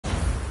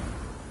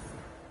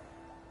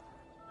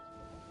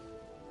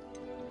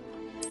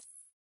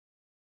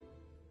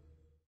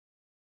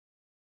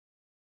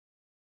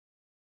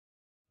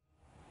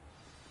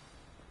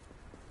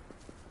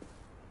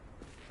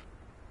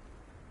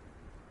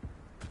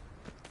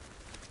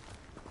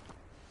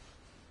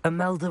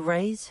Imelda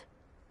Reyes?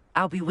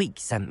 Albie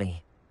Weeks sent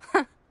me.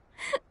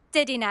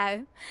 Did he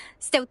now?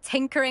 Still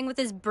tinkering with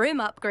his broom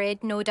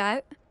upgrade, no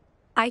doubt.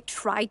 I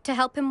tried to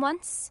help him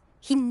once.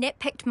 He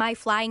nitpicked my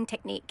flying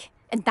technique,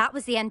 and that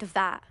was the end of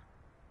that.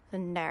 The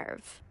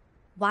nerve.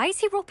 Why is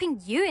he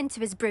roping you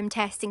into his broom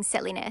testing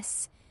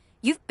silliness?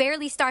 You've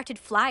barely started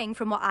flying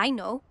from what I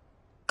know.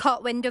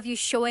 Caught wind of you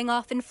showing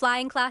off in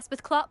flying class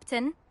with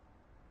Clopton.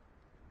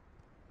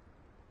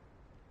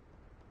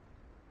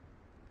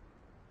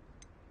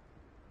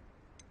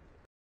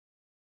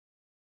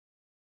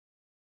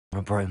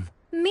 A broom.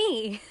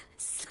 Me?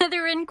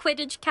 Slytherin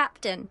Quidditch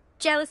captain.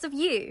 Jealous of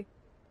you?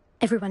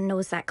 Everyone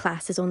knows that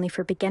class is only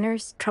for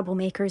beginners,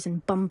 troublemakers,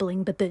 and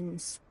bumbling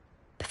baboons.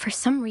 But for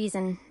some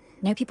reason,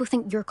 now people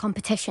think you're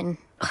competition.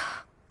 Ugh,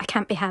 I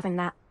can't be having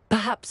that.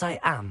 Perhaps I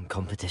am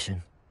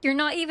competition. You're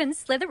not even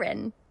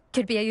Slytherin.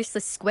 Could be a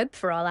useless squib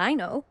for all I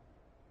know.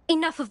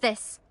 Enough of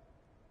this.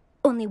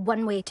 Only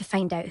one way to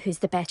find out who's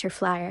the better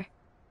flyer.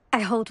 I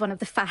hold one of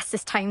the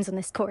fastest times on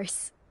this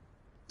course.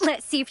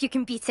 Let's see if you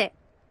can beat it.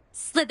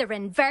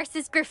 Slytherin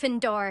versus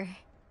Gryffindor.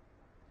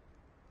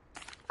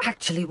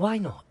 Actually, why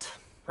not?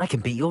 I can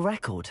beat your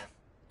record.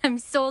 I'm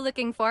so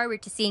looking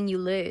forward to seeing you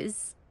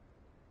lose.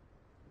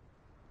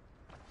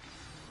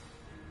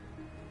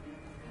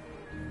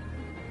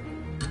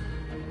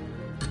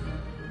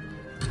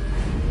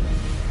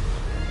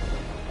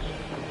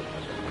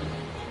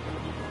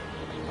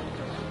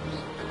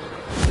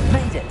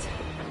 Made it!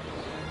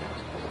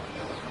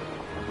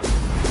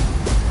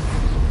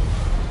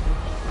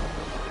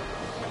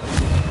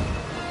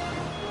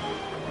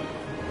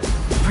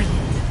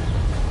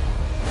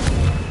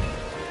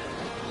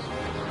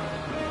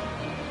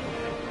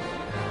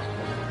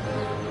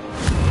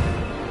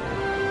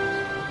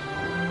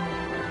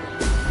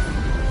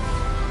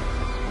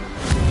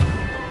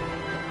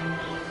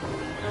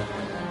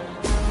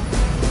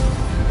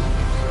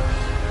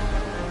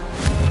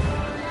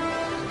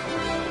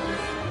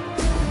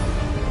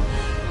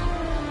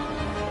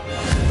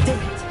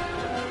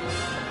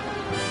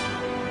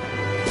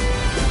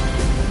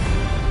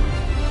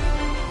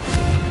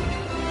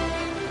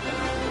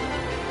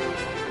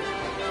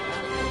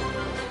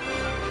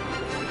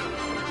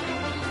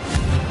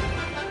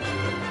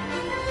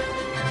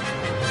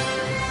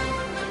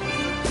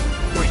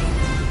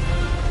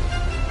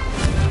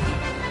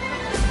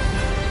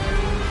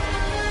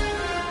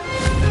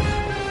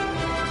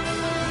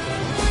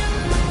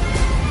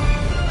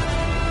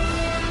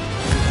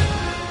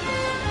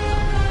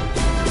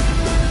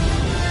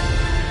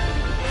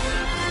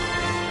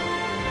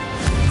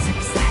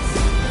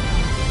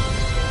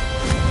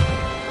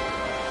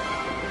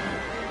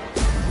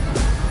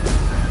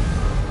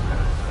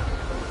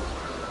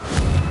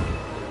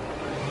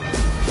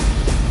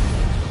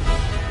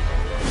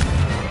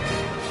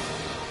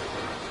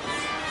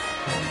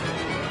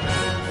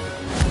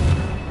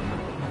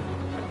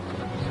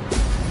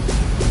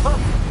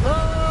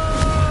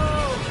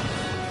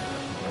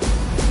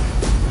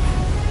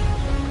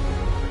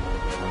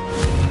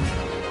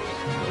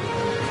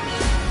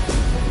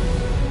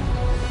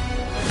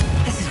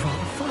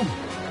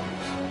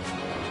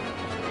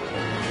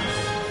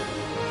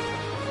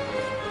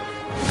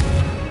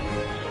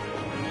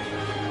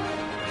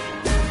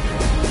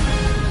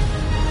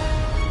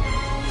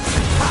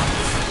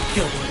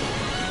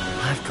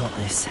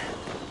 this.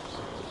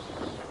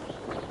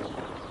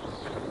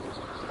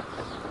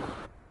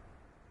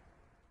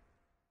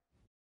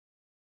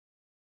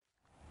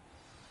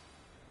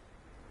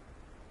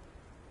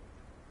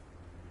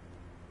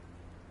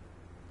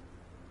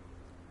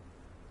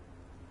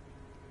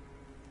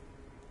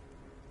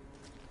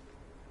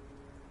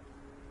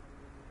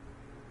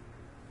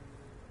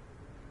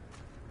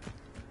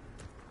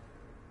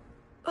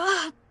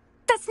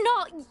 That's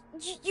not...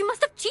 You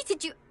must have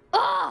cheated, you...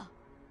 Ugh!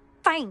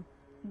 Fine.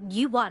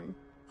 You won.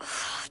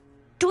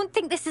 Don't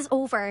think this is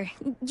over.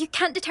 You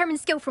can't determine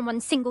skill from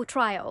one single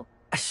trial.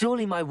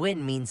 Surely my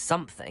win means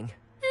something.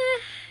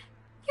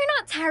 You're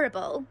not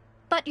terrible,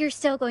 but you're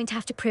still going to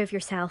have to prove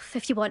yourself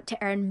if you want to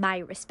earn my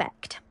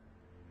respect.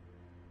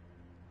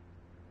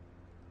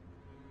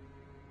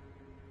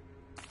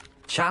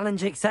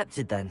 Challenge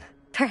accepted, then.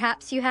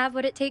 Perhaps you have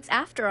what it takes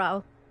after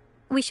all.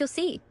 We shall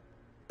see.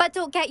 But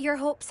don't get your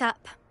hopes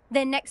up.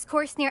 The next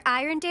course near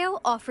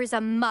Irondale offers a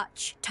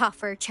much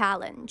tougher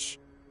challenge.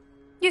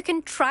 You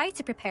can try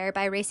to prepare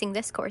by racing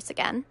this course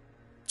again.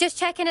 Just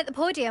check in at the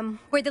podium,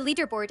 where the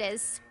leaderboard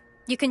is.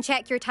 You can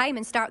check your time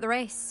and start the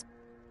race.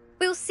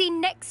 We'll see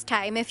next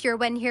time if your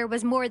win here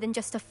was more than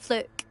just a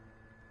fluke.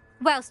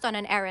 Whilst on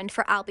an errand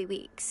for Albie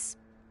Weeks.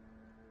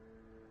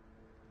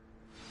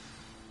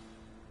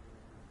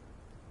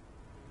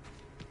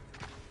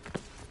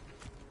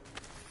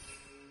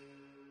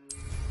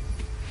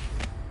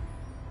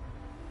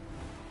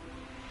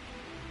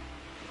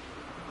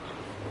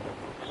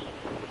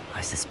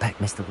 I suspect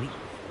Mr. Wheat.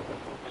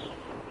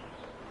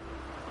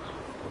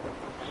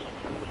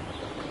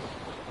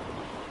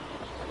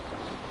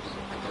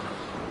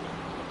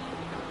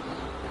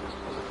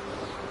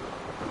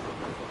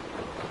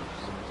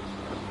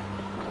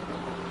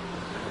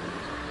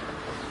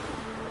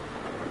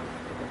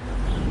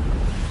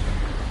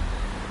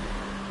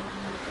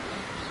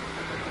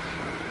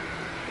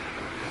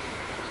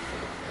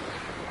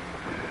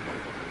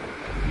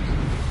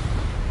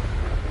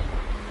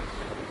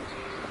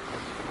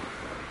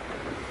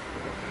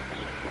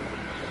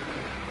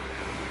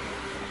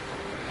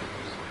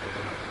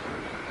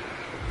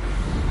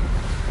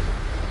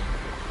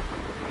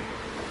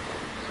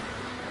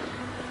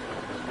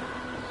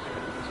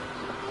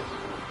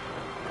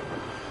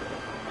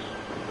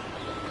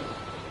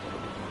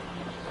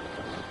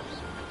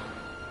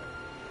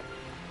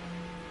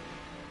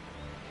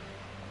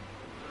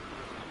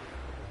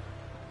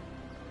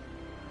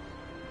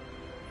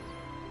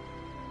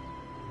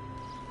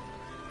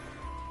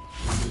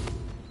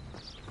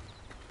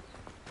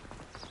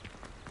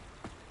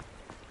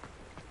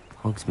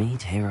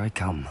 Hogsmeade, here I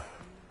come.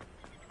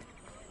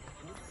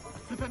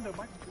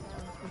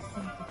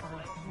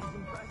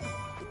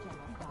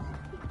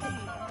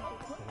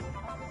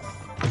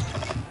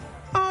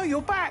 Oh,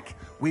 you're back!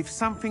 With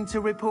something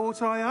to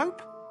report, I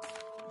hope?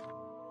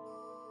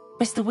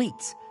 Mr.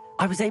 Wheats,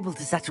 I was able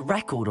to set a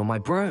record on my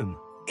broom.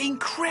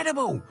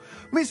 Incredible!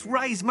 Miss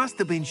Reyes must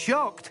have been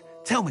shocked.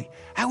 Tell me,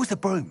 how was the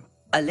broom?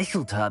 A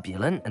little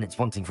turbulent, and it's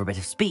wanting for a bit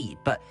of speed,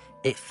 but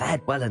it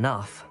fared well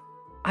enough.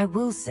 I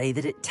will say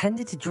that it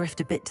tended to drift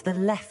a bit to the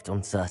left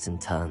on certain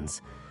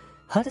turns.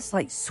 Heard a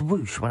slight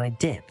swoosh when I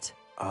dipped.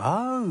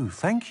 Oh,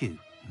 thank you.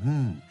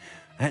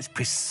 That's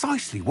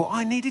precisely what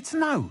I needed to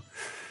know.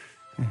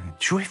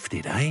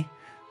 Drifted, eh?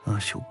 I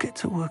shall get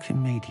to work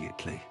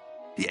immediately.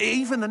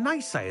 Even the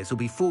naysayers will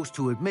be forced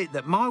to admit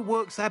that my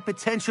work's had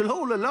potential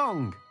all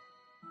along.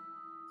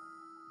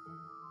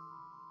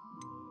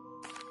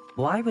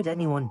 Why would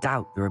anyone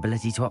doubt your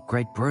ability to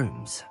upgrade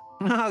brooms?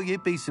 No,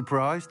 you'd be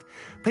surprised.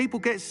 People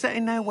get set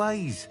in their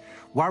ways,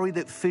 worry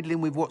that fiddling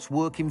with what's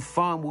working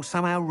fine will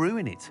somehow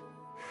ruin it.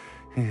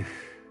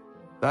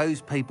 Those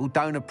people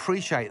don't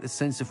appreciate the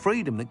sense of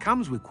freedom that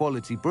comes with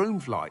quality broom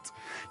flight,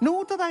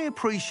 nor do they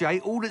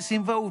appreciate all that's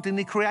involved in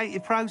the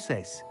creative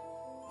process.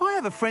 I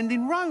have a friend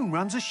in Rome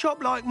runs a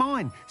shop like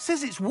mine,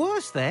 says it's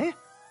worse there.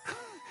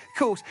 Of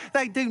course,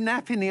 they do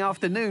nap in the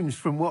afternoons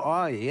from what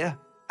I hear.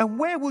 And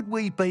where would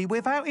we be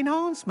without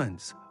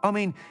enhancements? I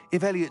mean,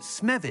 if Elliot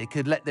Smethwick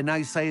had let the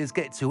naysayers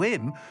get to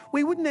him,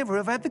 we would never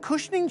have had the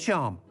cushioning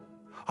charm.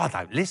 I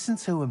don't listen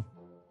to them.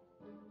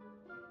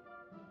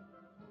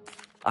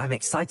 I'm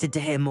excited to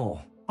hear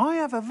more. I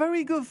have a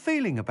very good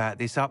feeling about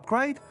this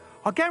upgrade.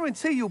 I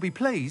guarantee you'll be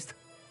pleased.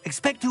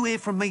 Expect to hear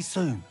from me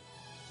soon.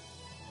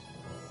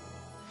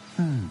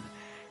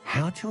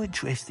 How to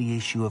address the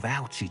issue of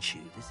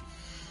altitude?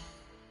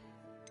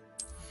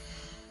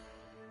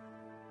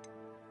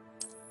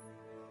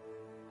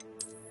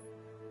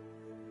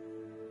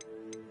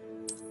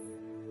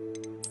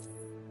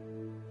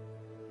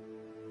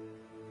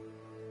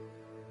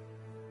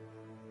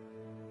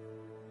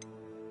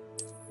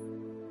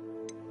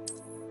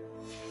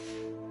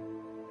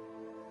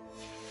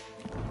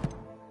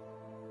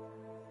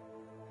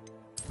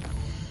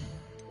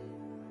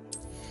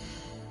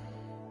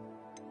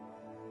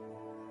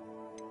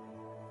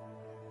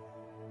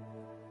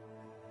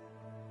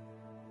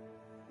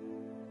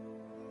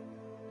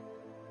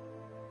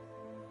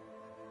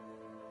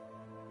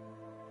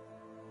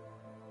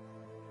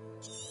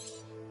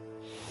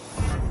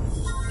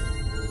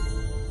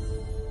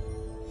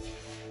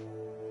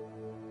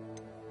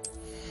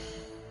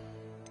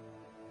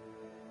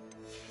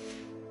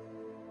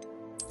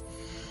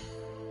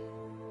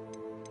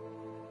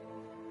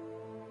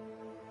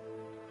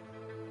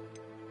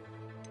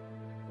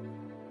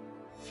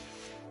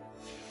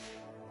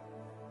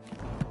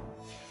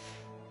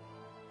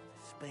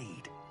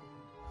 Speed.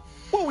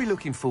 What are we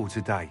looking for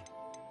today?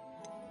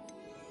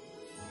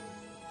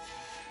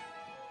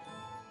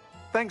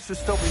 Thanks for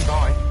stopping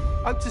by.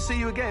 Hope to see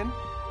you again.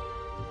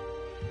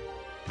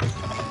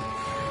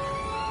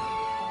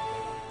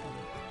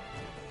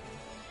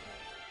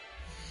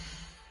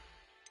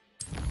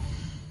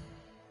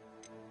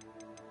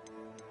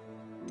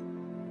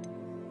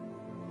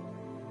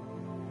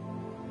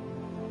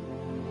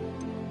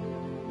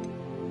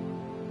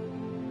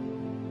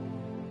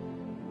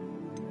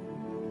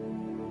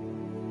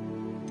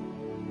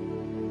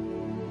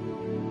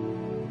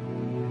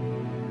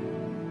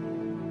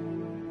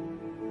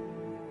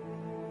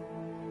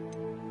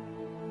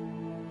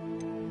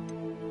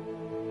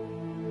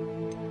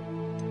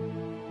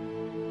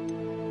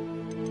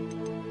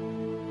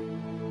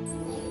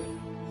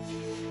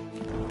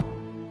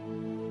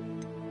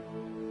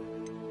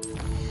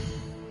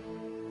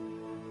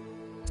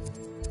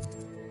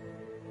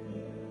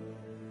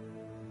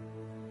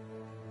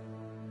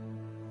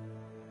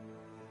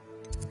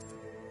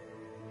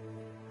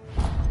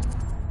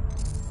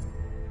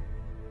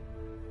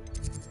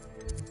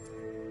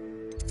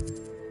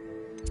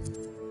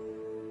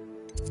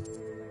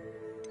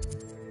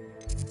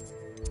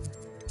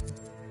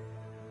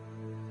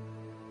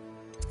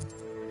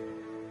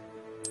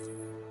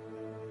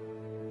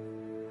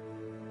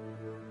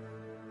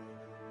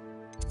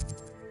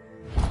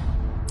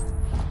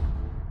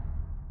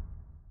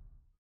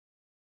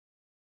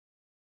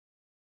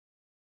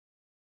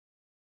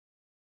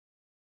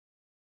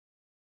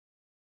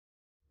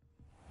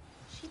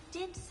 She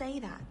did say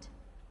that.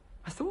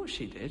 I thought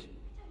she did.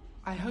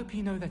 I hope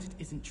you know that it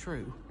isn't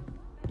true.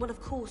 Well, of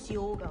course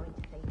you're going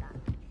to say that.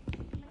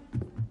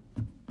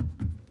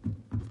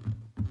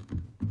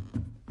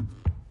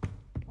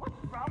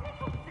 What's wrong with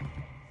you?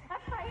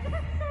 Afraid of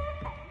a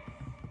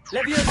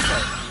serpent?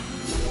 Levioso!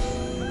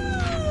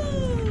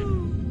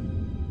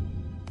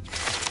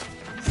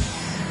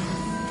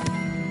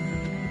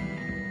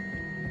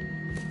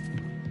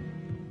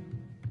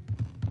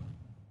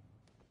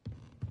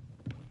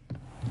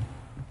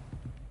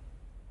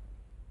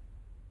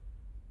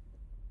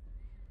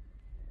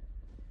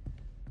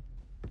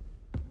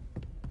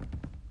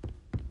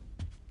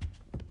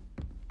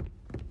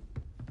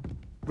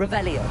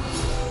 Revelio.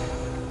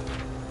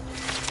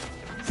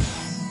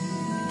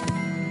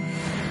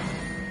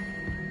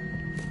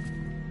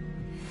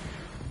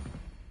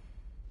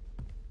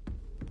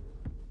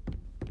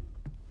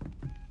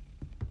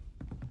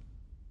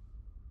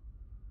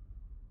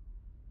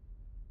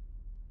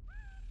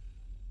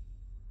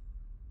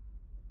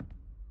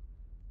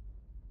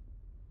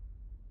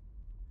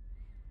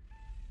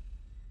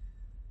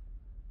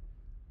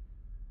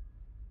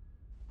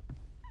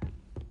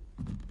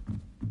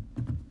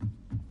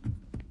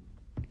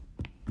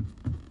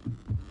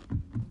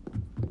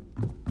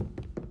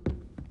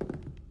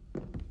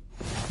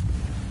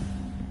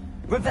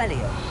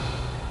 Revelio.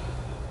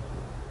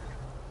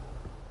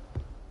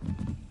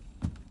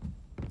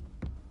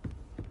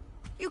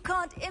 You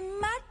can't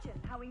imagine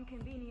how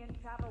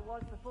inconvenient travel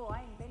was before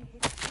I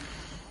invented it.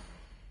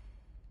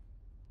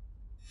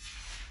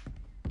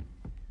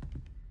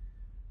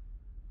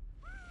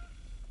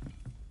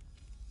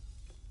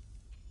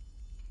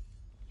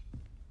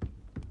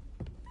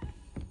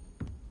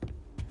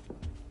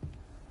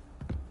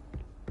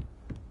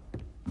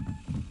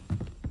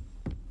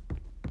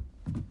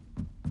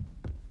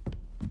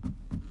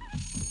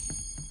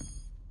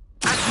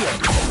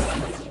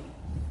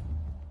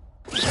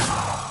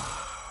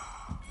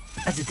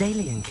 A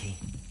Daedalian key.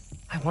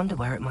 I wonder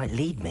where it might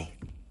lead me.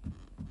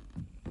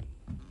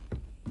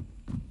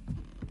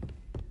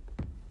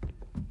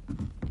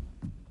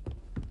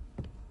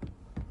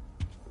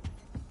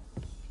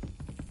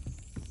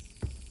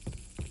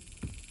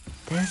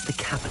 There's the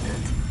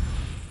cabinet.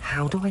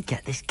 How do I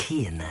get this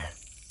key in there?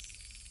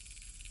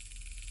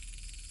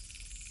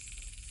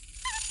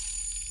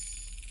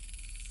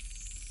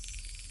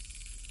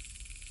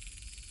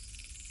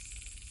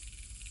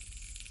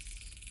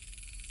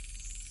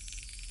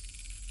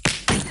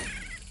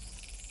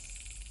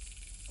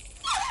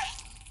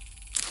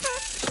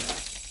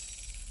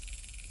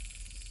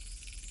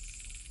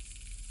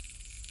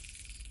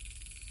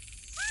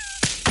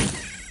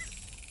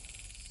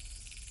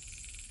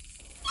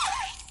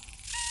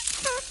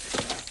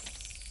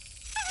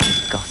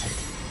 Got it.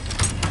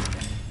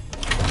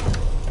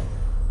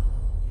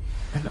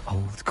 An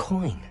old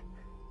coin.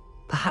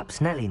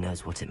 Perhaps Nellie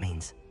knows what it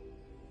means.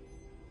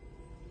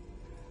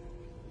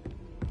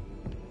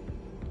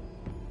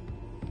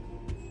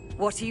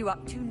 What are you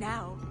up to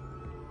now?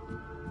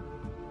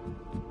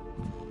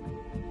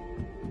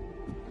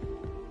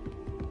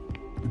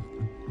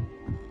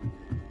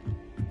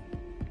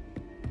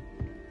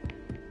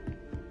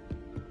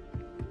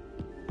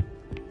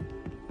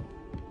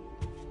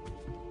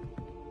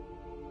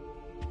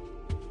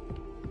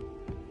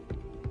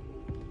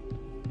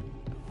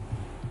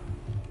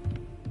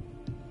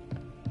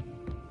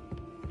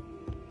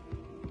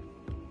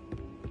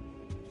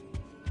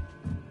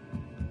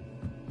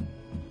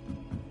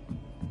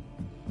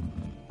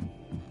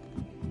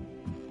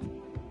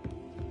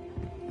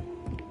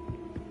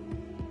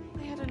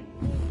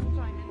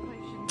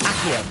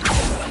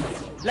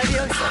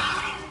 Leviosa!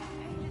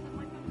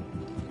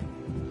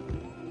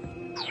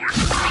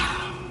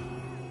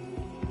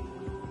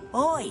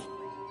 Oi!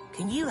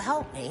 Can you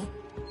help me?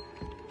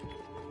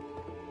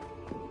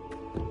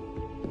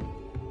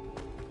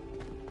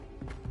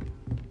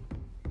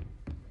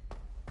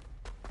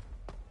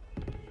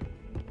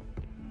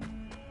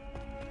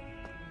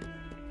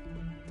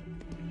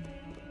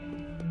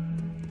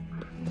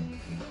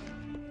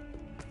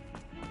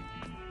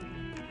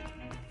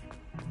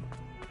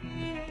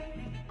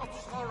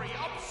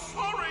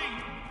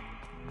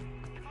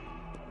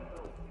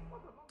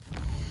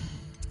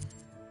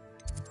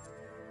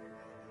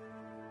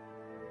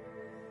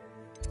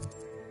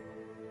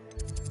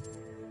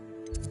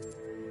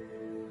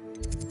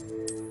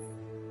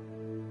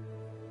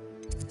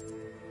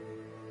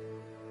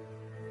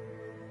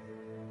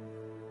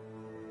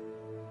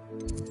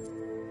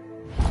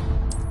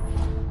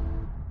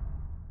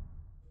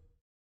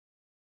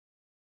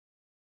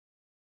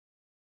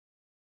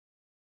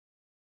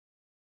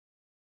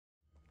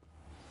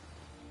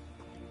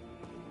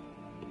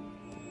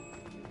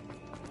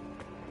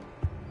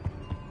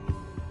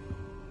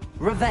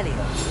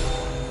 Revelio.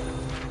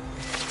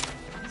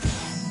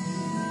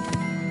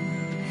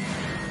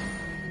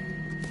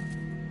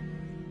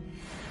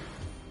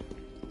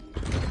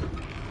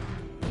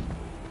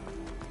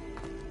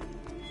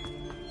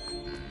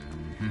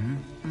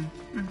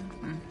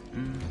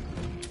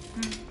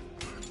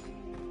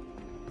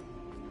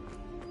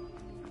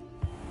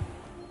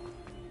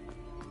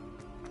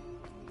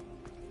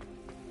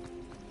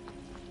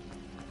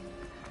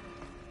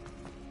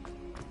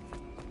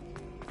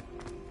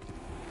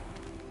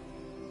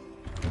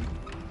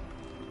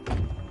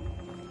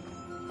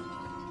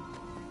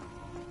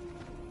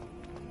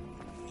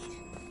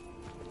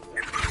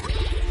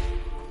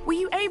 Were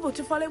you able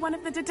to follow one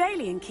of the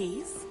Daedalian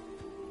keys?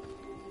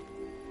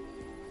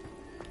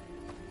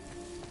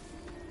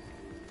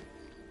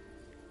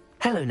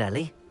 Hello,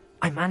 Nellie.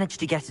 I managed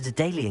to get a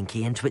Daedalian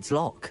key into its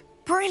lock.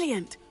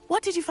 Brilliant!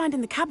 What did you find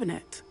in the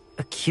cabinet?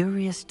 A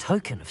curious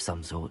token of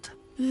some sort.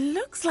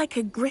 Looks like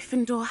a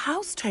Gryffindor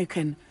house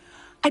token.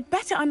 I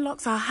bet it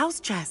unlocks our house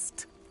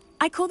chest.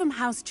 I call them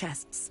house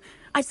chests.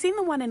 I've seen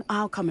the one in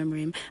our common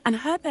room and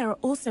heard there are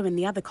also in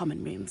the other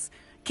common rooms.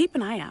 Keep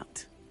an eye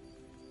out.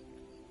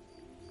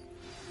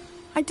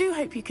 I do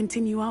hope you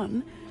continue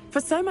on.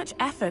 For so much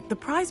effort, the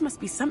prize must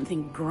be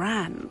something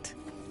grand.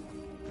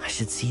 I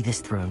should see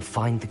this through and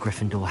find the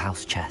Gryffindor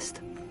house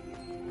chest.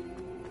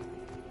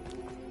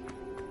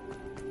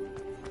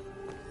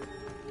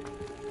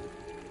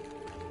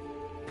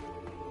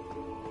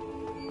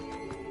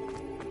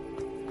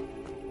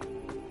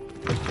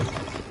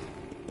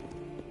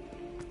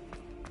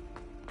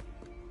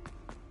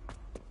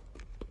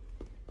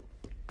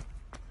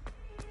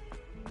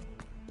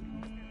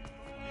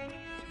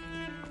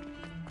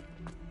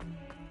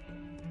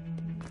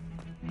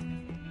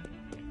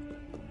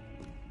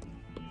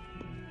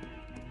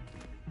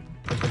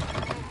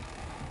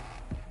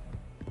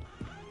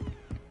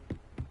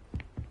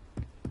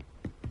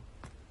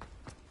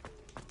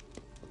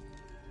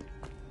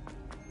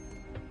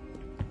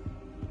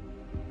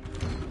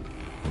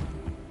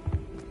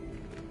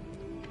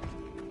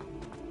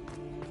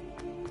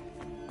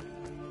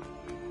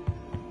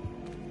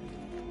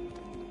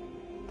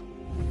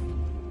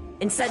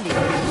 Incendio!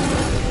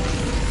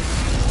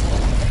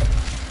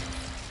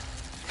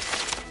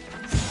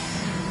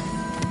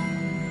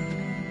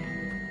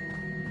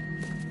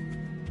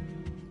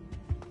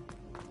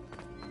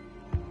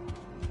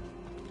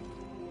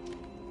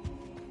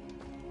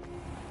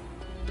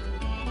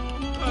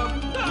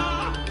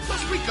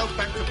 Must we go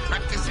back to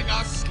practicing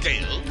our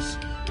skills?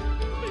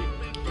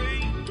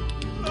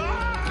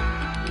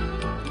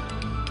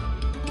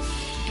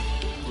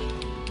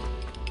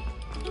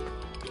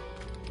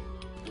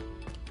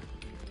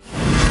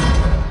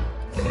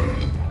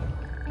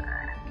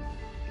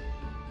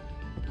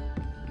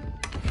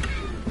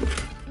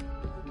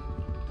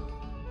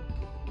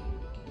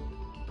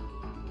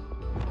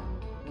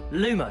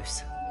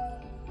 Lumos.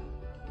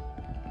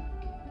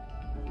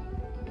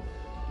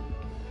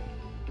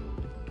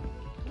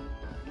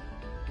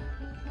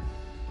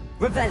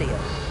 Revelio.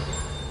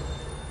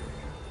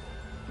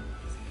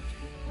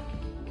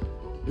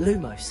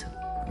 Lumos.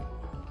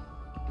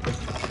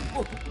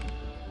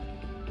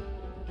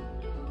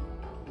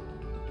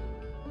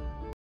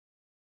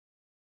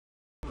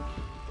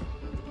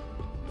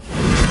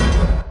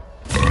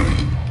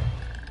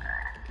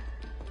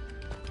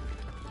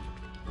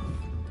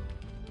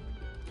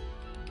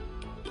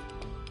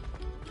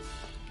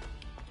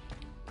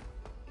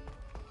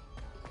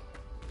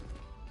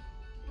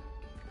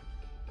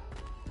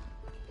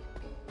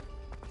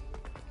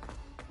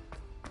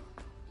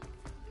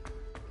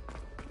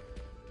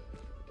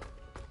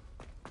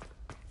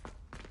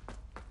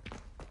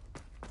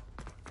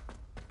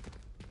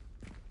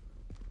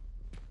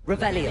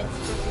 Revelio.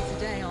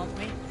 Today, aren't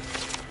we?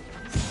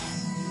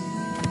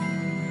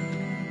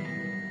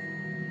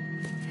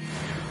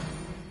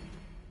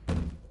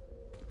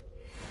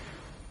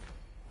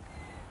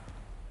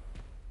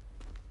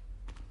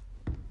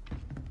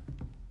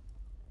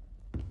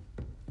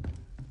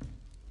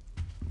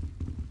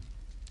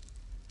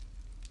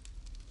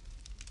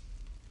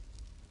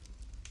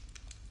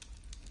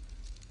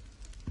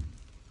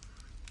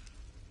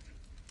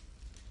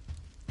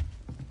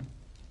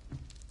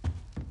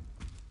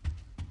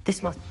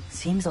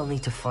 Seems I'll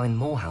need to find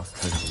more house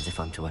tokens if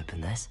I'm to open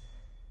this.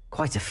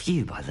 Quite a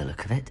few by the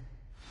look of it.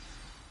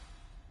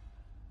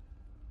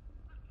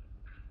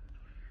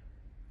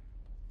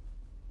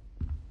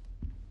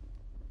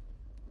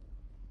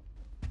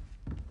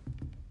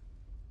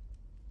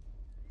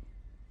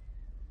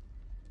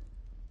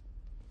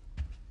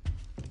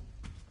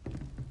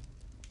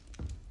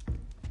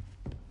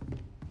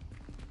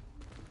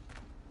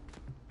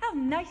 How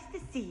nice to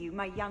see you,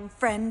 my young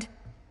friend.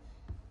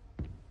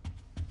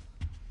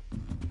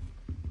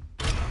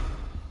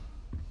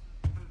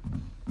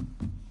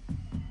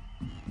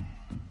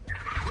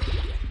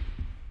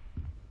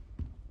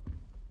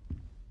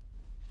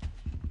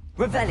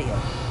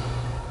 Revelio.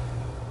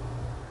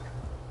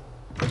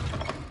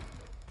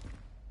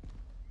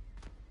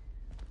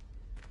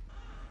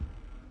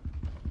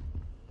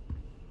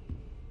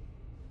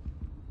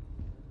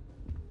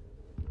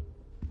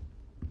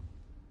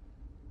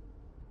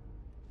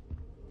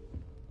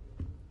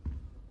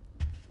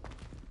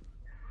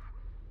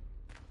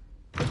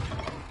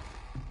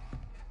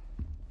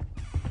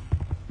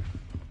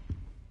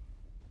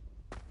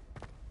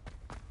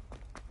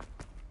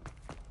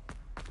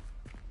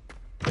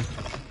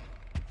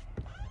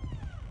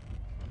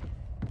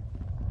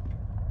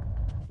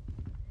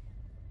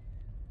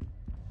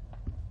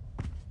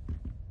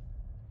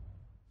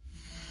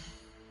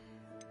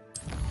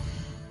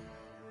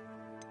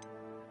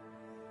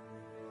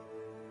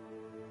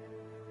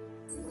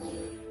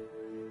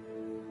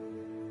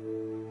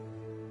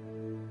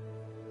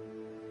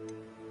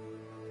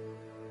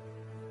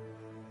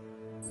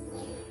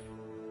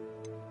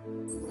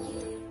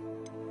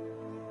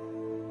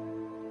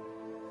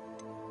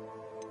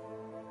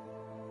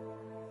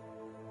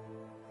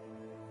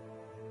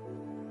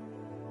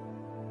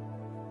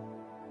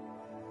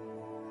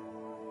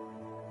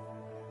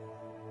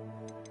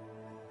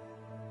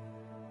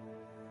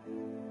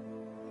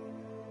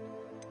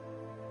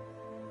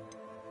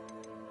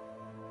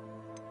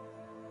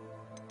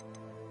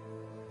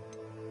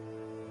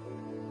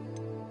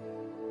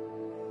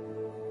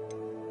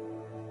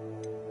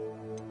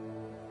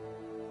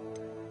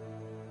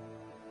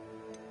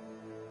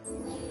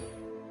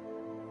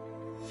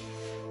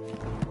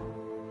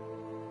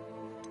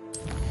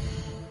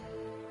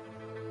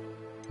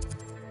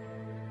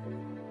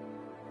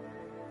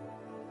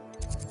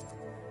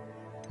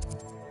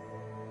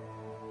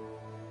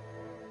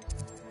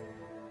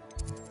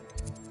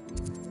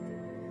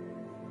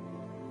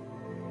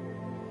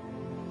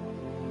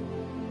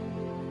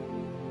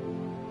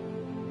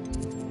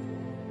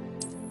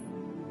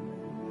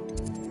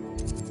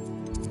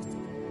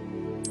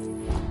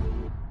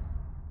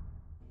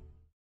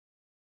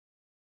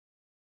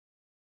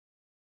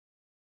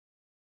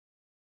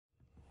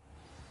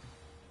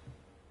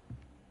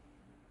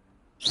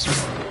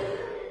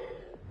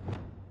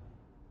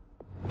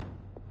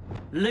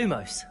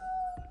 Lumos.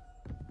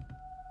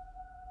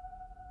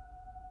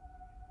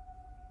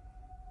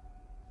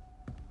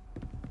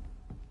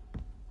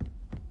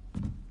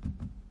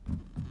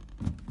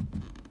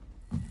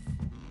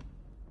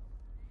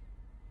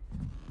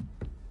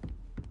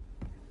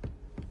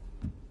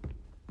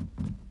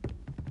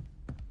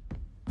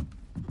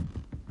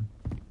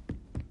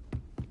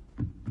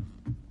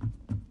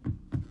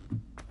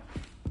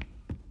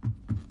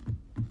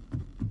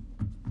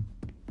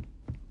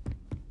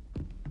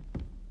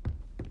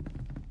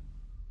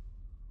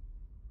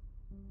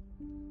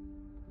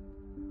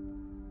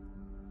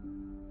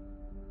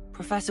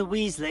 Professor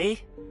Weasley?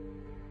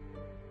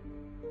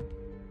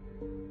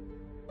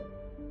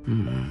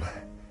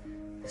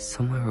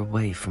 Somewhere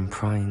away from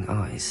prying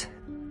eyes.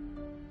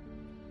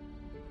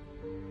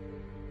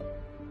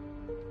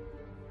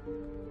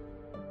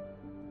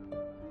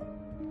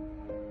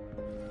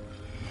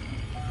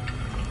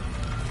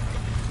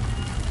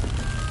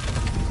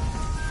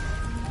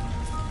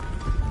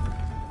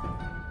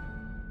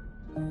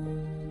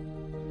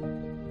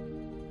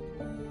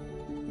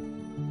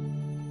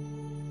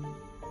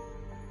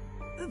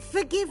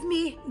 Forgive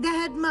me, the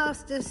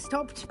headmaster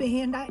stopped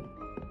me and I...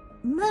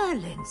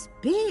 Merlin's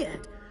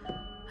beard.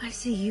 I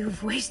see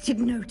you've wasted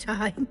no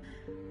time.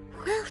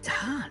 Well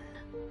done.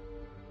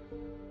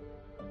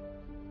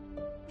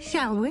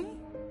 Shall we?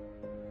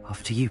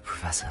 After you,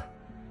 Professor.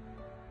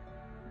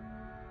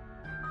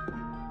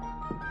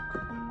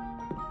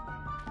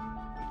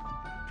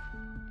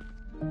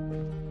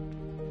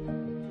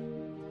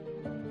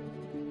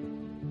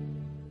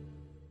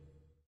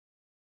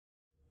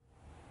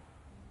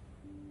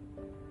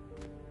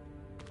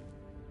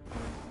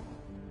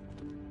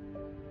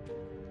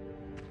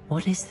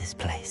 What is this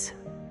place?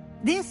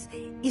 This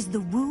is the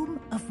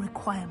Room of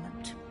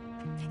Requirement.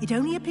 It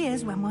only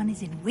appears when one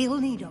is in real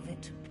need of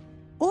it.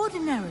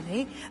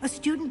 Ordinarily, a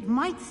student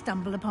might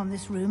stumble upon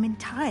this room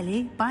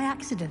entirely by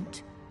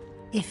accident.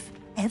 If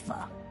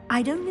ever.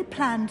 I'd only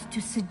planned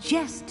to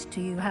suggest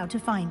to you how to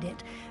find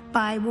it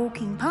by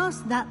walking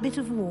past that bit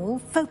of wall,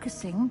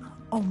 focusing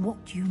on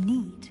what you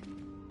need.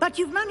 But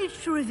you've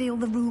managed to reveal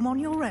the room on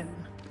your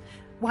own.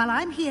 While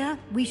I'm here,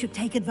 we should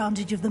take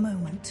advantage of the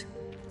moment.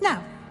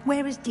 Now,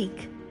 where is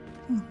Deke?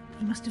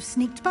 He must have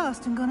sneaked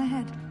past and gone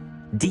ahead.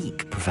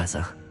 Deke,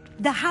 Professor.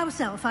 The house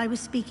elf I was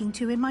speaking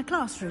to in my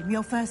classroom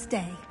your first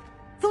day.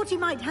 Thought he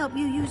might help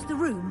you use the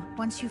room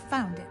once you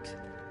found it.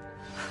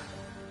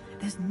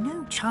 There's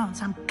no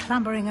chance I'm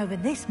clambering over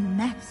this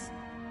mess.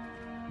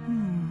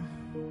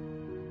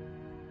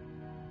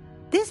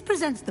 This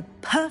presents the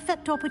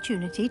perfect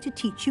opportunity to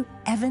teach you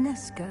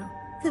Evanesco,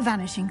 the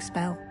vanishing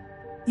spell.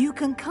 You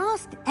can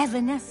cast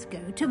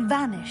Evanesco to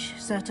vanish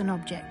certain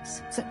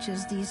objects, such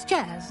as these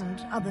chairs and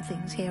other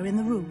things here in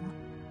the room.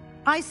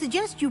 I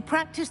suggest you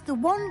practice the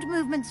wand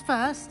movements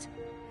first,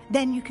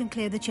 then you can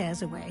clear the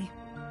chairs away.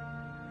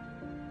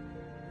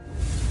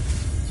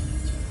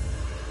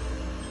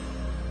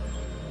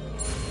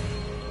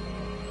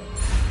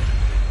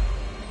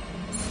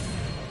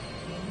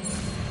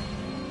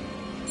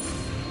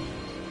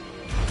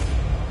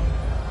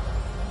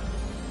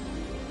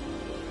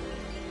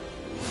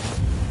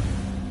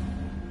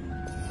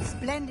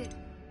 Splendid.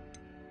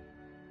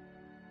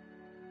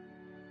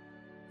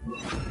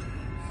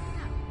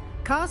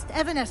 Cast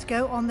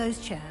Evanesco on those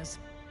chairs.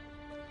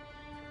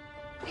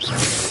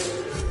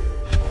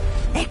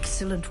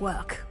 Excellent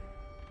work.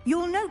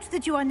 You'll note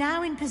that you are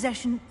now in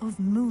possession of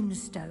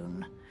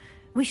Moonstone.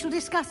 We shall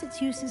discuss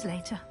its uses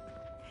later.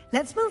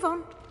 Let's move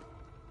on.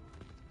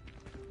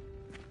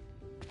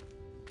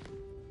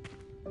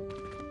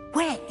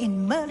 Where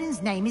in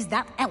Merlin's name is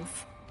that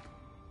elf?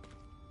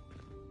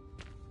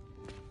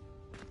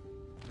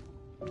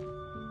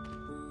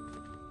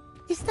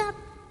 Is that...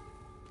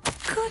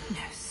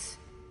 Goodness!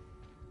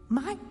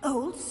 My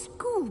old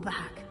school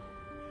bag.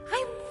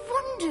 I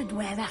wondered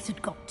where that had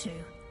got to.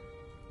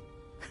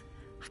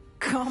 I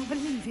can't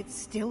believe it's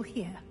still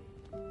here.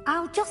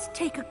 I'll just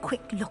take a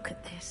quick look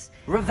at this.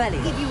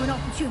 Revelio. Give you an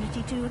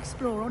opportunity to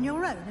explore on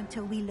your own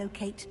until we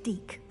locate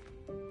Deke.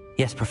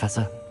 Yes,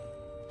 Professor.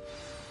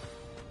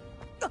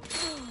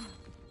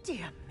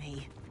 Dear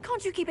me.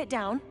 Can't you keep it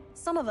down?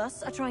 Some of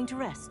us are trying to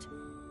rest.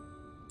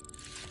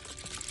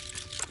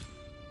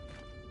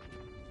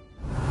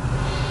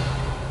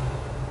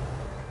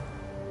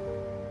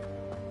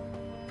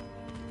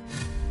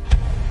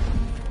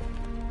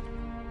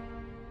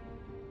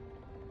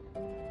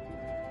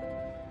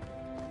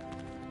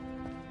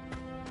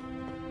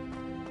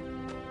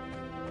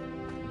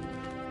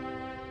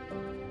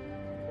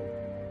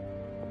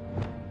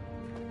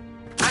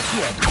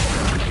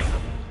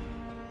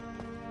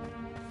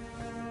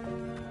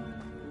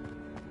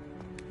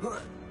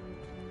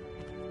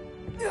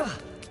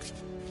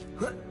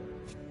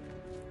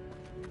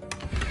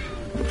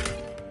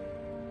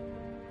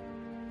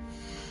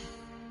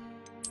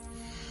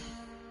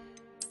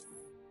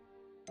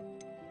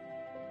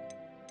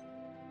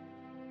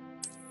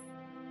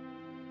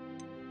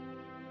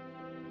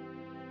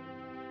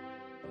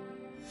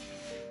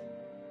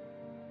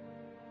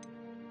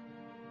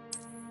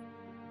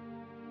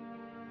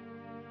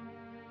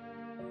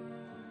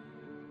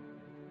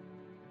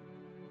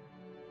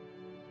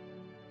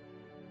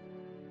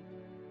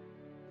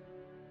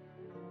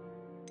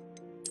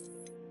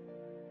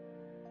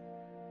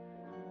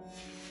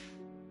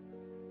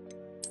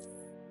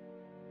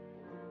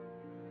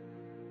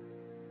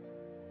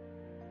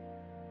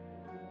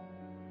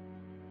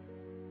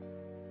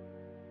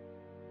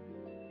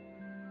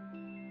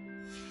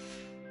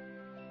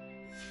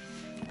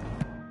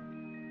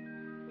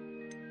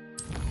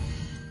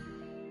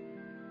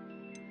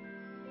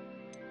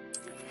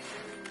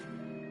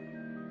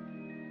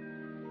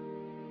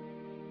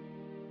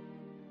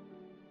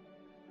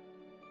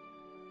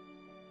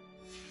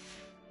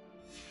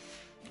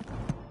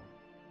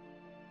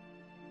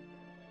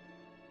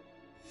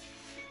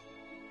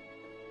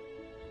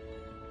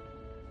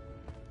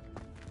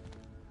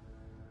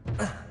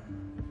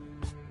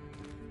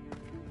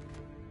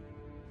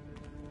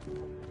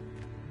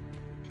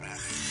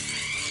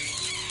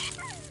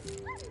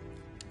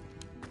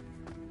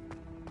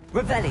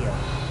 Revelio.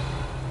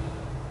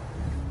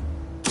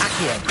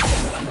 Accio.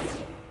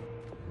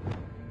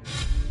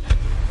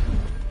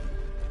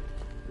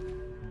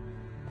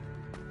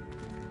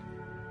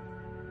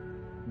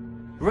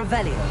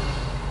 Revelio.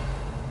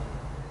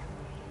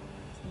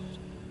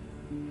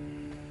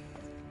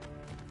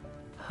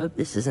 Hope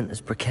this isn't as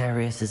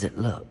precarious as it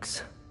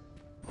looks.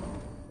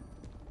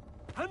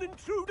 An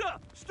intruder!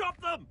 Stop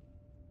them!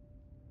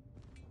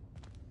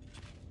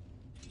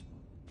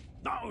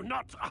 No,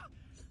 not...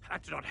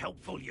 that's not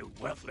helpful, you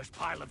worthless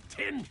pile of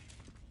tin!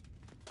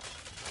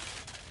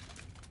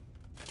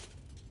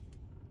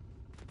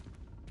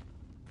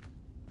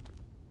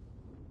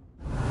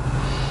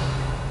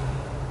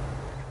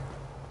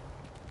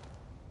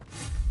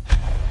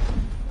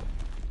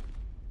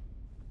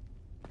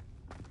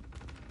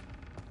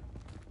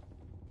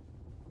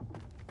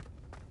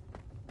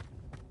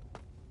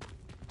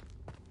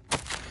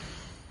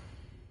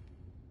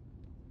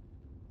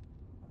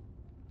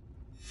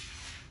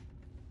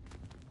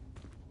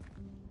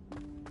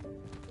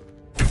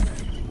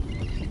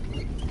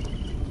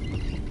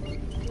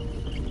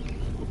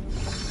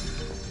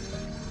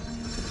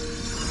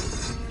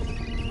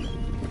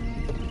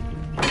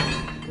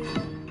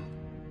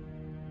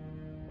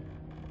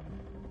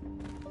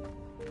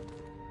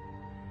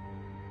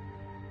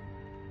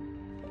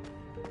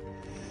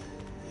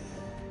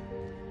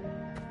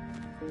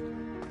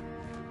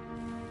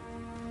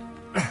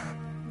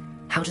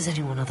 How does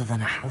anyone other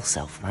than a house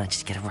elf manage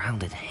to get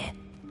around in here?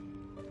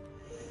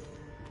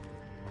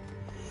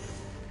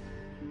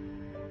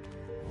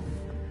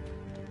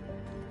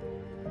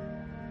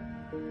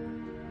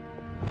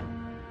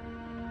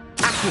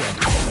 Accio!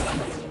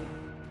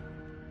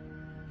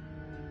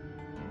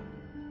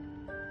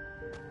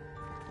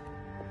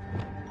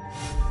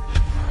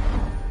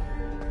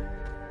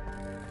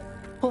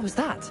 What was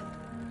that?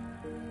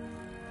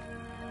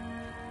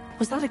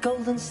 Was that a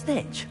golden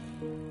snitch?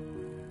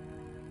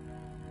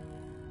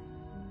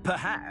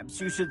 Perhaps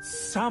you should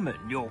summon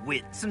your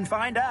wits and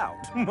find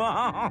out.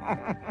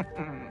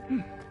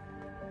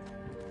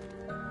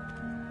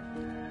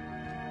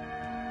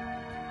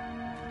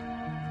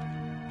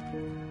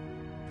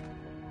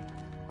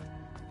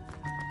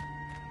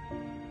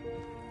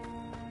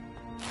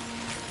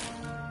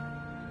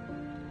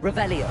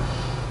 Revelio.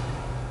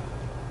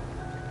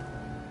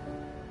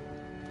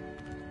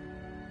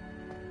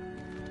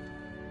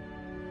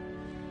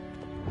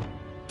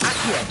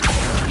 Accio.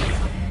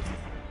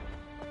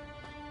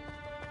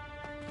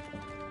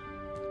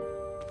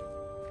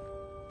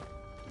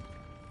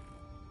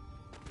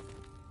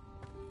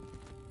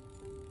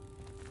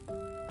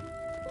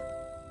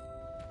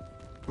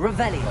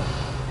 Revelio.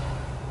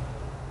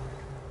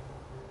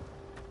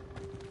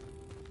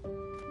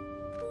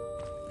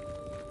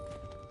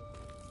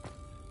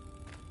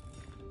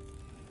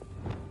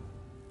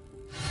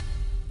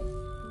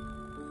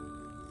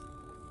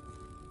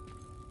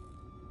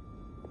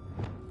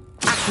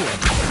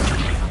 Accio.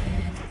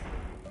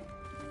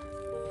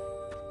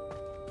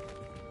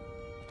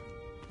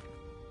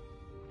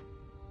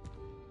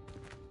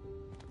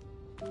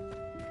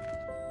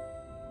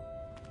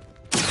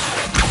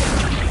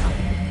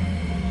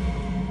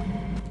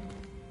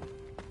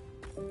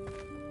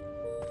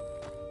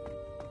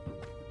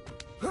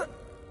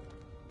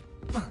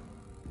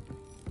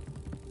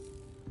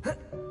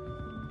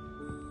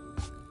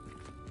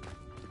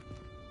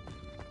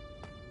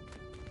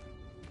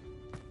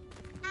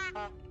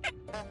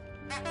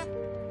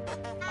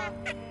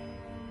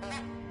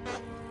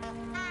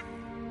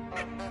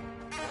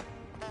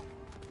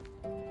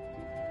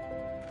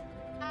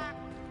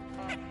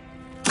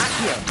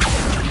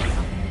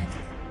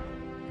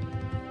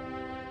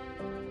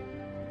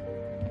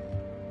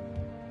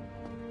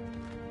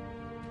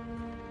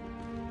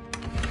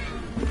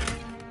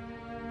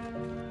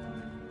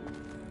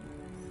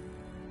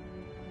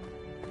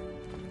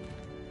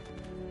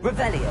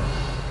 Revelio.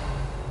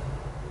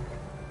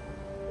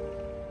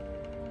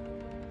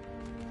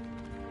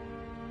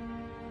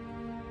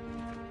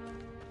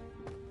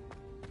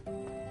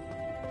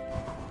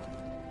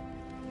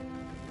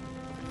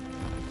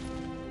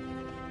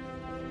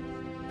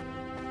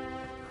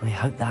 I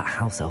hope that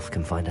house elf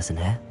can find us in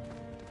here.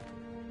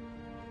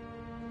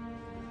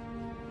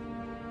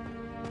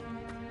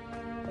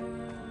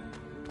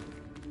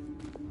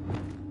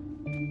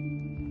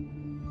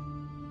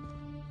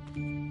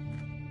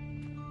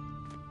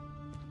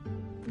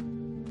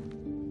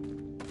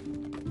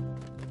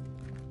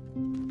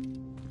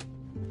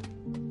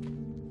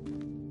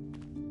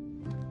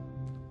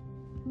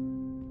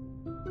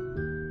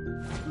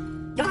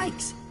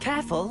 Yikes!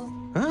 Careful!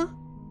 Huh?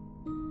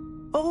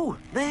 Oh,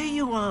 there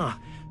you are.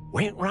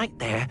 Wait right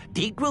there.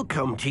 Deek will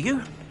come to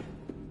you.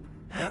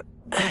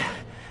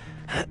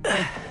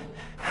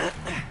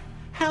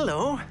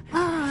 Hello.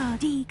 Ah,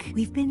 Deek,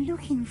 we've been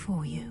looking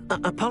for you.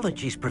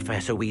 Apologies,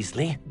 Professor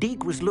Weasley.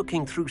 Deek was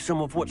looking through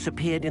some of what's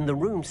appeared in the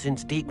room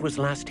since Deek was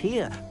last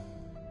here.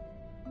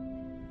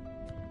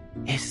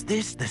 Is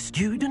this the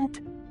student?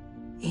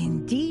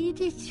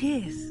 Indeed it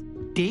is.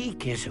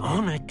 Deek is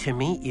honored to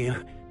meet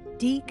you.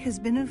 Deke has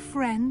been a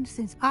friend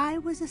since I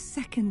was a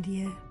second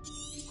year.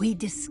 We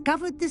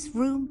discovered this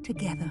room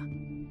together.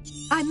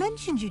 I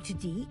mentioned you to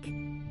Deke.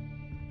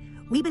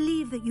 We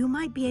believe that you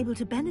might be able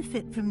to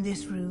benefit from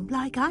this room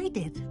like I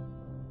did.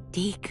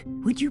 Deke,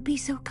 would you be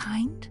so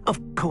kind?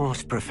 Of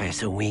course,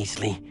 Professor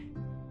Weasley.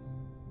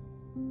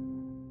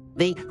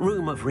 The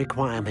Room of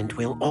Requirement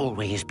will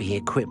always be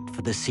equipped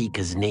for the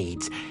Seeker's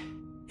needs.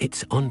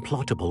 It's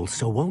unplottable,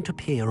 so won't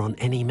appear on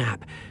any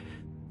map.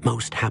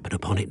 Most happen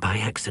upon it by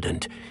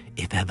accident,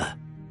 if ever.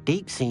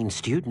 Deke's seen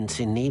students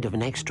in need of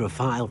an extra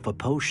file for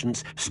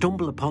potions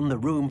stumble upon the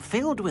room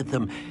filled with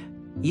them.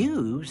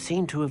 You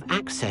seem to have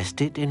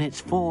accessed it in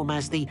its form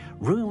as the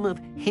Room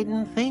of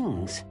Hidden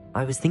Things.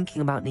 I was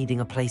thinking about needing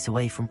a place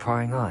away from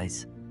prying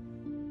eyes.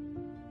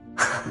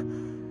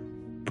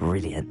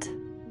 Brilliant.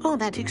 Oh,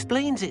 that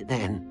explains it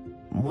then.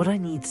 What I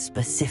need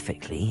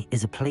specifically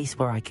is a place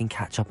where I can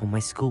catch up on my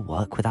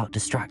schoolwork without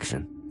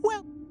distraction.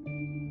 Well,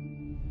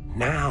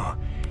 now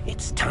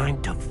it's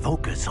time to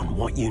focus on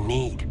what you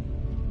need.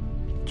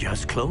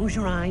 Just close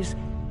your eyes.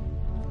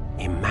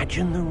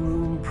 Imagine the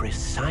room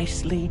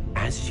precisely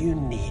as you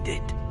need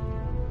it.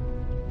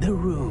 The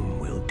room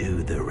will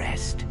do the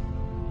rest.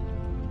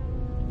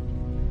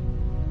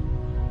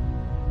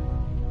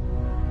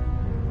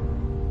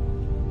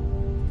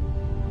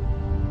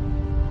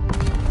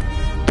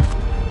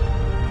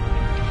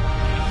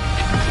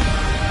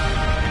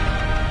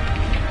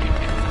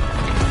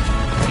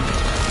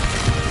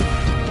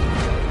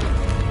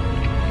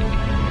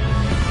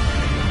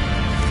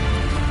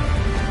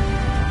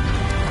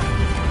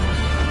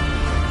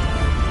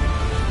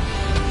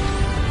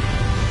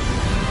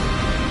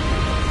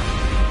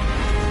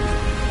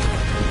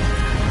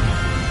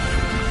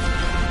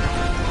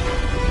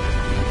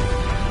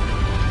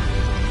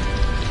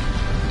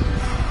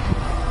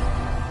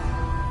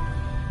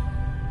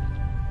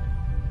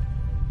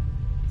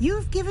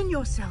 You've given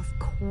yourself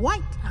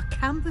quite a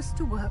canvas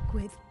to work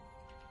with.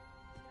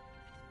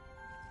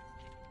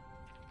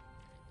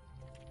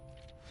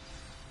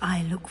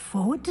 I look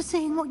forward to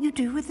seeing what you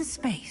do with the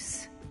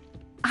space.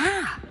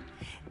 Ah,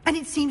 and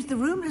it seems the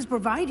room has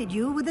provided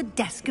you with a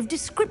desk of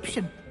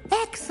description.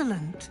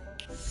 Excellent.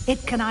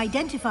 It can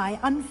identify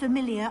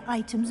unfamiliar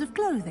items of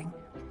clothing.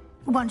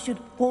 One should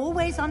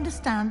always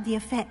understand the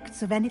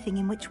effects of anything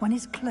in which one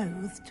is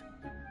clothed.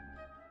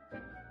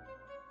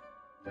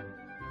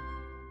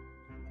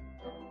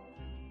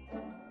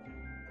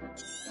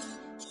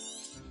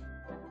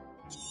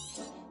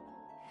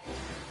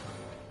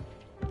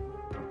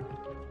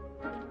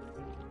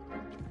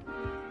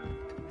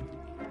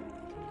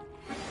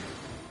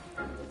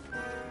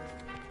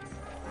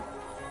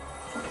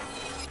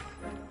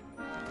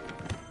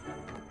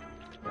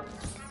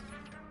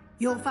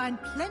 You'll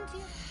find plenty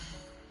of...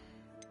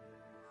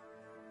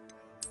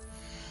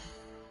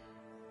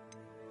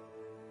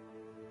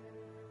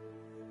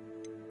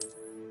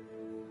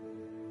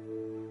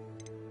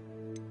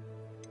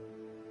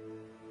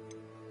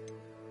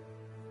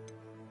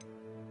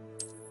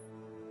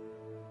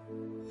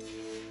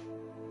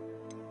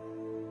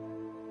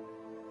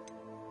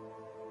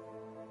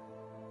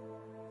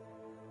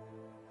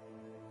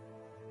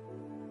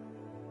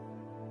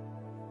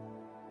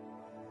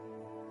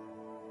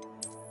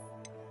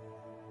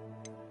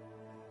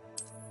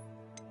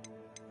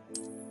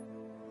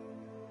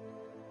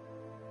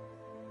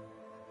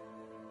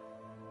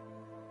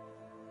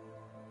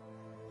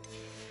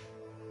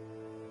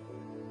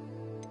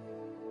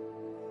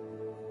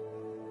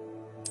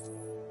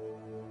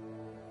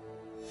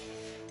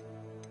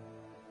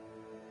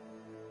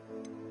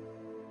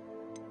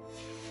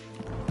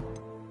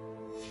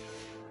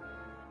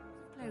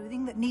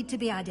 that need to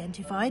be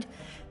identified,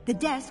 the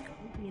desk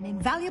will be an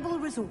invaluable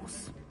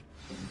resource.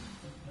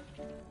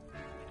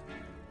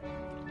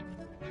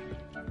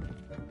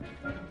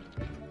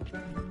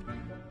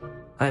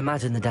 I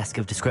imagine the desk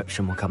of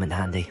description will come in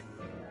handy.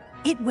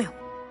 It will.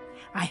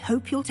 I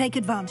hope you'll take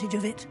advantage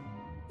of it.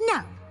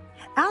 Now,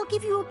 I'll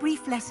give you a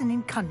brief lesson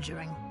in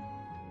conjuring.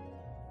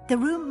 The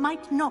room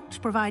might not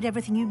provide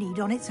everything you need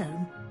on its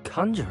own.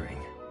 Conjuring?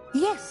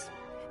 Yes,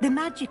 the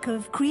magic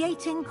of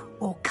creating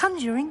or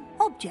conjuring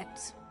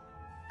objects.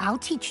 I'll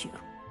teach you.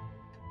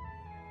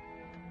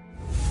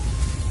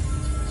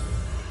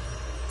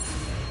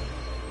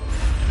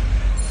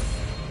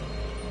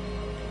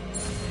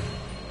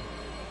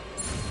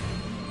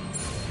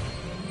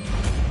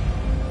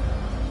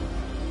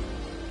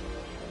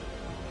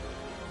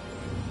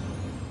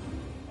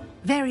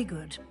 Very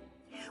good.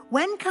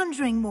 When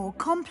conjuring more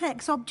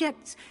complex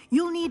objects,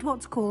 you'll need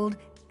what's called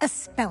a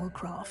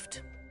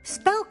spellcraft.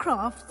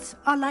 Spellcrafts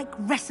are like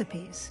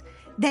recipes.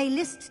 They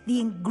list the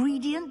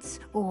ingredients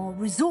or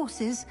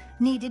resources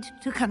needed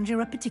to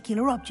conjure a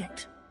particular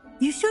object.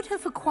 You should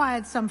have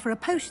acquired some for a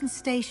potion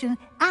station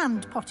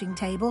and potting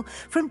table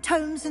from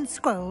tomes and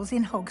scrolls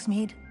in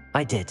Hogsmeade.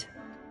 I did.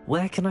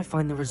 Where can I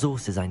find the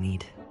resources I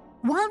need?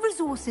 While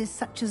resources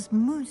such as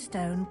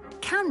moonstone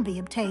can be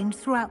obtained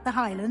throughout the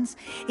Highlands,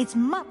 it's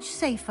much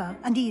safer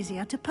and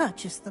easier to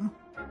purchase them.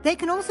 They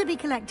can also be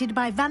collected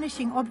by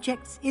vanishing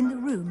objects in the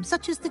room,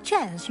 such as the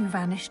chairs you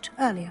vanished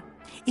earlier.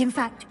 In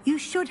fact, you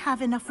should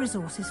have enough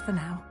resources for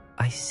now.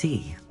 I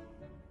see.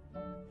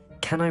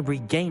 Can I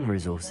regain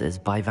resources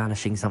by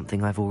vanishing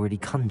something I've already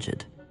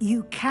conjured?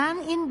 You can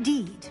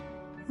indeed.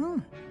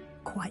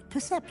 Quite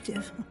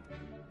perceptive.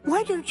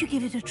 Why don't you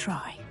give it a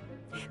try?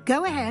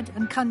 Go ahead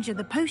and conjure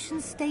the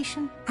potions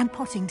station and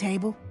potting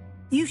table.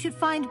 You should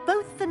find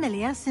both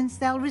familiar, since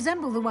they'll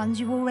resemble the ones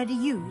you've already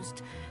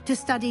used to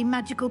study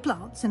magical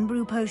plants and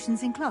brew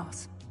potions in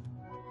class.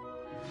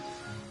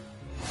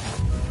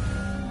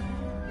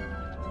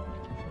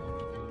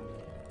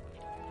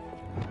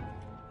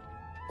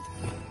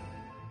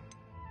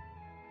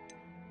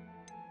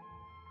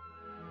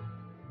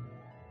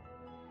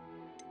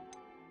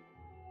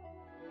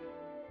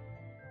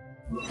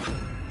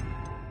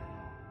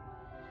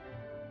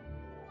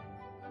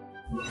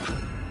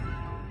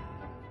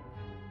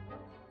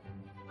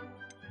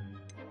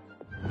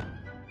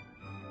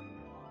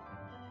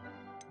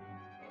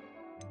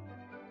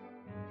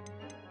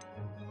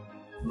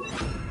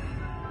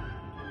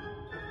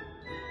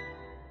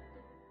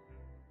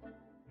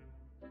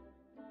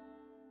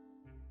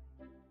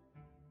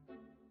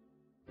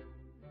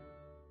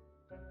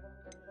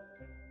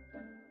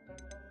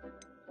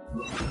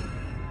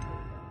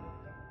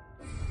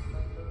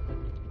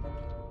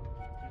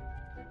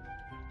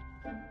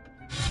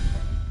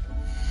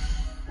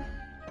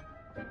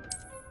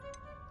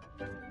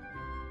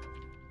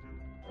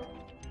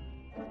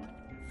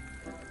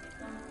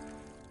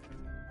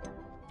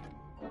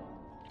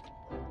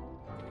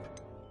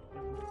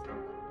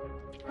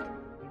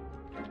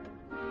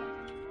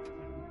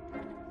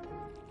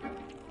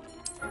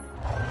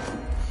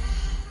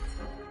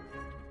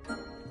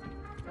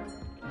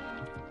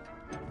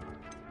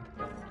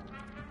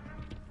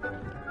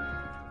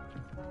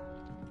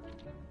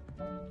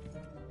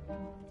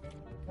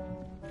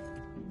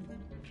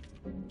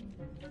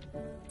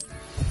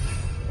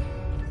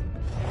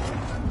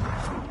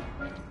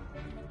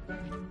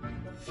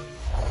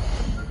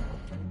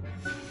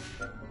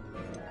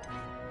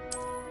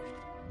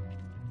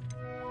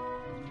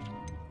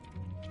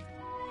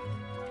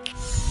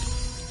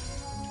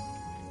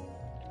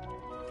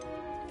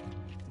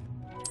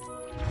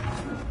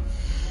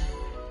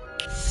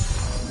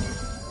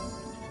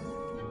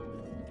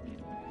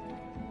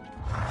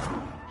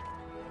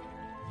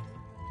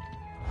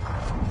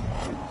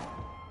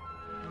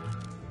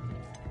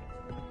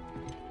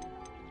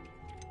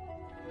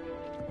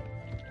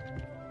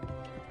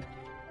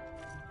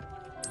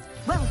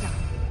 Well done.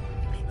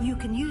 You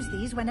can use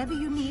these whenever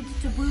you need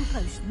to brew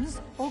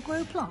potions or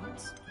grow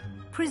plants.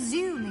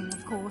 Presuming,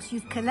 of course,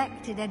 you've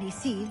collected any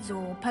seeds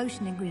or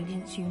potion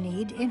ingredients you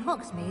need in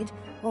Hogsmeade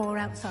or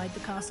outside the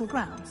castle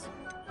grounds.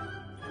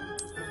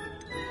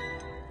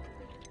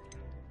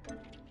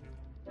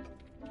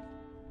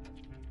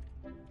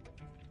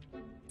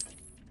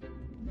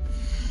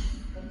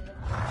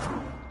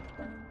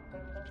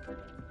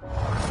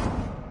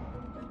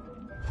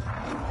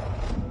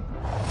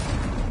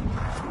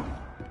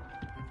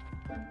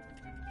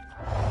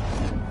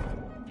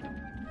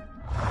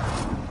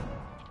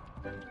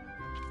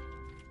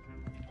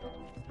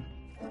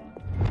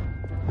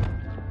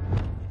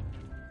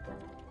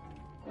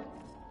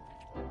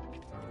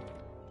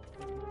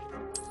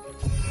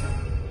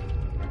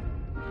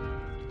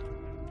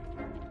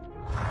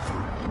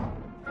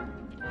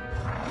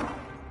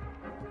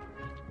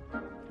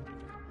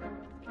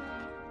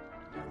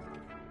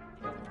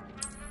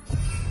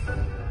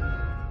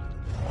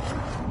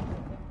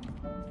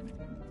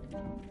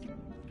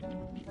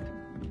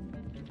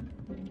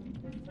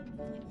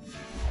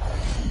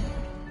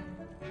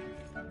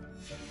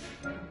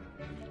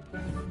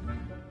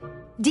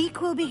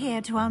 Deke will be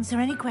here to answer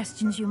any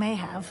questions you may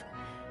have.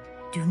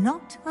 Do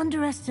not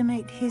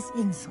underestimate his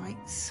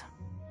insights.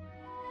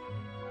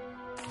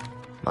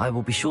 I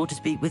will be sure to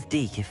speak with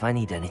Deke if I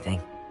need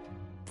anything.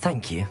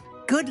 Thank you.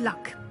 Good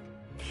luck.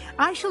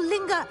 I shall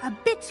linger a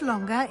bit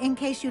longer in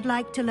case you'd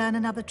like to learn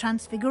another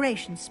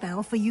transfiguration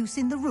spell for use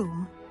in the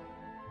room.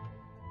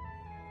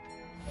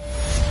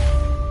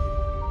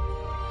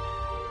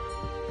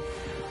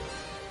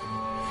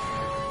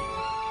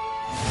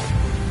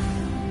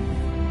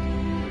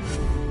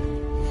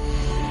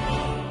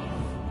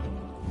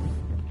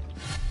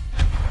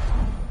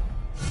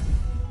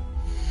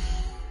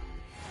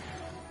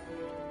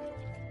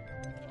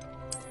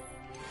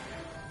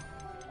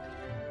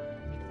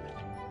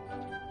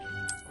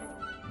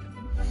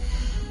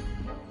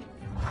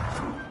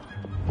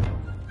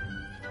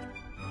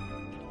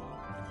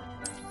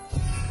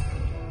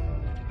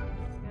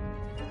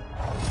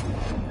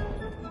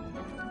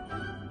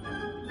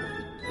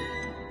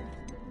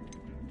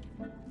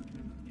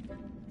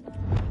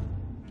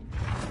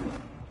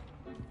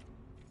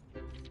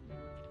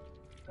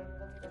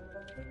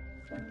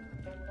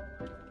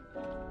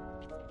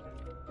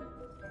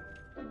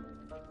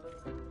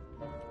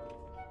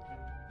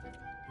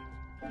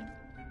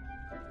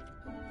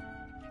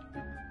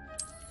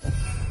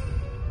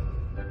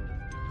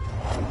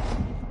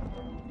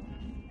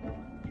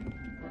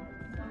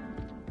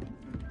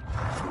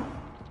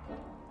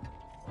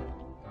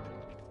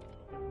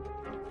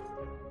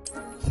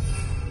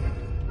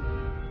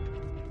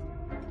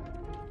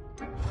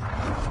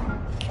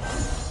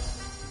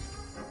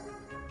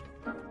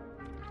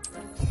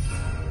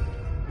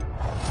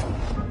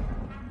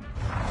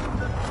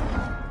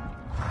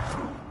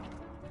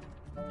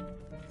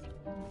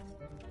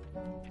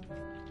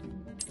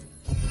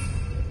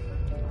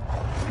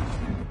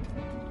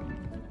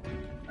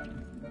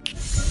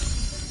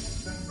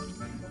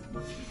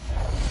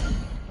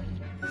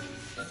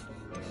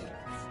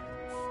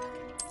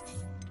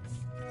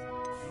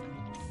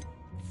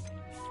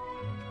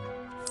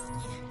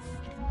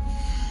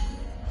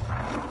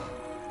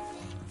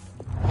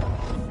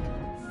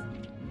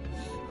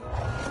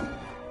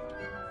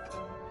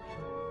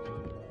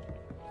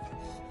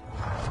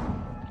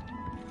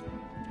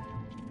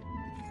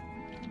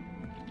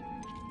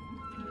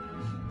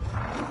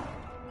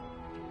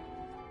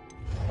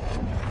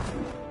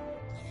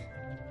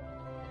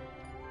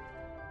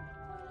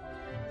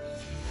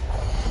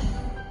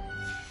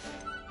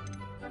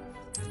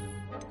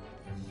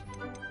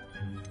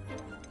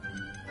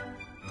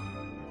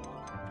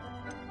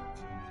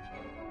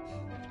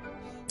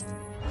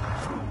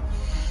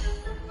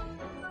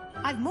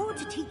 I've more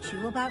to teach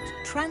you about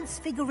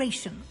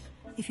transfiguration,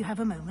 if you have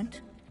a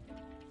moment.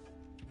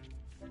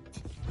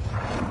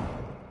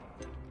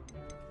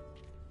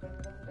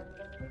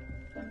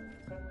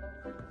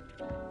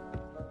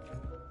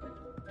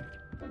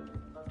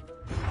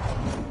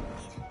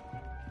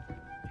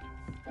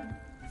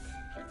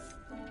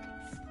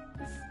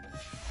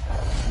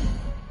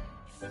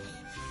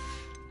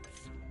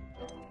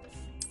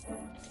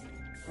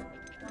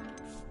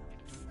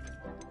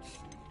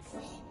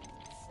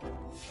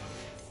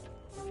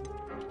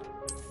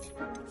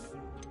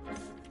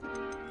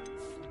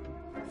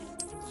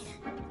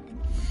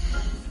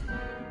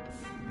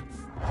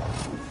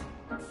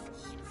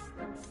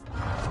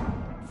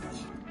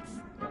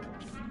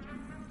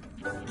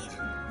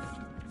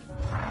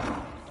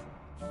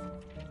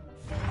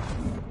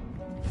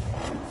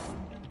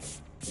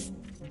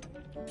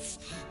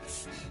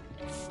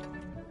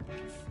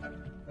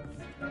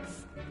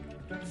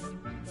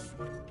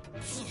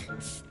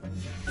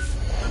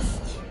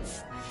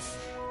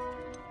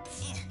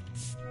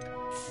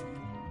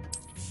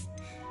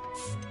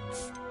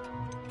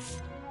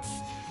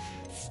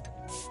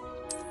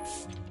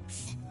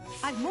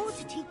 I've more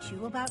to teach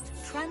you about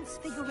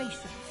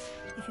transfiguration,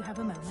 if you have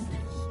a moment.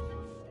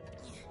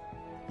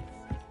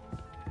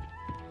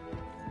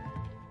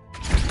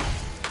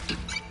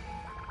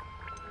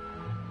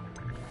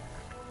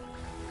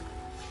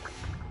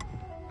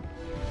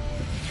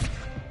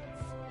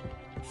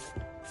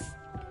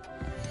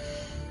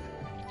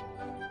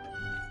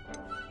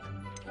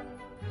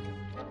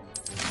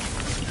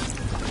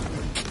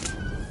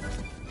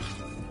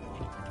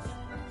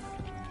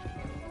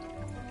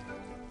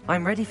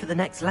 I'm ready for the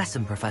next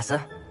lesson,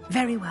 Professor.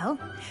 Very well.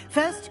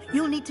 First,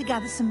 you'll need to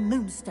gather some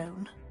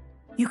moonstone.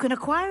 You can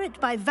acquire it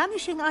by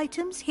vanishing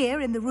items here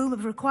in the Room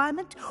of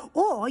Requirement,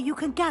 or you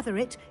can gather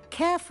it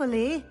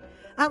carefully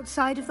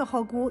outside of the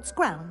Hogwarts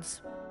grounds.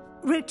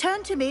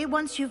 Return to me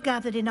once you've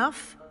gathered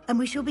enough, and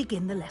we shall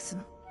begin the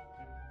lesson.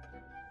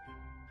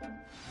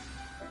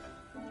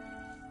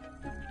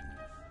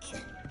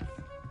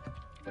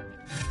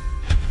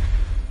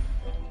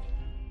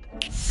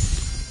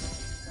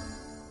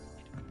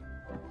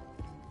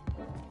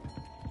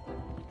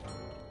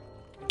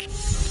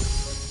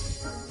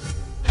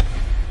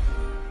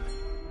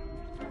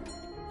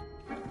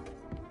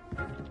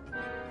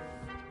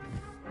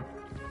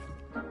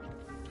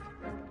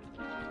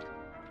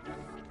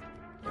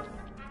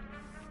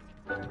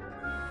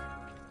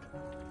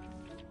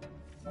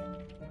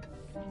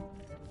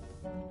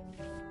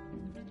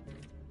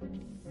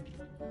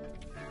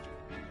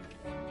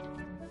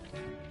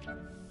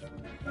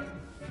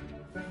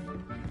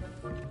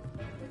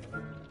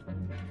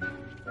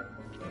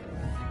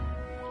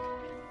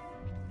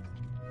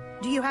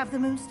 Do you have the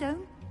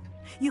moonstone?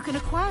 You can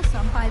acquire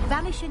some by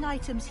vanishing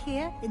items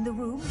here in the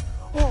room,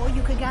 or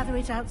you can gather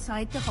it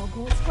outside the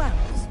Hogwarts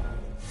grounds.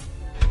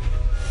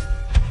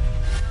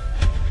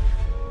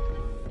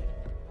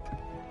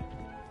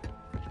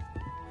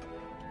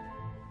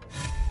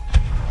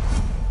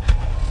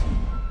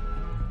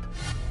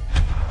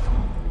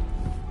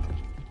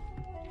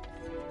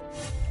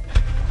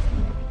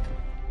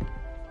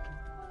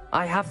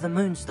 I have the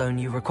moonstone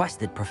you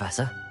requested,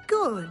 Professor.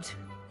 Good.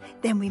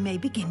 Then we may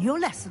begin your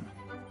lesson.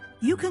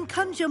 You can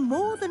conjure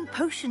more than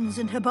potions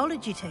and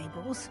herbology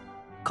tables.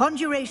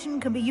 Conjuration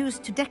can be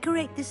used to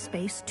decorate this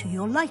space to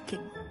your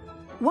liking.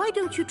 Why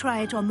don't you try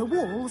it on the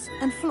walls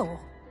and floor?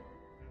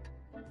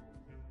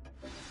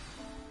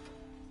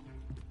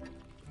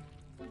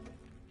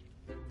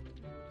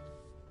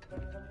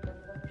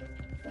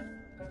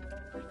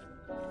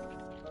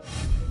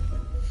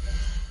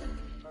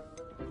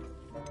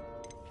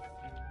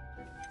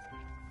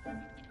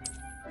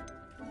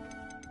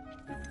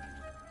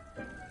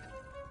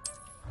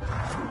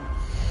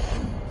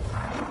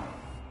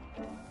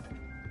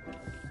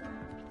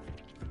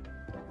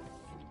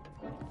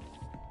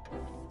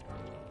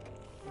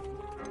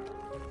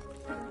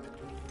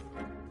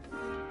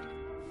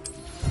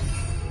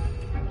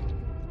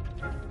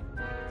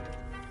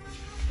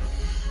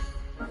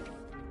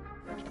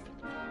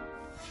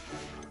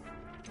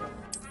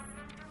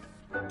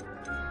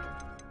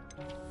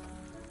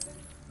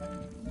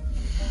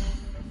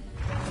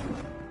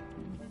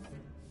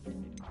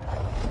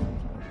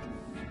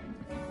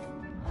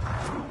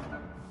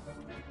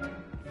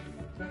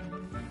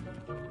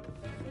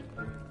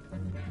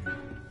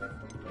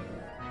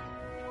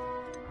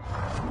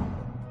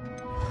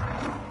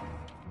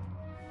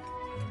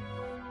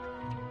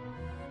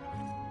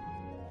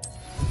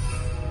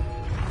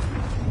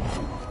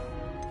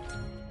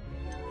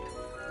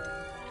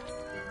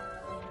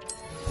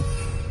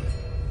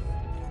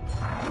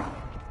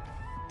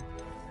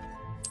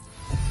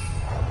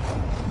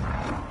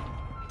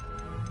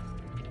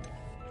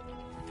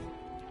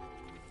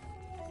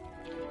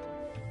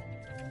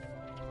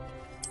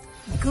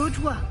 Good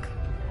work.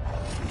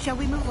 Shall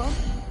we move on?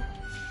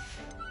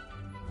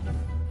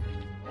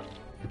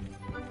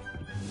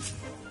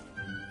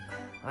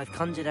 I've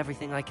conjured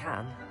everything I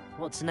can.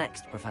 What's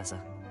next,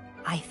 Professor?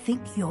 I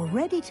think you're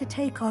ready to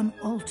take on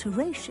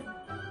alteration.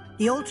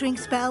 The altering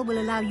spell will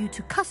allow you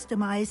to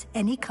customize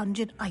any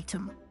conjured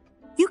item.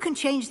 You can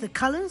change the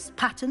colors,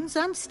 patterns,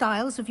 and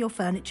styles of your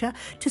furniture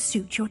to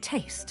suit your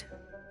taste.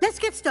 Let's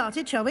get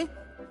started, shall we?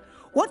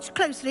 Watch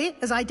closely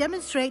as I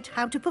demonstrate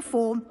how to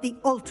perform the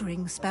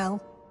altering spell.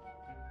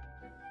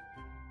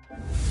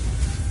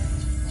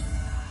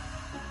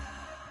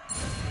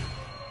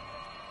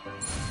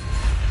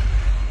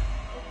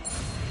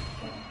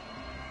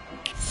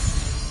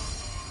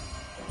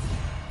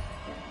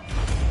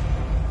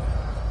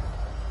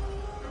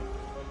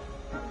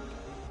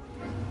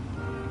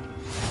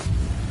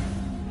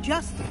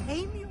 Just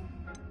aim your...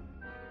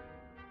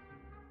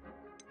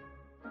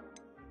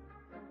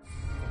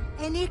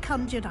 any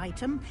conjured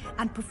item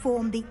and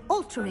perform the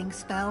altering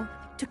spell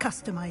to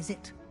customize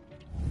it.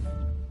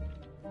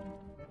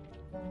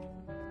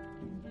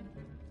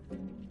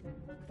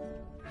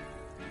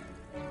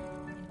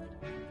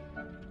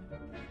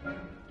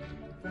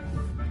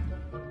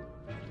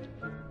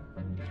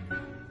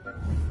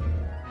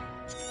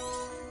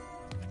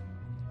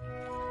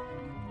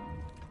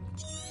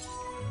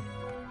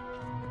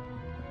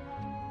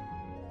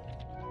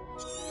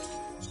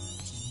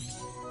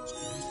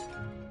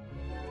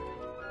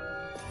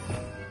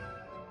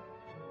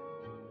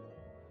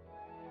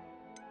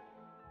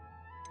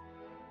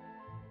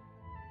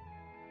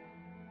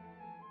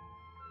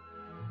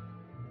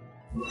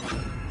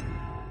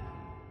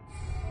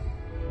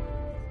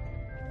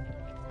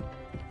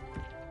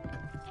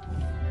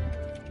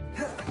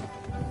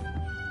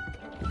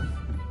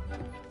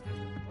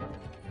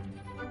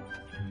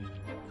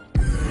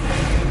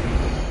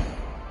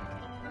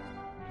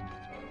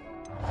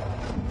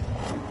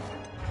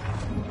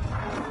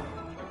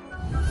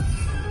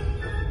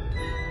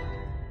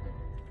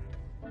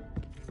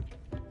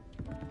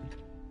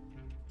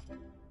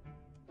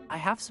 I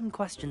have some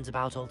questions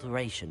about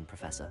alteration,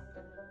 Professor.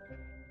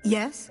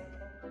 Yes?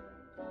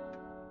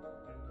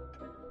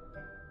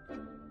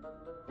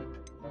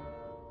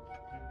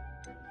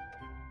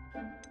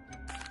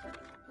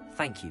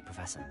 Thank you,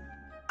 Professor.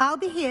 I'll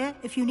be here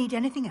if you need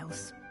anything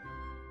else.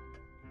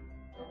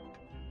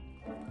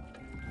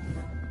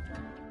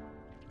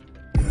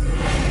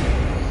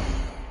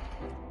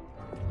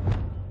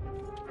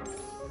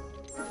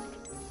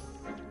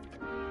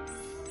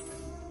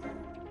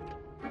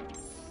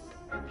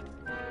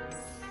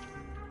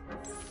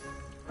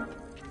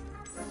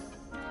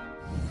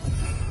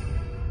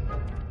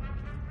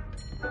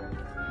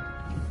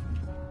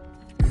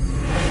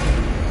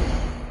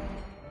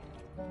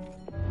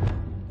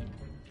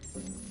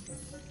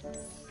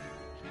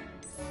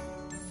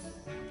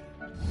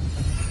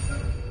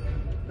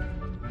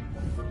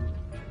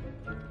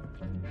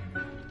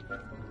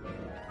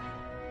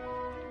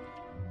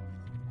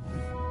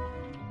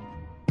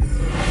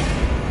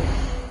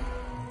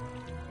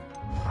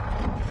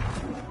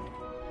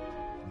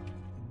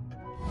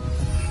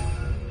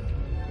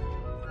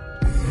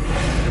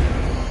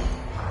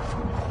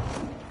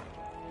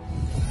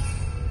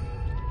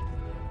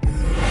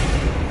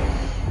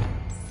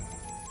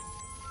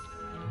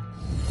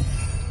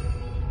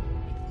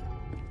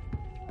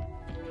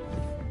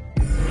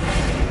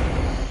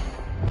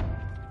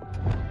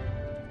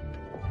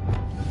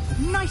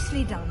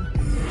 Nicely done.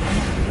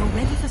 Now you're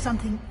ready for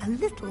something a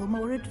little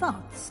more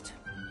advanced.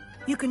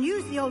 You can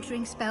use the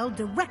altering spell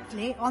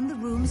directly on the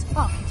room's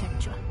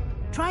architecture.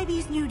 Try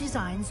these new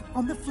designs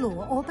on the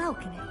floor or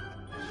balcony.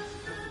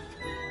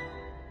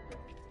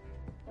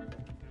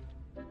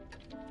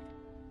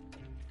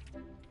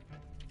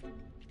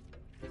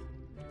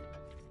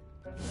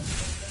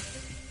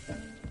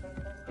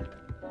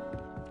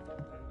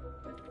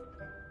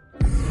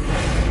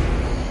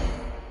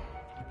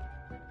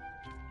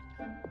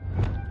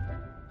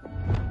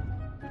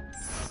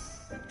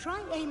 Try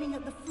aiming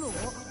at the floor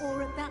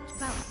or at that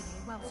balcony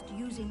whilst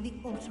using the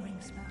altering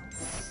spell.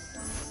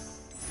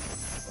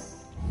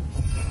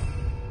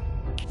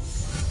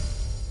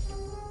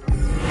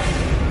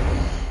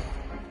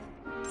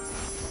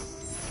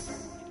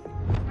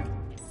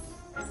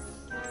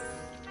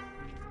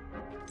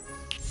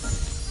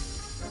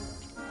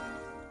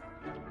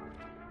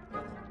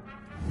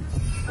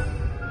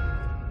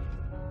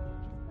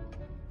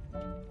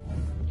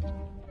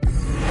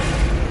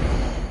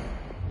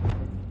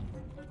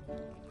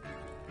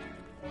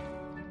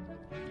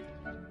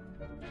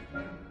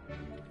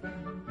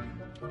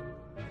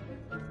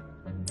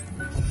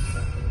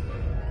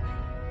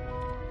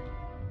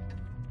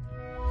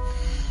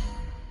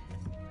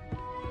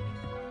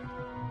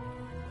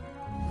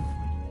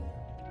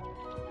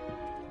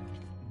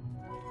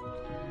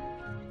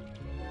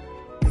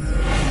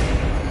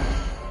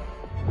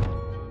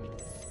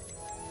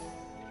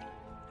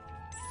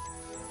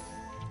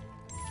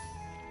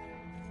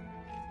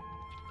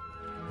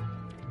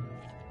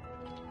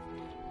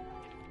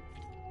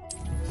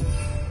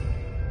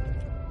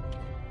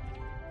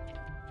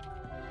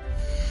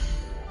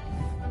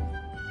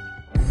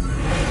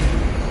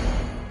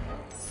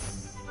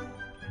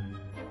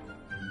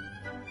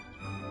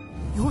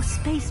 Your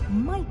space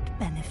might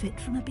benefit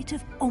from a bit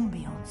of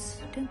ambiance,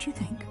 don't you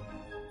think?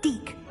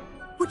 Deke,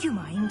 would you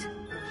mind?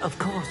 Of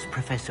course,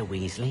 Professor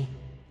Weasley.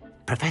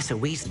 Professor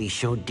Weasley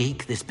showed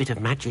Deke this bit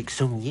of magic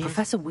some years...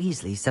 Professor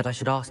Weasley said I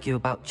should ask you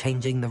about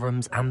changing the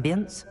room's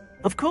ambience?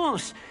 Of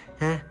course.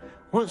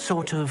 What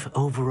sort of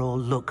overall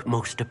look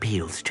most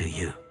appeals to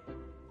you?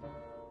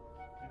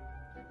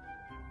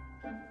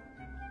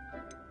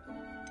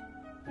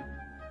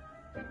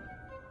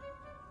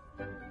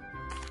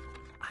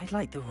 I'd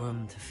like the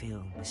room to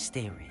feel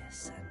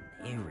mysterious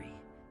and eerie,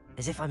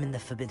 as if I'm in the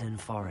Forbidden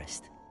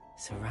Forest,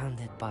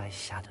 surrounded by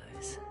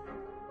shadows.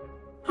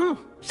 Oh,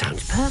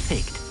 sounds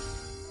perfect.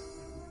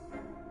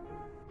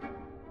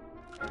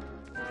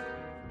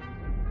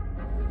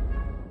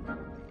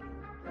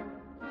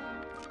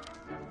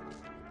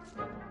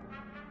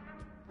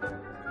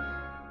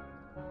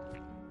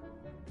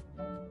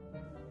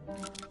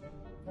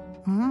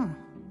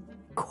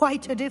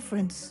 Quite a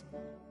difference.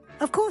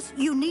 Of course,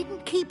 you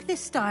needn't keep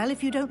this style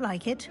if you don't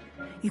like it.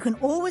 You can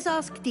always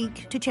ask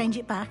Deke to change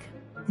it back.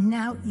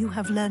 Now you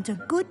have learnt a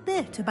good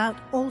bit about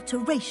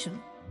alteration.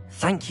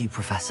 Thank you,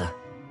 Professor.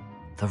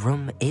 The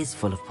room is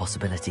full of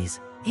possibilities.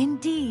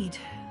 Indeed.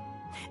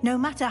 No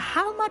matter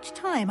how much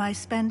time I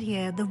spend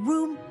here, the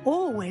room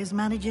always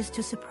manages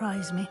to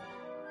surprise me.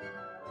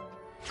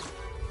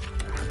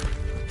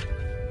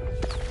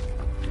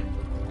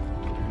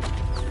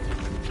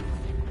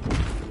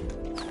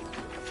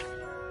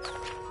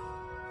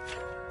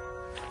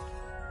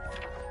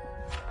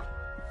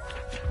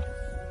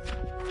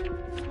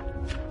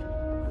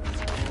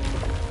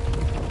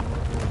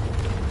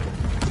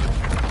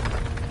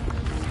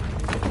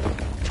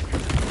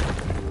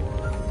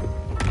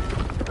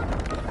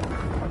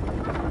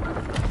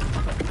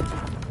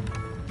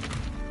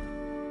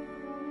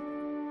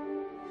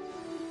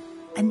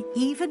 An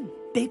even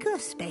bigger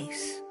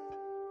space.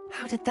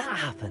 How did that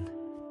happen?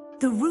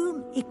 The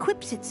room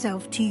equips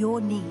itself to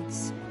your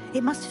needs.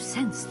 It must have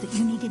sensed that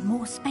you needed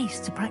more space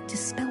to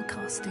practice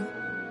spellcasting.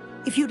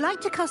 If you'd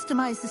like to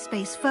customize the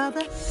space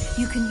further,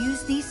 you can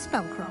use these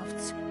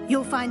spellcrafts.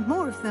 You'll find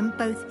more of them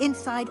both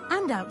inside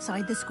and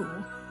outside the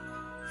school.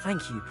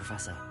 Thank you,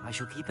 Professor. I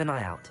shall keep an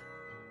eye out.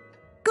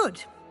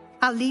 Good.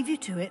 I'll leave you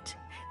to it.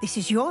 This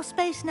is your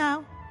space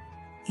now.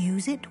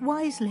 Use it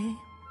wisely.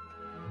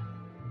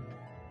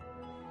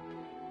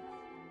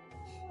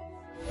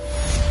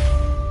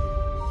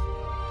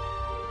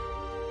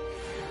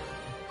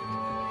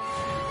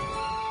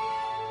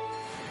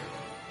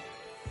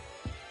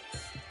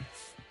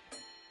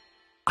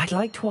 I'd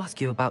like to ask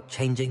you about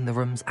changing the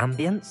room's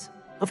ambience.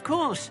 Of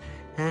course.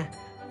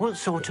 What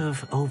sort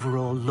of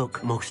overall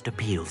look most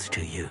appeals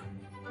to you?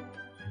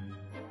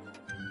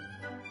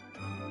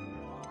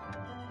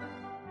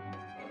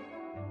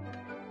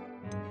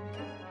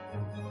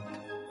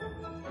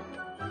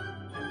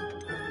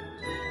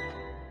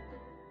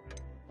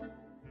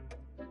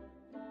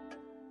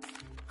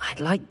 I'd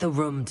like the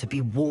room to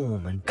be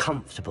warm and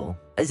comfortable,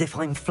 as if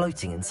I'm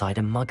floating inside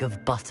a mug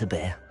of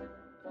butterbeer.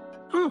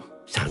 Oh,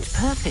 sounds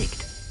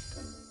perfect.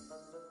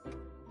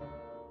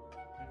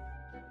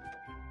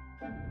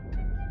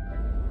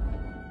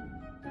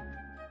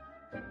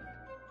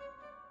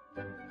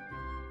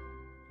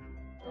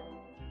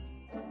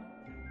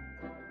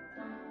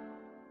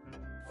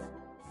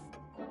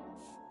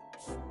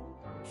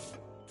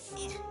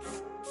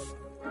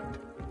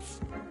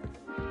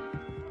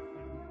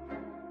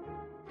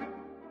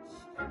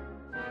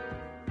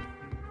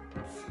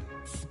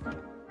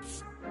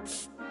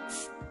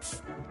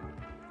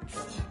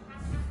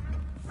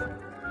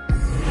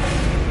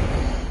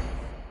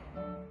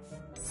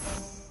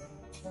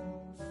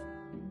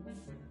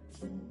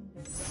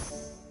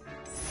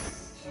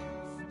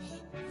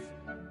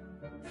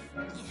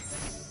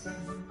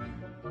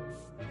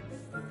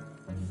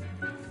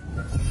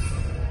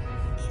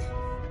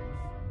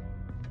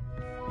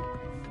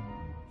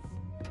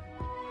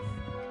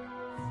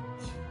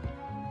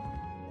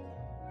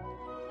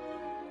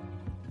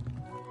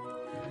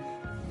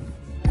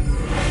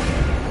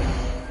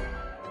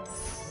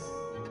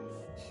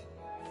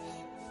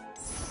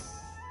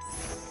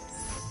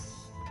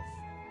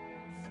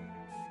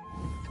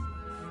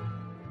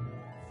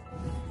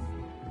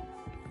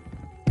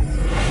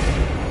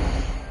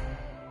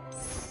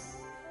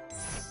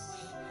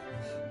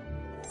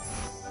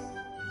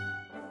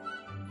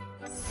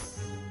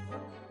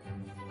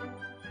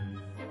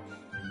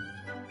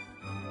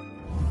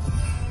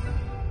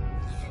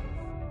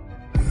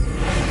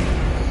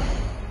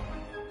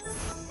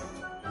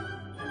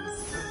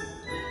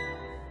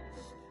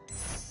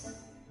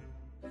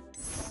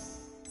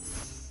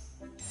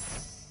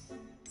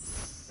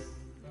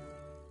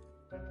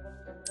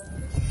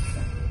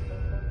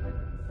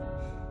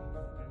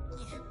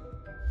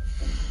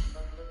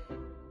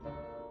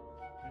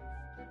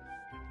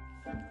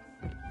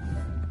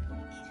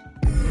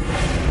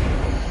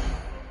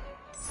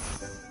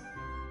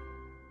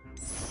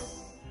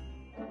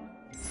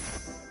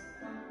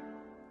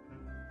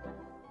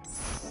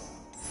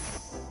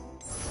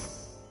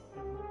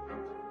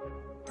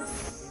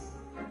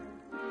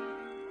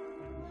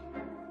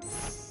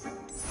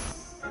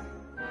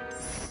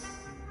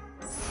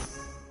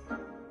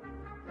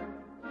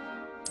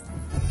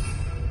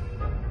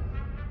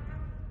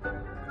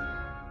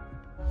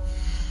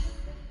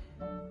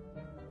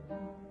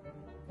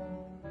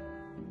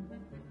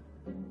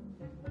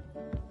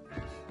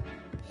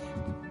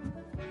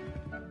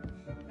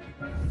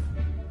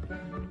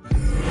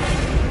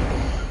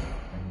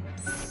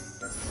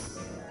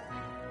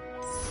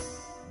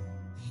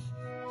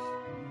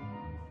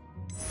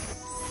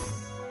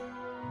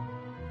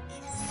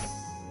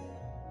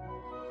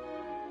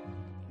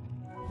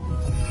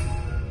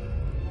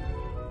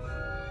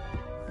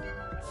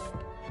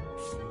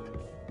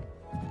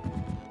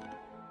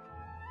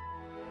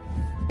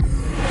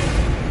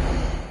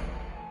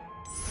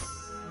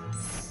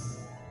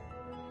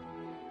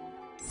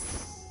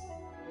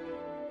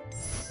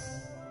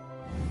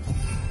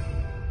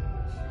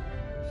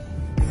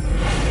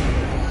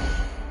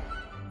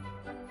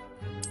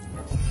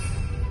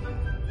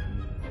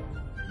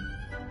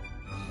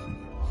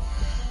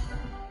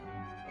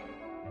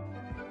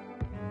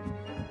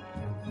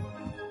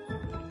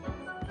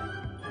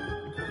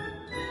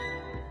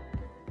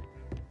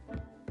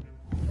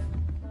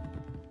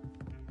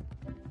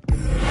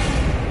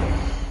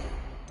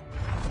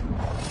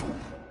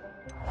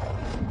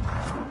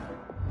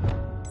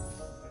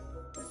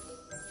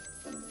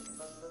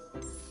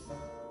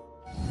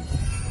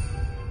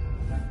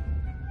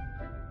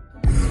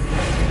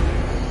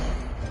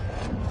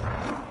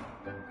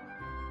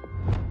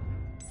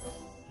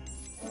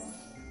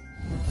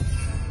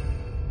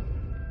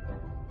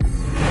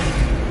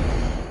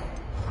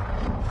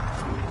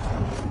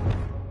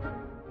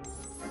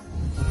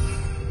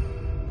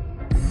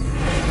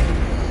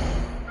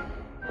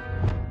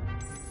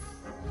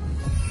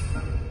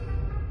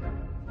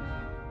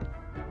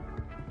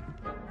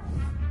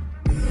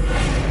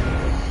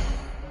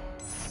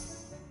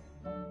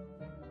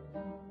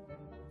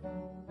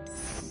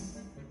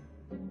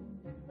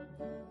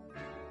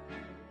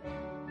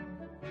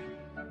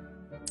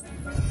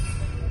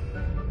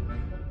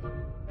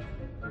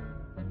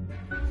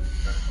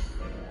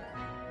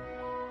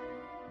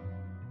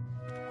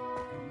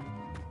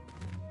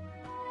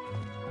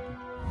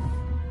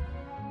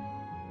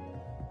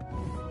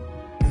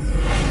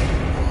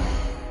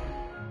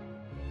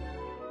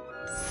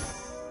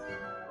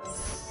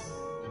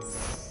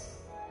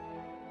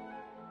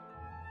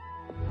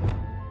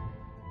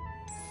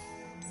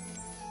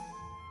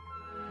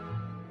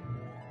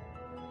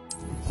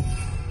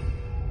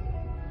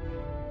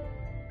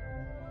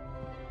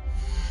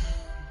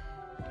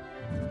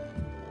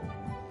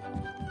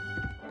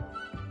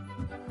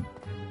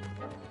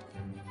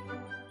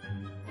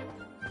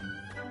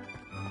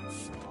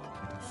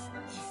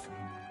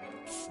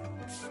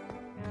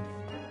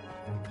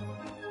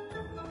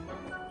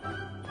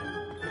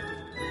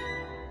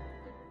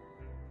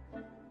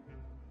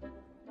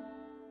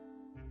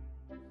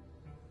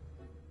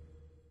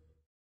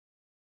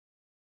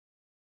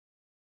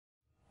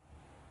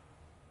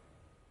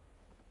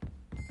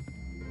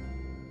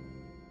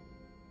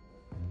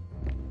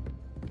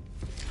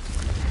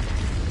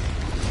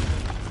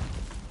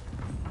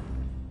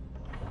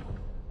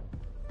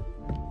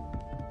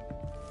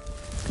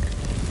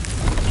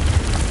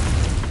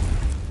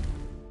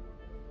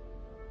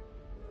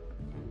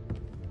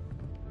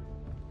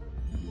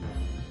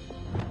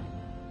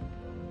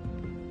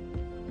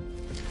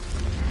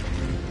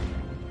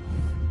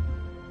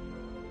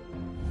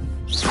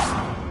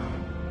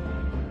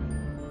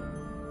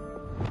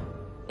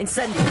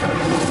 Incendio!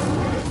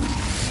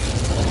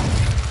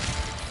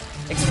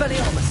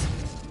 Expelliarmus!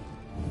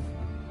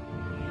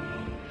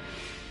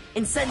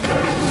 Incendio!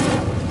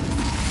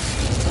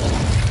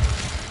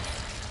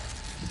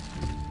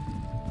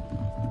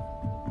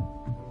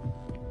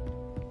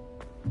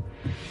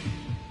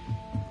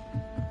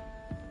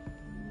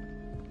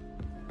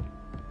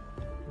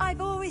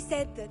 I've always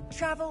said that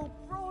travel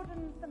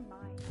broadens the mind.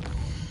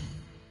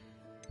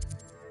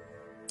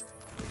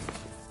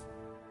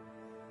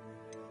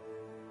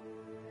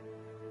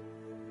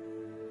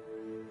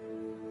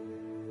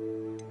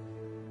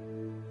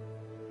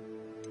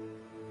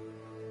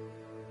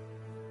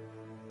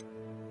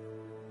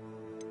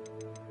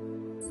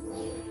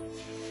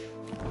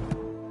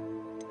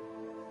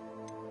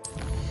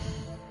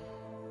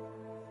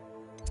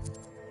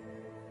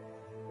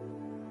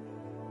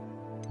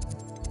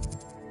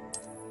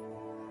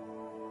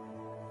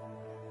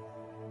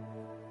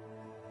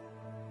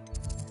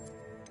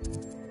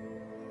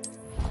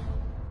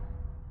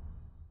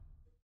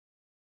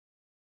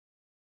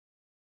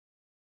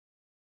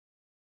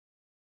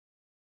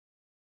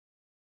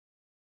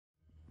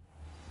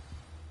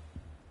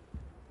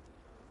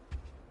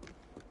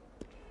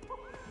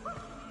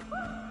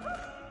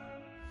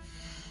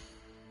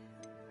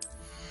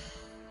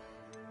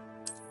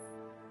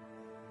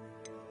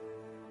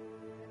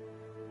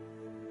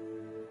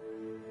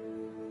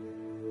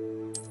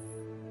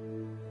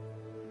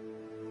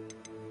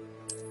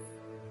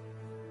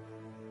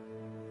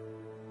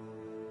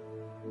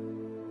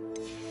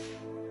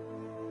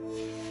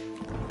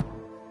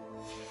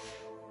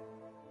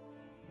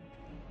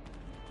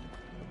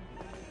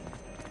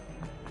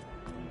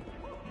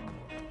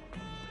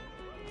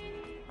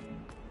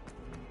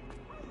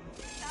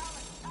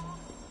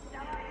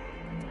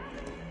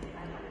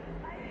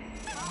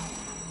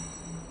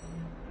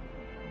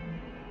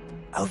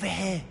 Over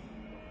here.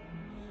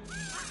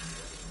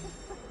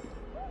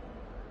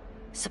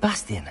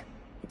 Sebastian,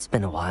 it's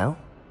been a while.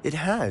 It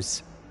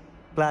has.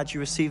 Glad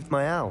you received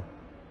my owl.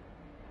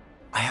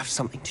 I have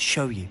something to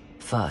show you.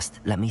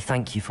 First, let me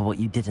thank you for what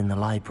you did in the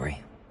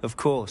library. Of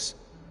course.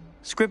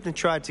 Scribner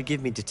tried to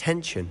give me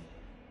detention,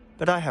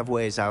 but I have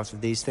ways out of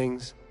these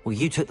things. Well,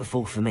 you took the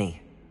fall for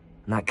me,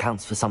 and that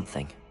counts for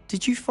something.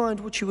 Did you find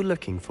what you were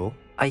looking for?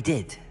 I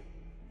did,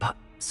 but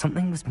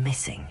something was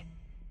missing.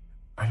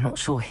 I'm not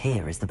sure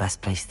here is the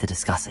best place to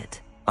discuss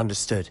it.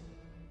 Understood.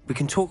 We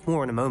can talk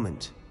more in a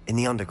moment, in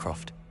the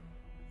Undercroft.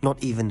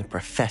 Not even the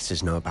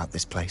professors know about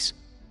this place.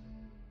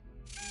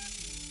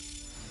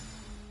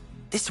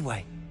 This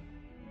way.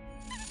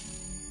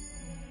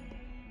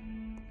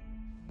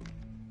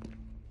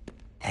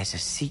 There's a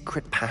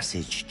secret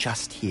passage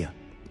just here.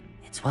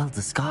 It's well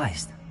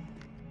disguised.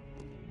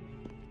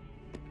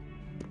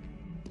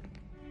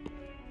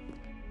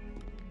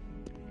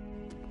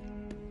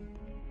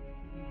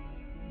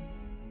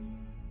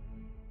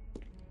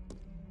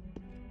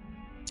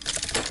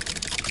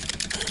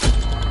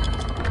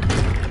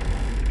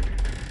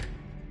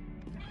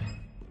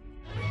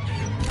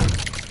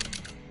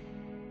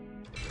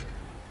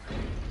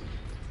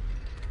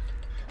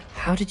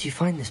 How did you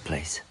find this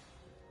place?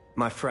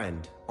 My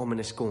friend,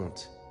 Ominous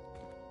Gaunt.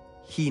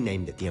 He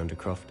named it the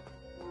Undercroft.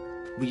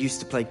 We used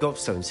to play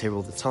gobstones here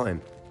all the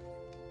time.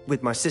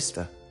 With my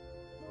sister,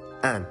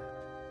 Anne.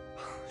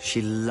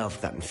 She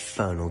loved that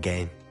infernal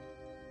game.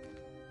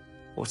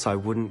 What I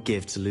wouldn't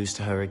give to lose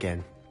to her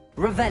again.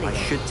 Revelio. I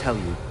should tell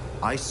you,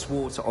 I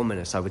swore to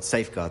Ominous I would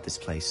safeguard this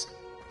place.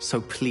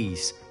 So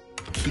please,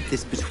 keep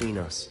this between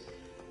us.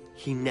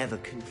 He never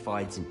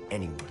confides in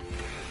anyone.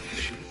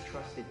 He's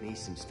trusted me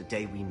since the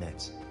day we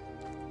met.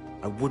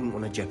 I wouldn't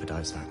want to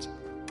jeopardize that.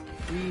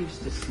 We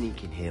used to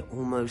sneak in here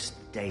almost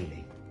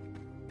daily.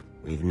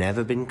 We've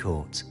never been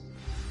caught.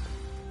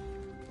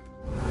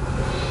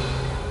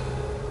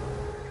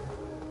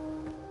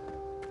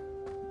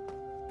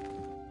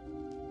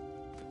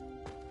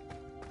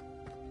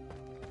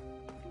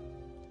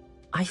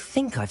 I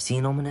think I've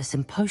seen Ominous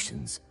in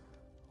potions.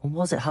 Or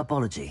was it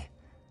herbology?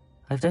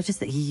 I've noticed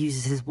that he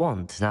uses his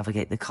wand to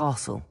navigate the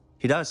castle.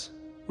 He does.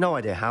 No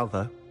idea how,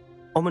 though.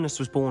 Ominous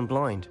was born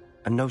blind,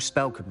 and no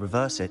spell could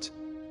reverse it.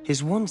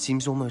 His wand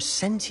seems almost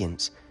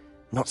sentient.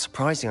 Not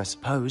surprising, I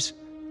suppose.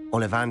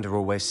 Ollivander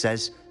always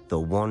says, the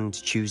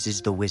wand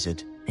chooses the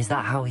wizard. Is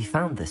that how he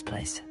found this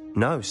place?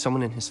 No,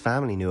 someone in his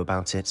family knew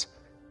about it.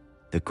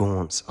 The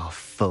Gaunts are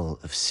full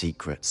of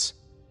secrets.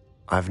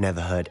 I've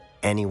never heard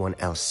anyone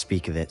else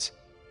speak of it,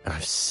 and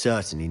I've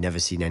certainly never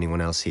seen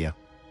anyone else here.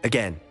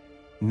 Again,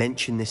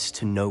 mention this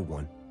to no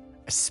one,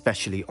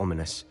 especially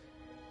Ominous.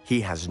 He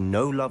has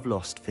no love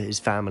lost for his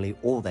family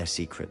or their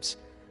secrets,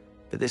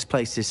 but this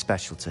place is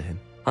special to him.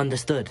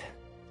 Understood.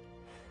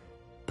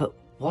 But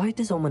why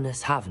does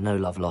Ominous have no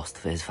love lost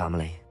for his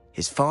family?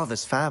 His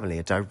father's family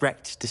are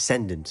direct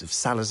descendants of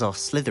Salazar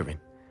Slytherin,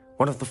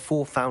 one of the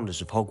 4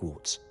 founders of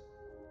Hogwarts.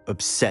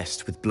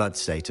 Obsessed with blood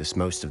status,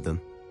 most of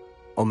them.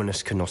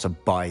 Ominous cannot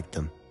abide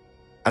them,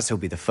 as he'll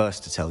be the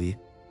first to tell you.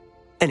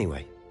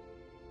 Anyway,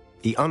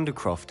 the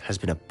Undercroft has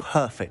been a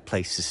perfect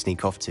place to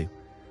sneak off to,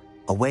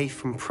 away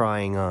from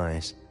prying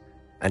eyes.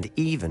 and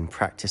even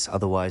practice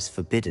otherwise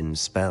forbidden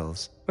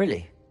spells.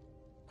 Really?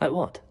 Like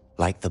what?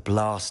 Like the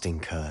blasting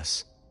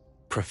curse.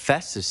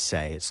 Professors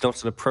say it's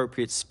not an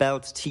appropriate spell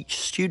to teach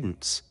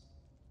students.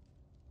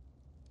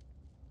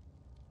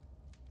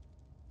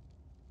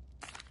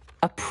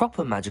 A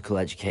proper magical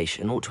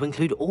education ought to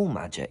include all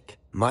magic.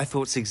 My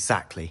thoughts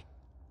exactly.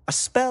 A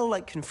spell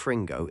like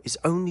Confringo is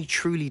only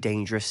truly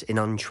dangerous in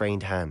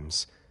untrained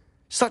hands.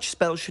 Such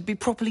spells should be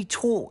properly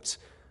taught,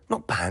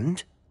 not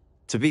banned.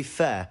 To be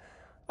fair,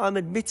 I'm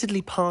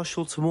admittedly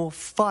partial to more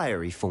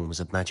fiery forms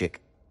of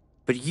magic,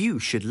 but you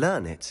should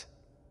learn it.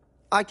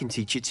 I can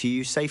teach it to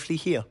you safely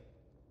here.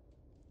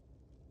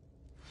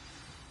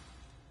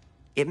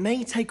 It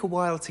may take a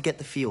while to get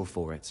the feel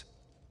for it.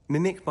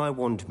 Mimic my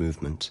wand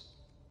movement.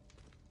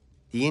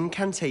 The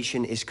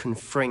incantation is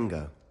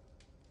Confringo.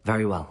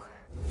 Very well.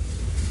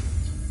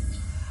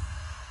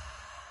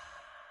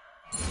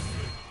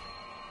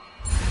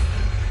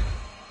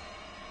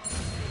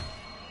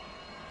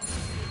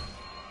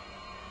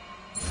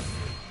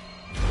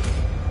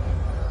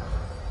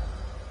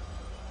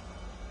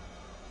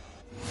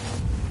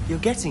 You're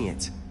getting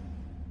it.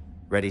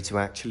 Ready to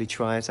actually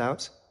try it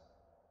out?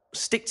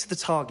 Stick to the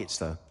targets,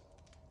 though.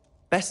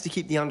 Best to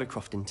keep the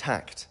undercroft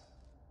intact.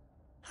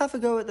 Have a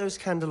go at those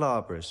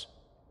candelabras.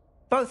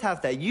 Both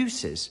have their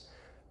uses,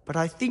 but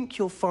I think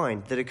you'll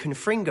find that a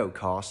Confringo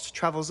cast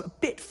travels a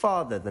bit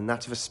farther than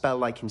that of a spell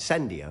like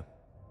Incendio.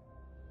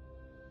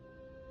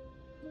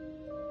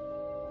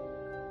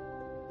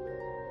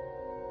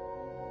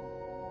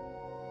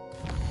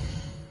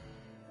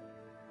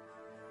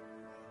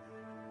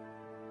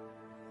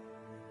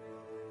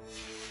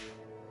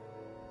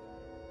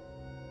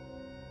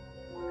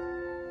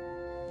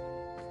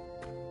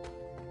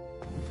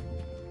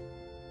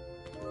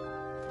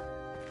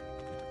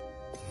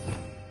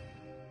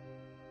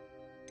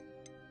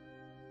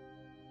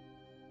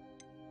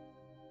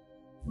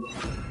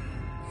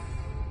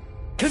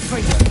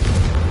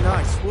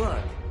 Nice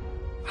work.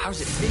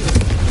 How's it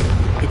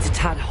feel? It's a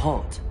tad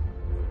hot.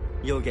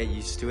 You'll get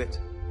used to it.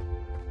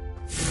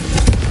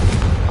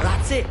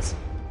 That's it.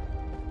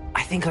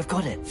 I think I've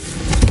got it.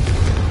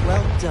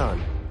 Well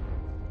done.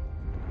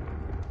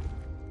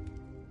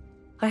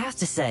 I have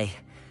to say,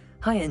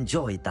 I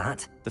enjoyed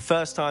that. The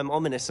first time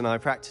Ominous and I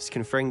practiced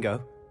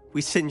Confringo,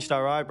 we singed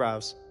our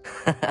eyebrows.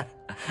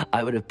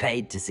 I would have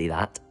paid to see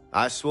that.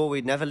 I swore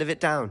we'd never live it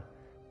down.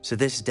 So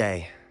this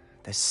day,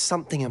 there's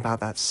something about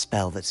that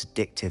spell that's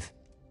addictive.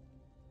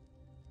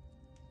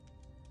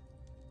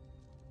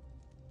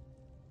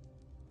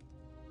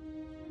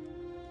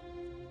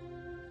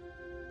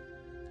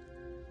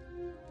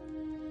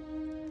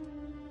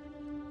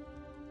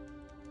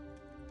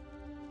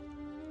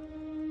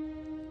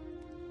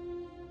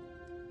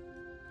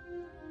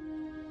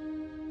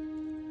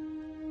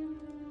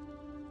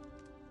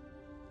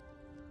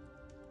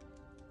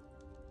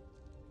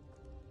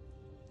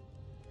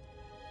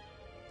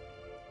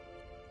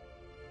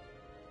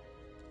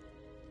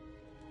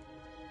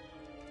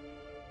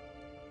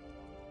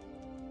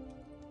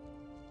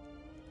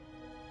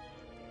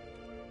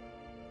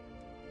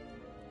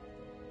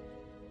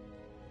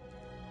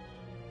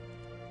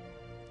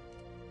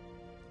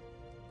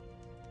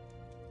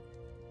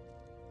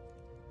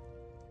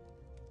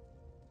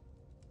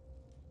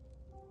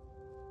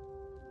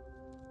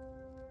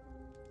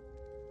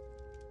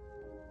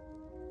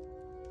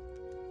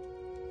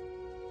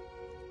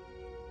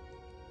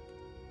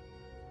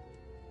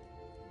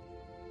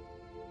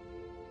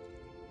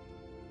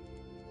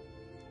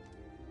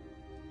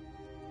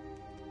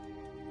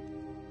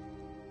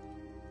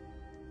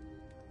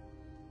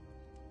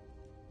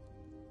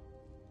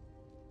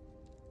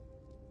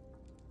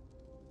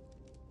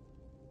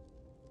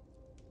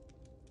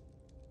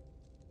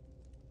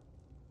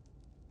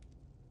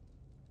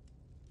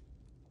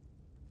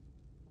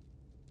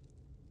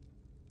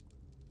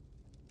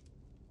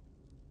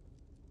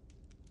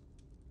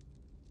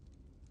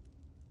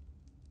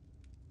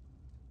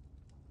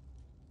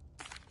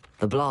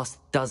 The blast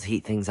does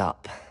heat things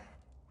up.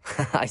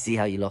 I see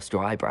how you lost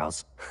your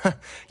eyebrows.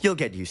 You'll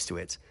get used to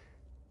it.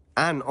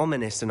 Anne,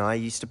 Ominous and I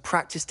used to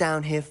practice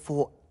down here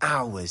for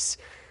hours.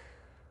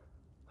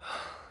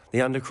 The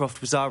Undercroft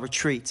was our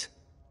retreat.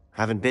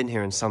 Haven't been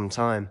here in some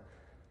time.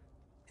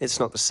 It's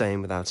not the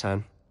same without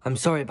Anne. I'm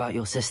sorry about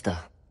your sister.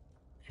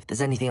 If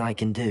there's anything I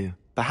can do...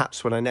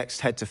 Perhaps when I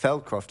next head to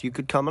Feldcroft, you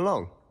could come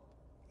along.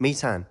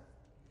 Meet Anne.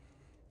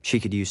 She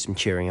could use some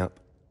cheering up.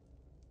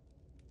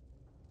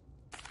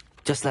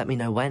 Just let me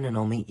know when and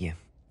I'll meet you.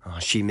 Oh,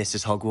 she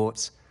misses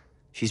Hogwarts.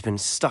 She's been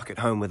stuck at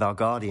home with our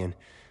guardian,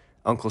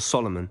 Uncle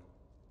Solomon.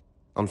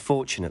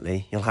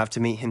 Unfortunately, you'll have to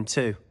meet him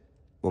too.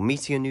 Well,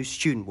 meeting a new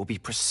student will be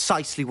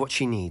precisely what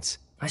she needs.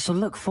 I shall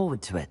look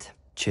forward to it.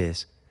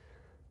 Cheers.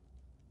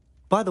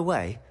 By the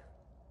way,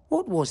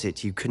 what was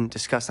it you couldn't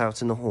discuss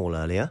out in the hall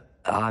earlier?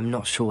 I'm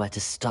not sure where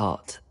to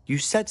start. You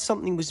said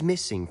something was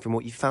missing from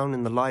what you found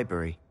in the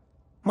library.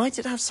 Might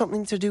it have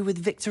something to do with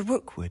Victor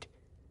Rookwood?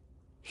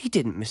 He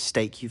didn't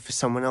mistake you for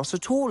someone else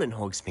at all in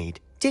Hogsmeade,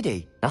 did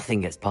he?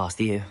 Nothing gets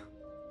past you.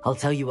 I'll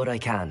tell you what I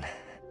can.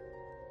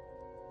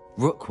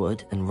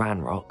 Rookwood and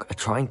Ranrock are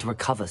trying to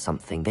recover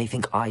something they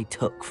think I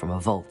took from a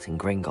vault in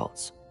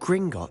Gringotts.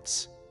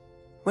 Gringotts?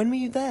 When were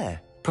you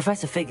there?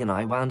 Professor Fig and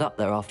I wound up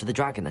there after the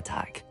dragon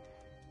attack.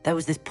 There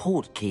was this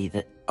port key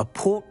that... A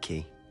port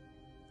key?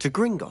 To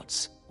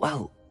Gringotts?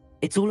 Well,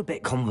 it's all a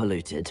bit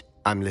convoluted.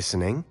 I'm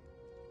listening.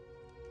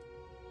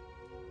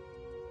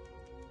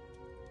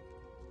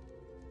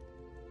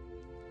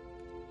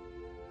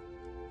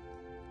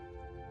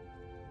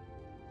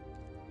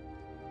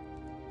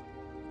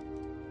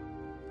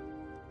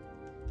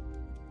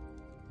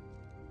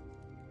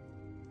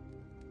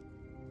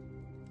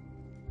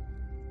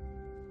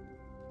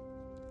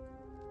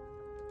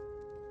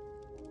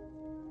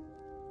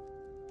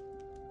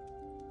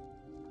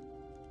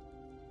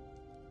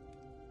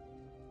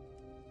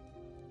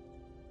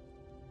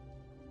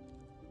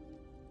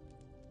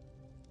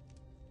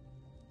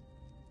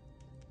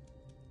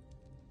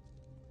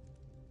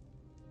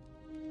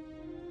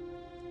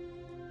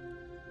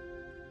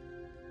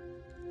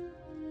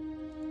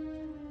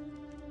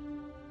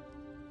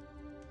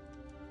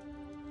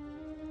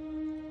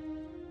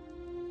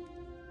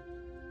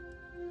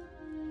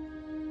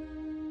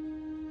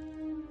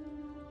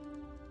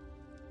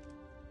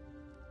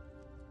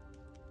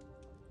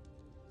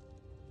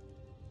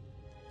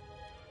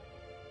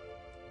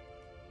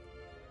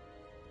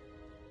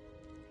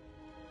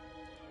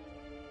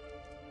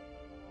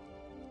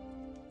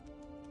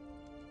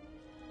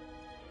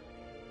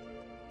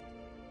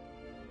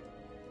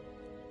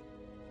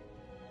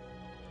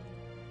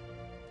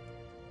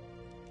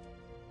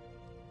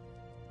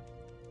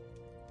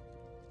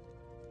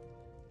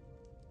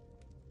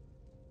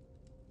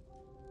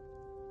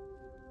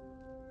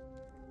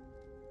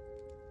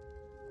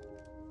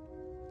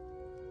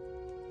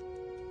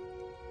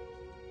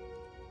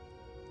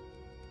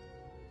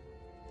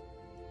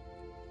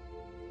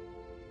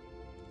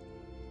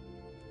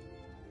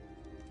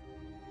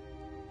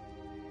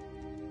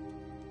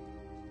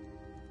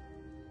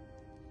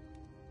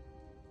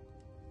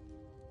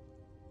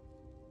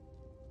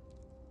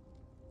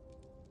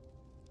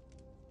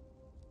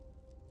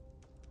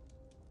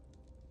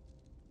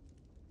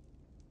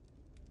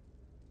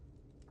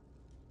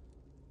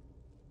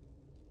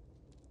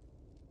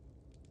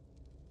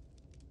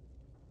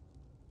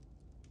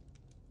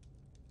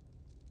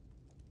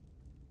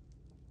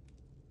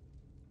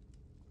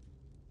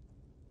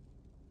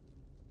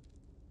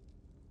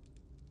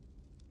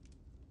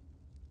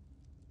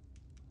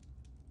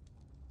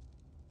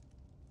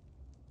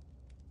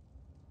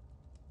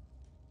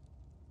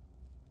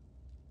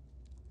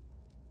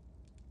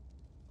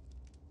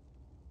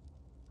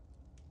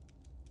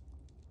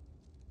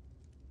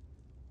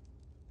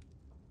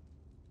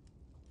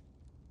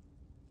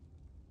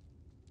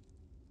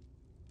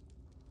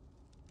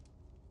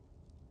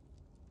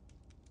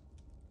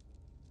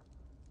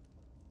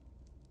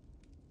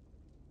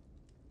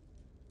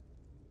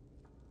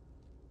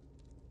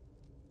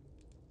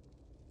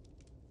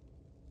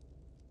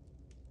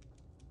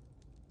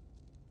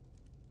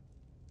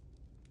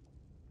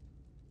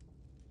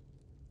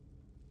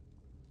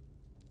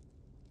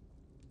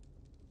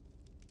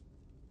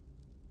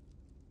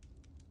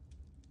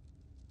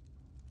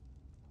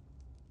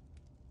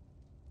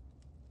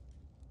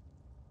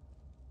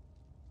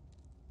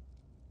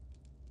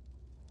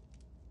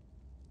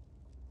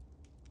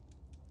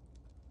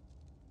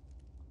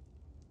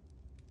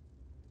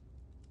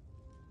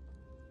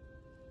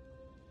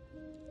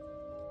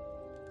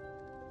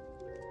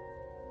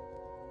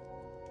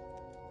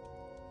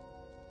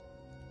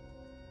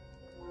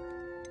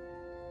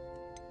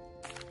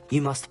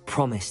 You must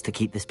promise to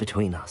keep this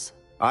between us.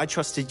 I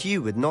trusted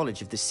you with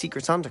knowledge of the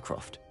secret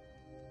Undercroft.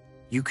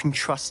 You can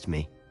trust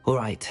me. All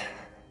right.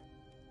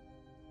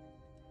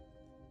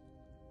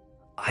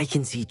 I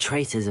can see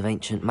traces of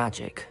ancient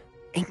magic.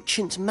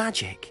 Ancient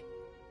magic?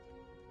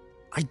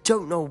 I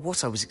don't know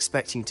what I was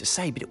expecting you to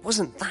say, but it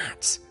wasn't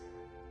that.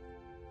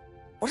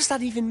 What does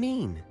that even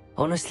mean?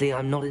 Honestly,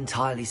 I'm not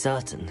entirely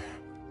certain.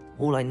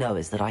 All I know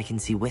is that I can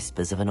see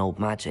whispers of an old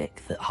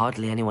magic that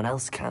hardly anyone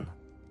else can.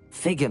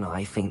 Fig and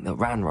I think that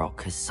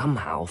Ranrock has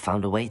somehow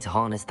found a way to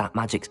harness that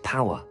magic's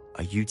power.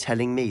 Are you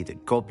telling me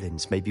that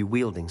goblins may be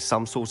wielding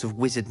some sort of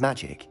wizard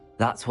magic?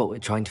 That's what we're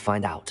trying to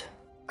find out.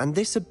 And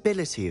this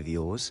ability of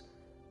yours,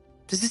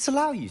 does it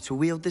allow you to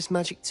wield this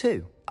magic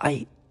too?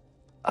 I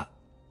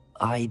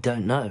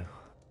don't know.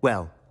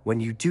 Well, when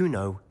you do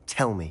know,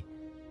 tell me.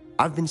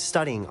 I've been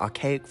studying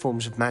archaic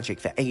forms of magic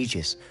for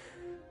ages.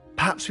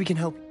 Perhaps we can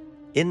help.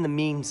 In the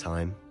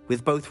meantime,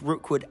 with both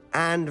Rookwood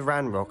and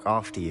Ranrock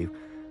after you,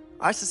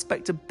 I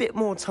suspect a bit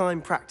more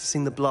time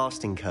practicing the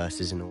blasting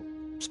curses and all.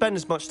 Spend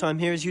as much time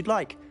here as you'd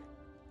like.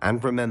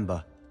 And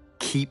remember,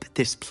 keep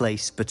this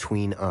place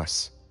between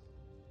us.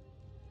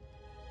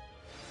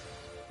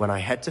 When I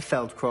head to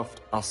Feldcroft,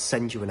 I'll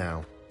send you an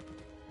owl.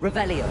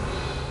 Revelio.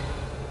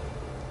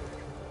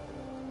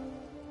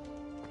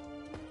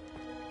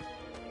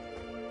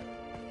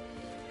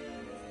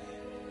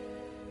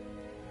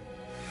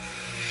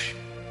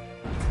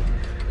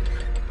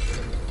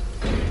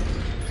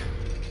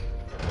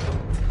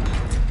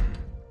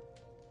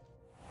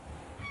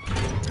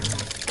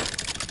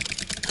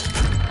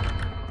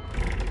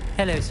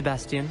 Hello,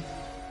 Sebastian.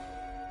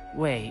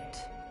 Wait.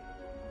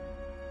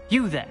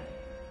 You there?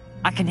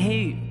 I can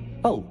hear you.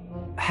 Oh,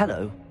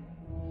 hello.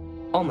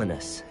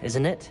 Ominous,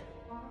 isn't it?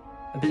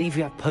 I believe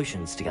we have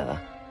potions together.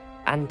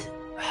 And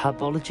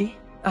herbology?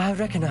 I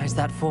recognize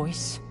that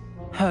voice.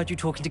 Heard you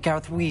talking to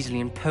Gareth Weasley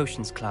in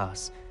potions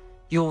class.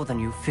 You're the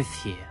new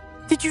 5th year.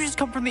 Did you just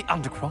come from the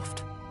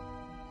Undercroft?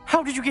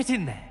 How did you get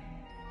in there?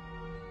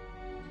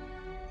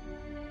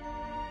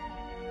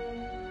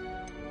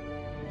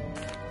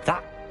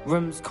 That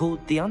room's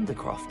called the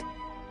Undercroft.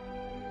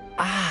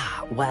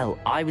 Ah, well,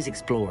 I was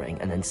exploring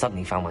and then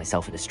suddenly found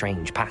myself in a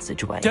strange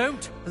passageway.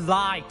 Don't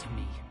lie to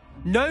me.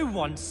 No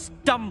one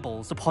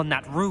stumbles upon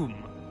that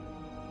room.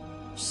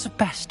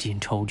 Sebastian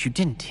told you,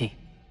 didn't he?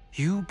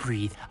 You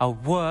breathe a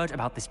word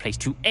about this place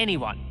to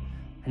anyone,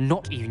 and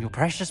not even your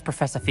precious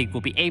Professor Fig will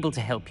be able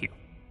to help you.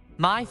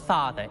 My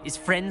father is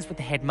friends with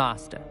the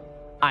headmaster.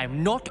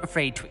 I'm not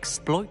afraid to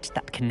exploit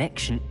that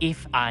connection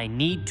if I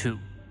need to.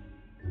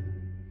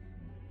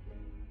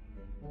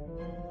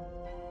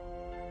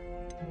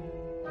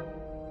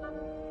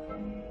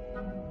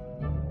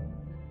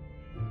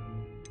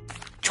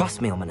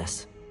 Trust me,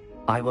 Ominous.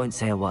 I won't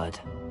say a word.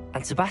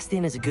 And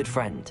Sebastian is a good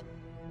friend.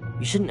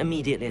 You shouldn't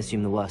immediately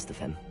assume the worst of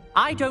him.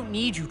 I don't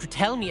need you to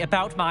tell me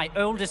about my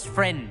oldest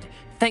friend.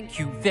 Thank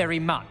you very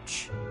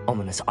much.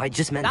 Ominous, I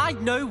just meant... I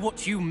know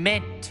what you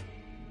meant.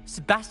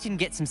 Sebastian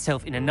gets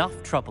himself in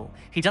enough trouble.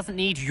 He doesn't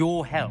need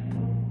your help.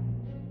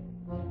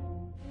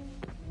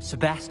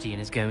 Sebastian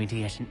is going to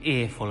get an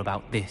earful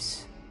about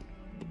this.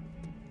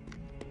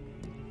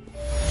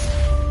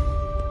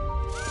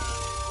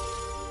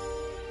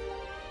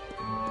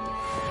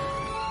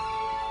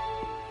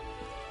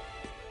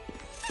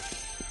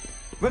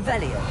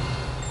 Revelio.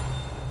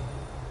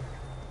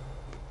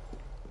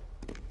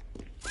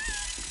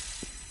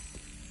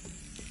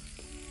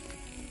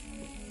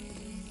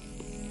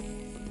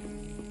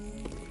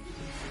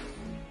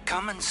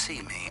 Come and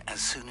see me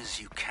as soon as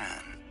you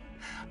can.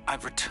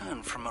 I've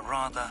returned from a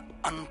rather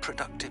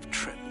unproductive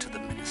trip to the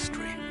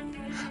Ministry,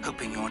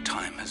 hoping your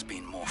time has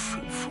been more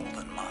fruitful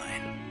than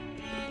mine.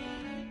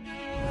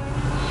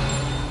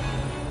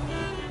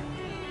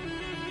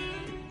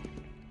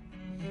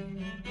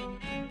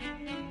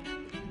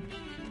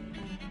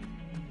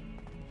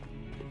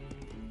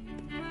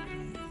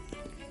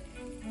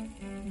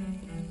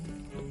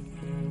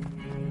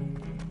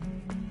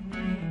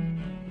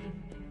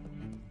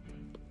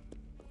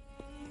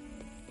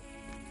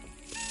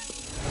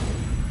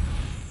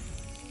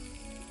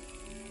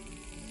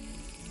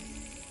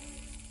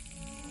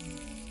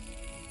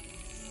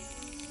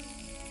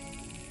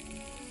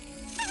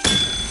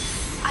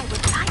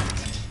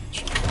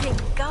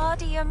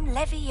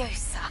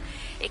 Leviosa.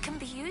 It can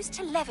be used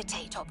to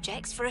levitate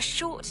objects for a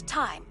short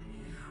time.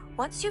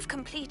 Once you've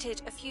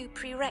completed a few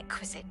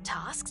prerequisite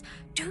tasks,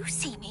 do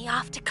see me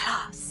after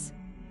class.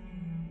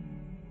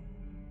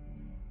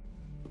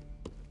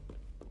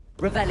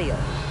 Revelio.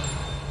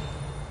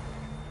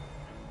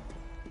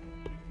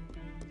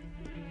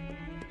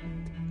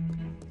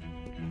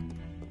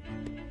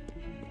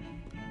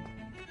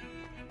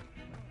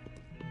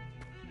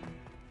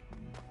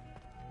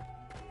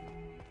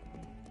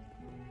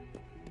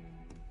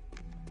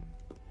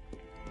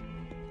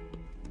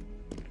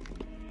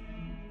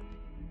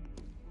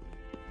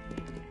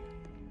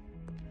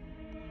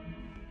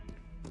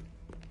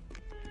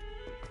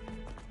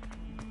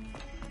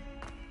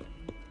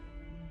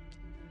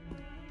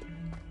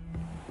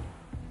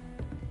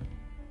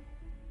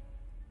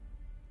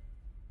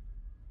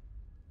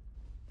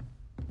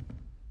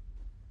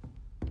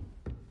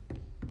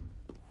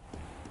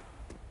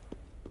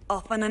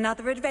 Off on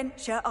another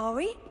adventure, are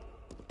we?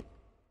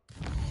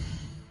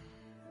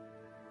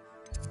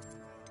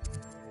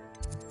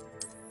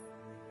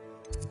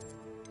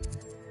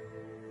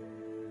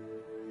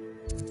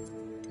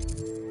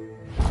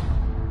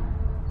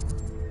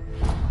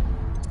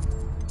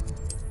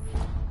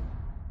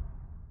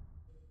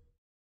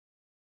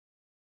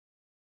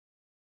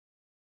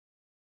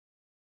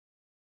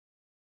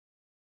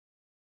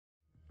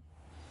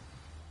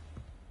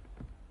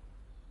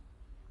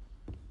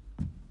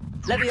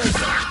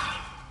 Leviosa.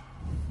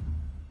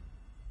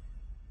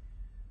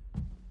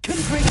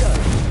 Confringo.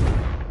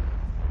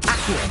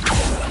 Accio.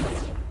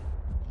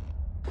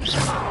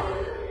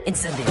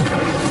 Incendio.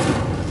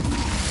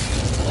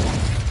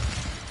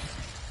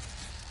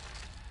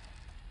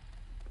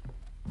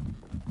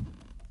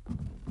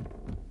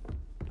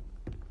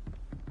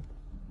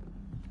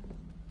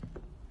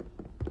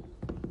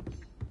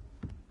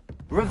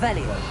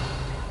 Revelio.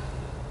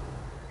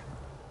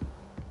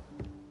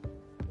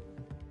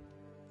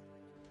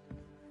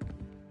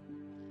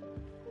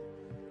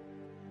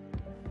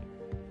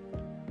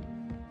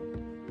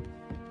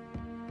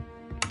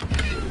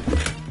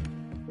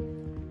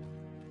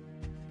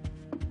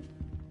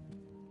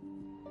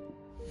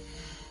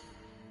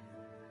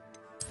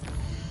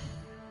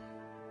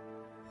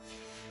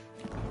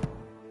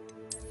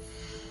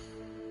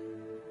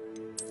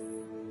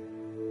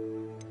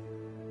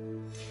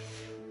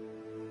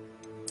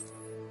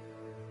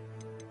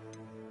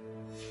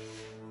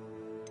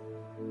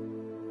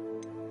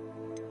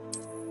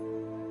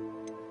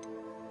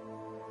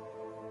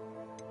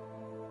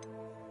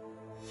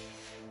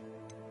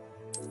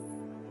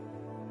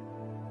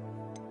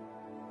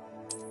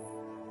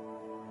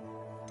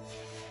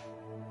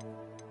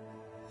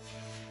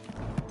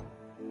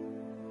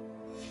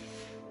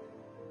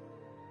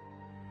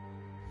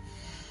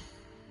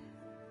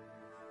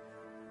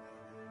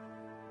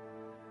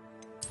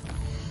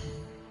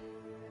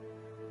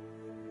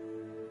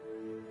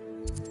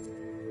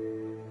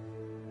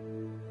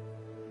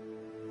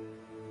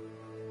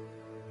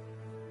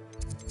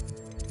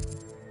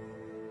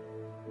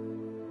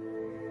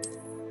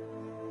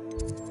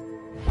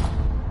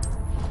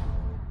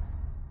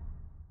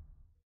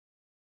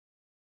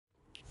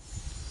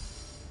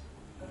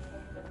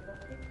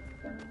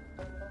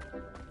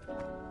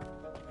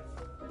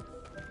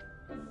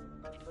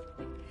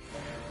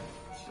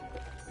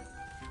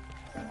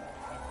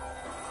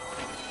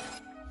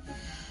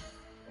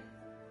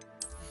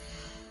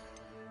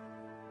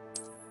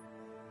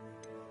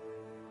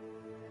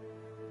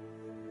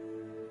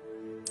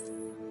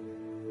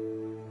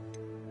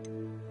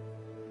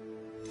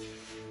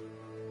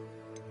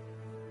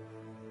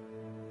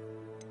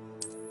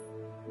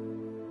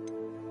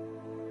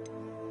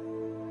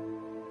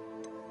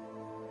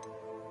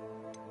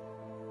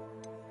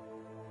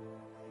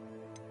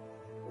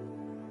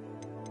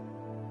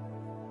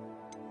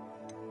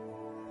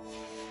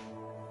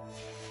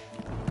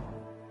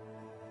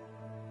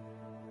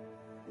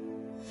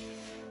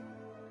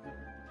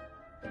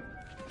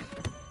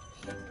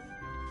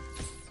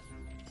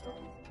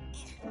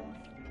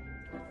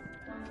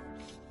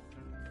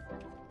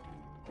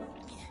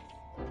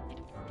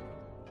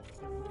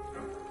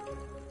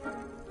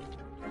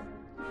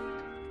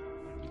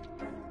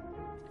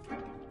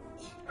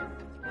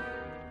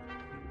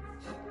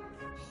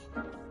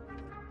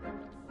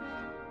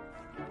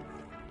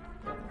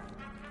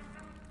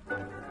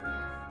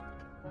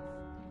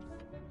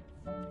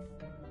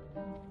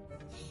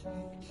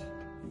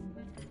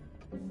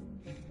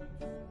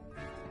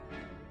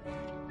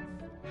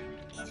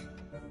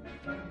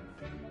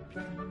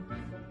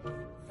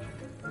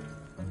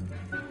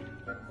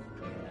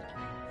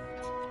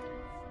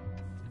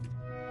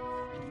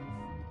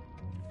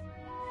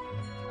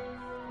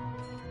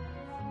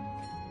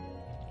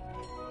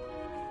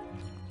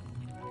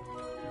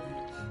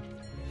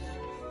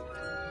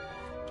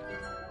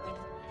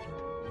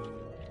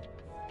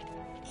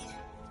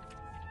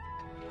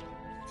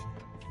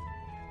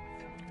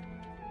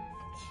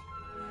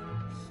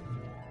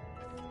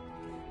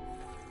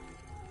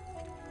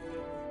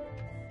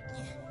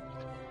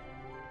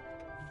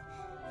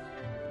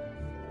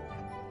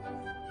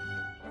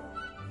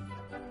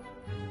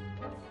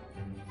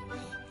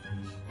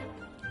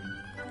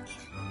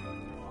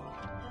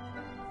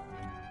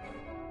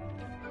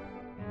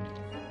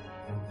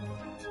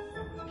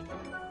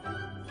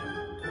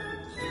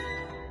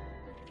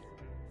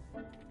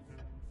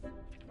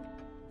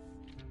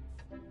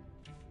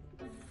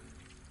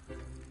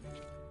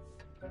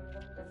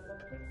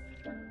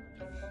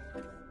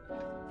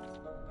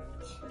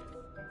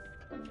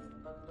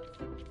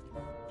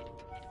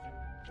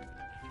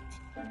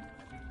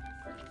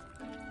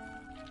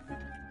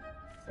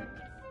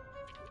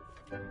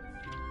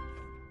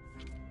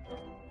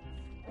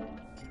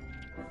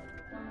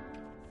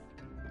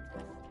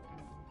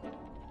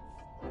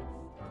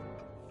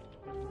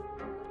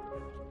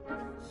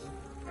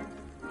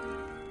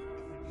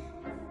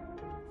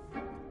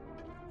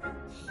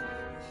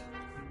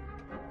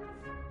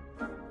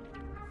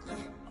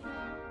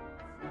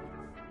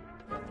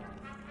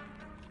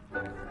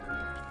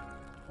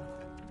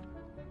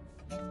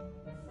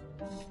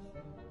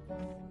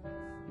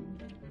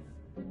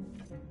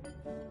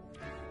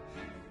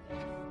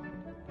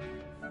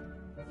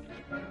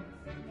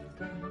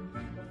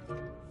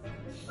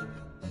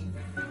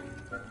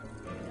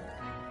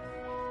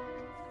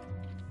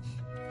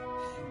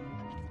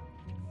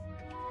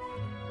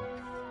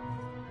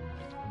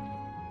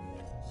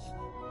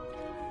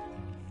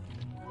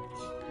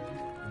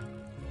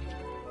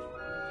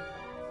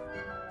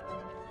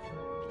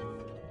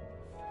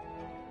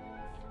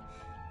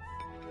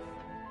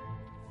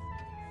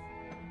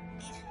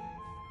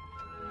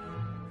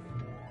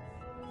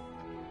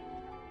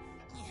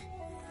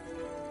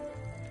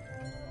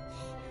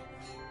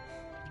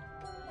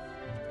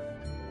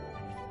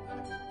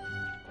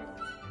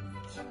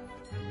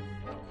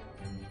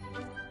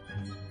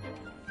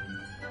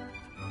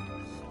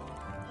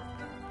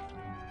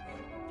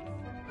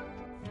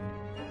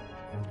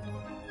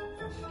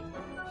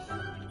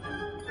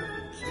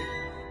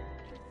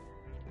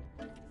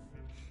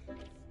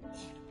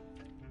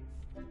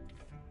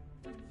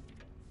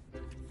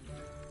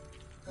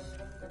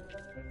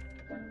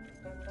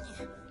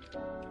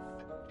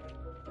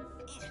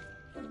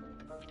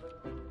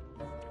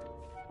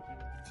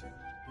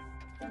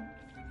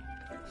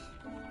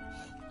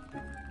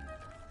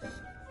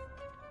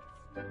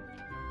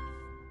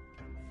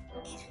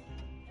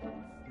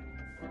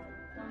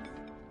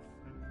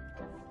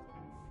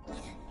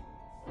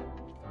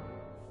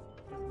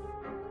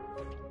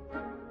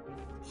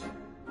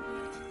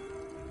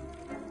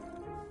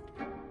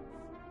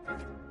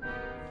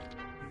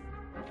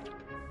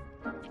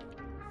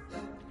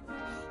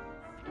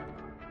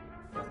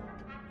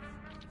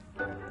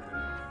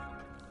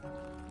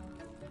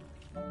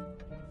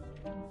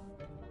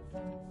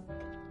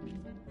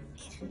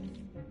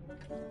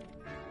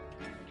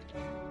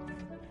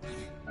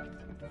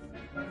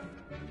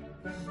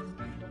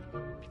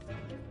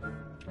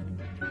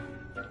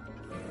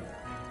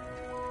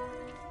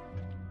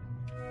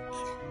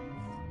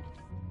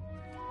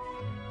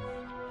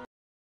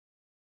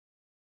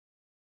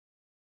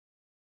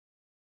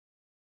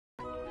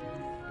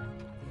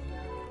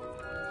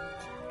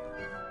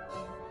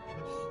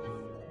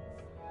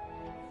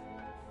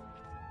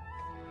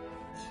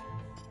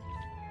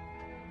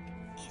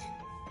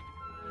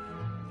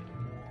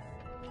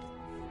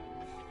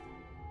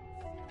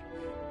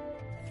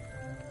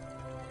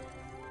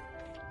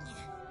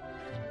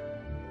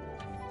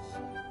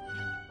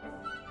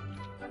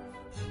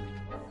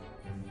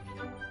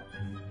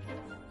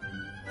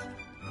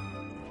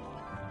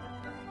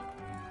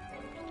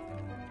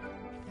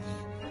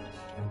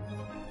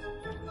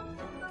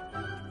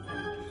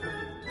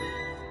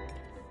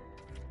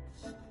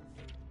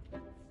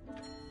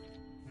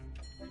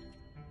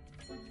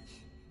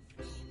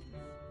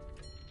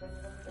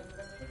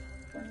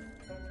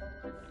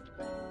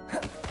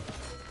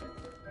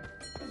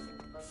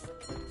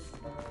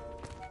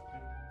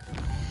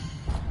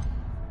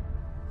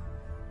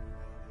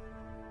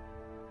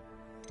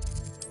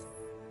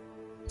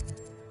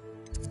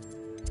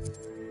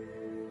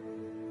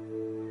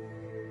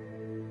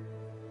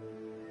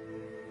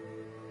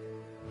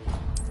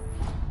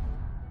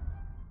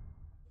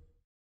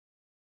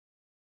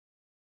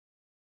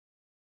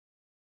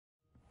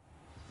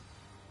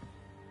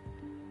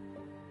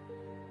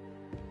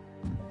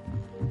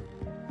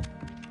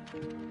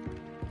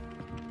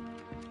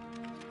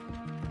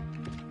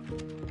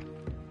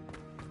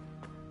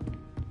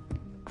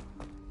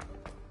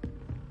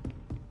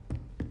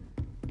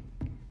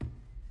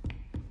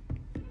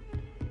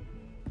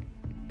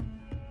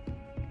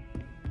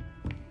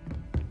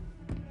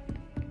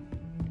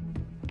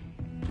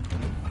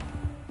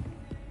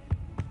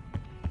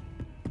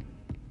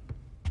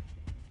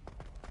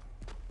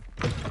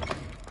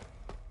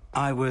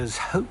 I was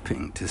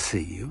hoping to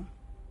see you.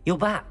 You're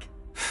back.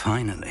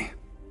 Finally.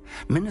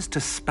 Minister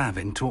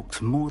Spavin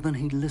talks more than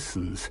he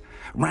listens.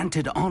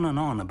 Ranted on and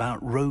on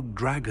about rogue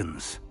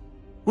dragons.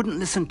 Wouldn't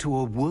listen to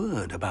a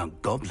word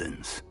about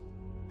goblins.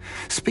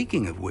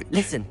 Speaking of which...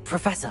 Listen,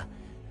 Professor.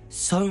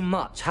 So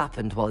much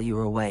happened while you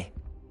were away.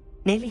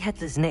 Nearly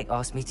Headless Nick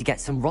asked me to get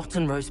some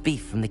rotten roast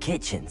beef from the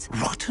kitchens.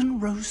 Rotten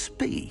roast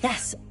beef?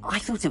 Yes, I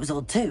thought it was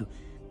odd too.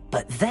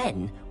 But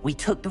then, we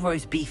took the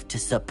roast beef to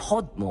Sir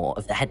Podmore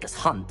of the Headless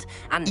Hunt,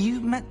 and... You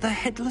met the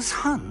Headless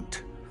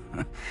Hunt?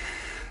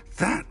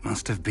 That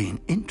must have been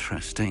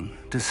interesting,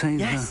 to say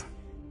the... Yes.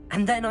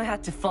 And then I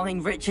had to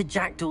find Richard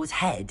Jackdaw's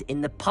head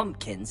in the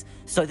pumpkins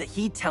so that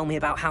he'd tell me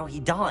about how he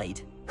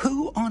died.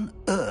 Who on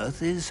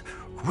earth is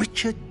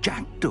Richard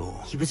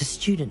Jackdaw? He was a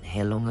student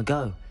here long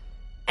ago.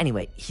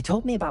 Anyway, he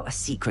told me about a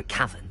secret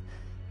cavern.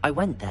 I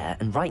went there,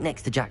 and right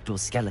next to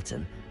Jackdaw's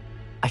skeleton,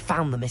 I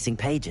found the missing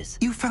pages.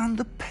 You found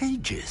the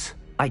pages?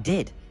 I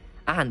did.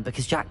 And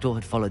because Jackdaw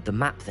had followed the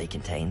map they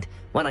contained,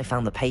 when I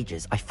found the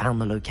pages, I found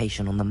the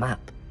location on the map.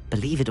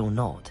 Believe it or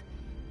not,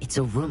 it's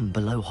a room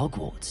below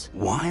Hogwarts.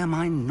 Why am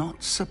I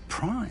not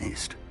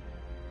surprised?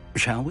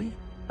 Shall we?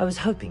 I was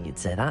hoping you'd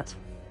say that.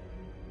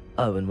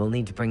 Oh, and we'll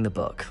need to bring the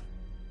book.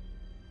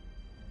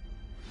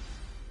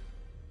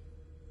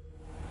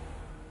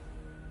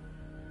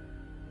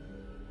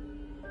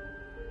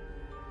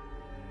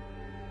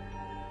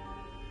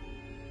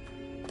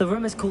 The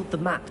room is called the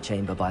Map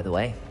Chamber, by the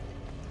way.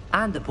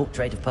 And a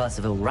portrait of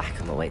Percival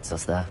Rackham awaits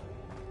us there.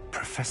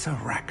 Professor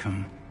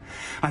Rackham.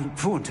 I look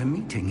forward to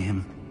meeting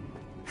him.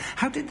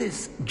 How did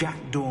this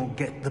Jackdaw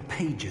get the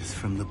pages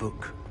from the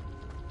book?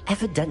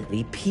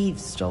 Evidently, Peeves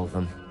stole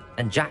them,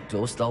 and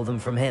Jackdaw stole them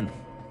from him.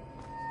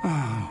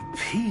 Oh,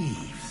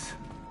 Peeves.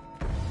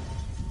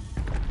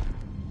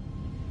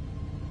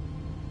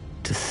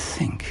 To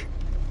think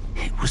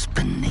it was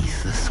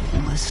beneath us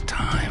all this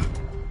time.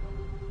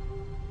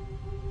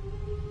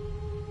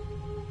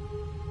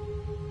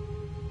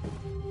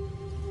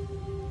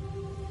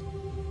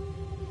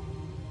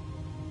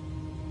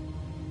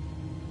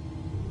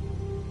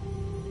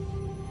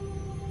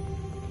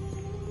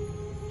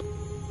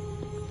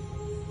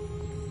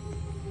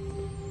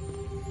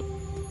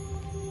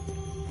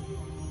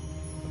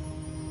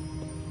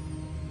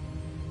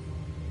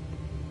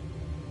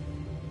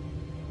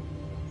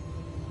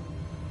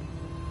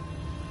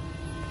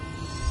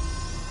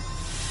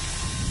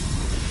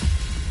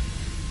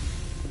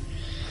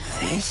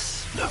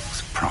 This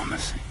looks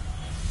promising.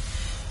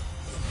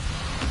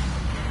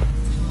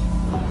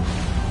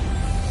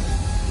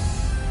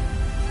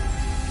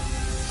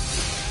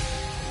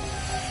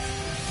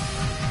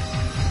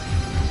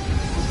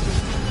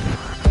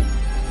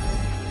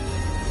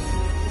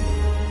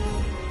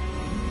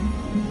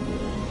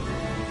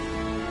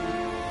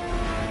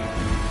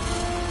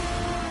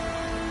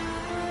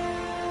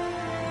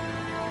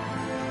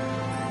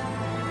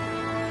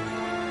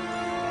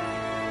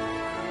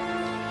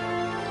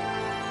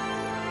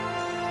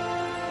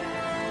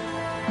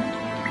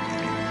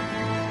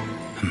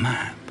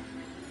 Map.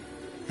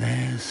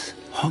 There's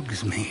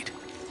Hogsmeade.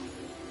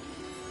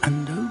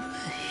 And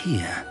over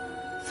here,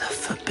 the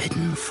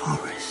Forbidden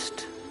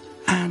Forest.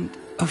 And,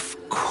 of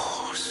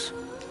course,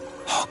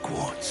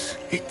 Hogwarts.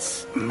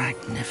 It's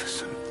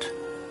magnificent.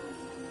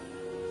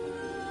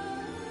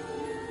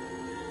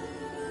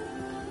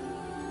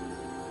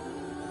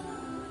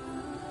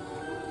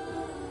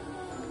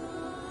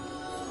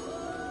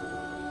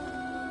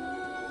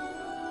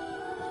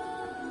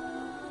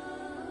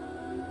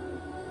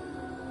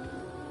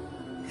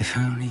 If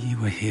only you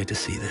were here to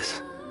see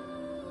this.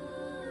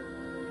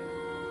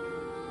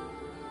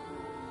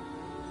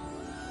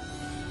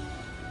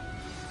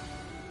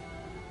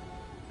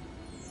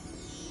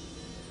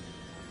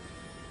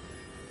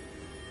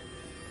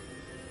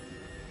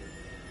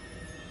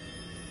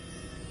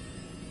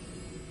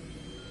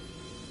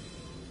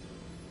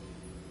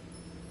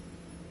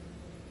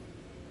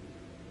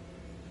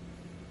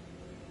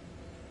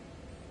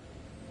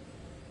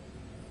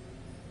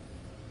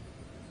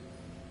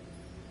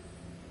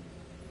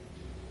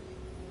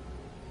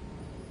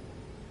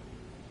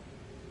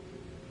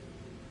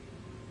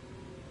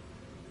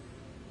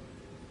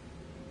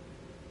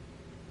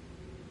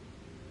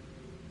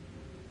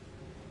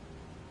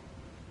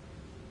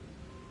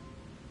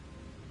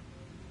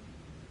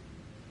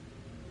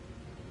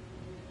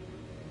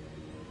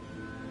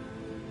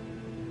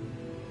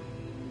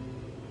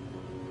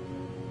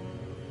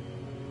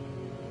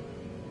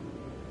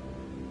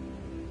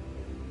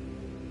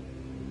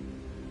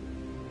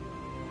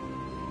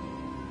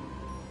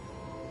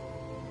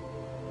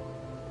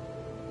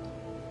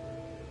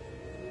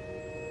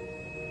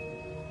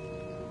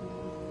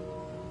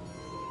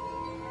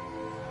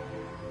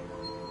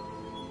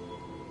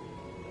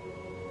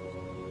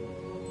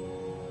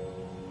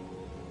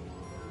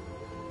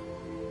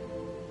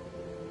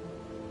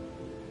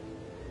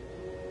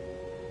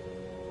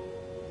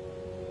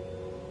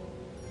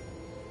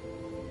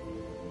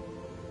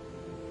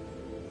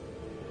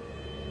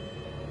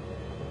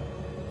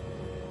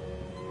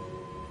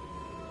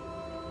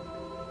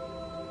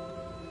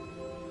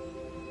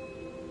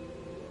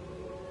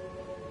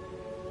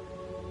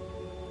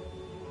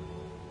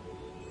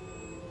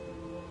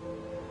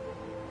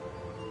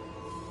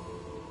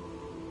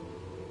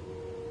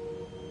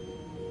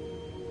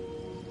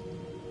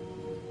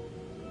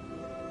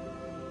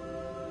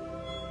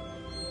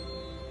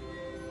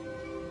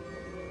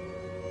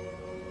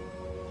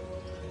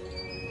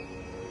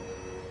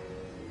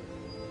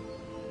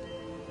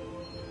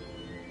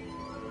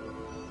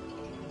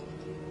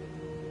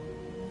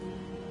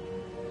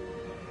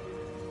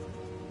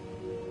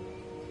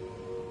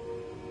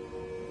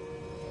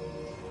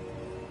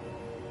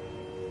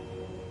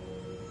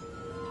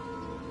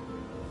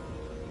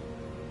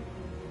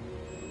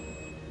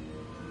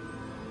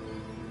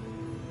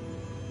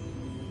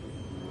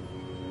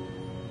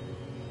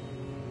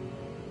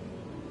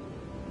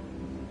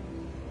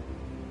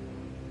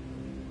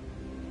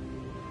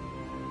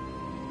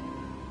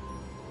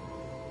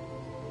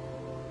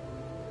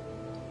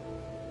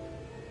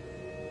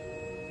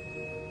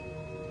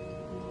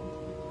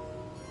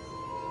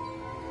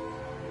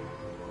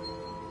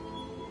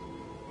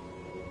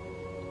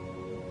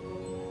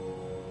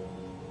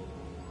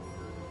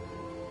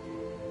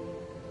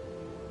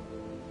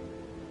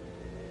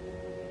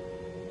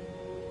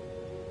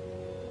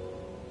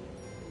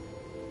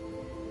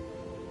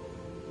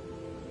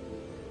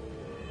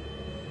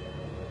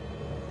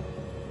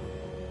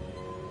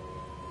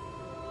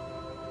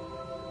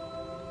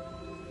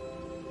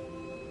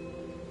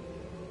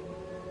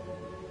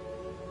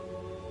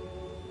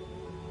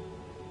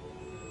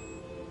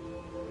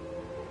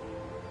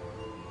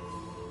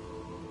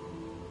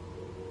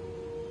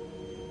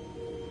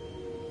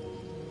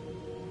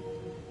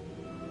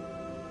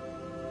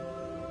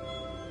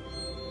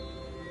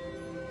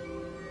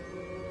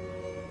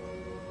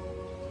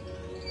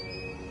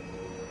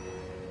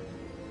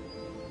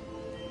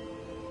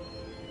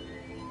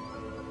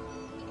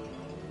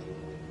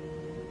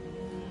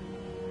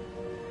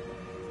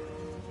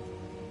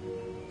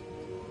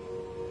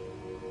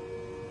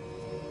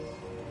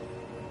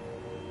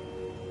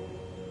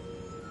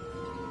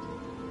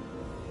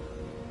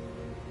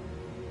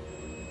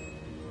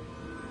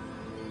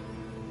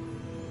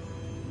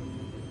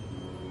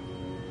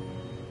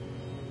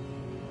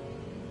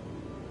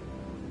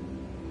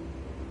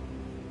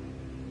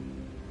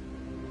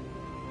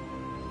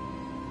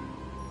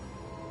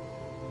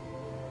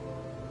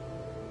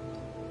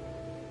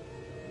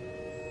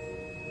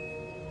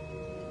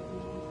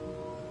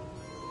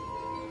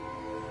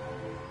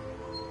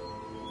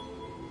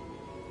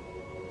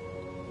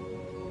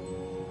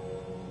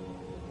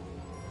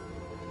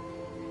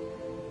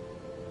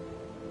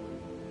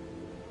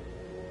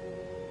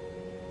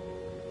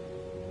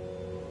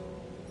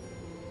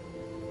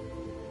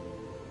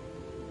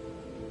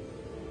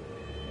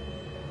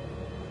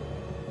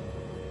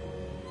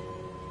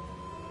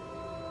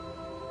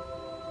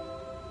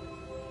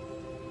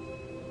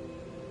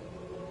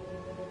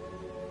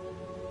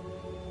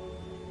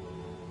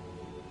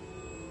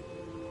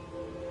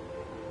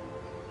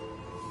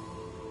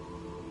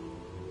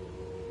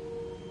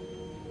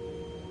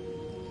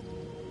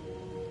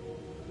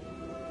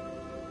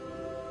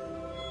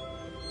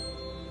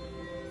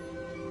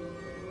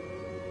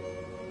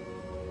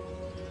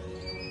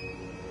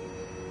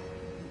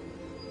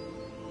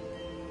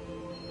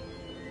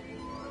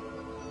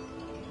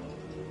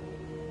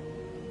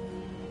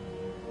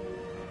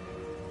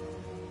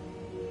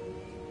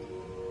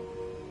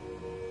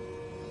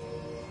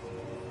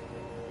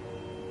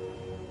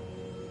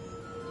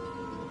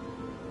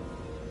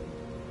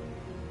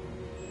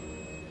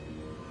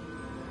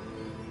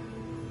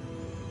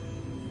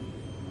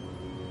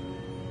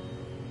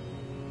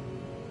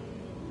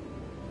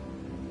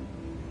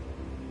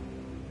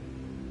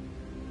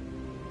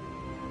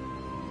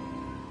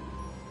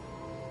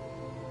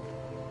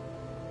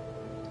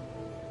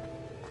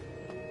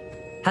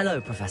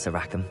 Hello, Professor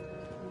Rackham.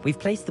 We've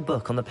placed the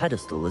book on the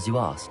pedestal as you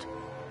asked.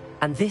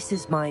 And this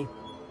is my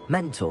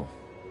mentor,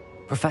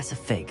 Professor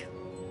Fig.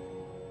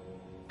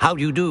 How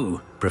do you do,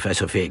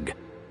 Professor Fig?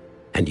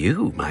 And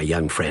you, my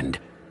young friend,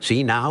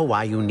 see now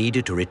why you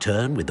needed to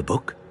return with the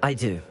book? I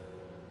do.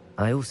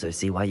 I also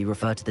see why you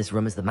refer to this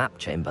room as the map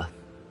chamber.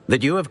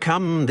 That you have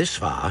come this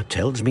far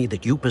tells me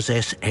that you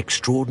possess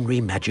extraordinary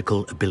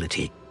magical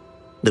ability,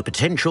 the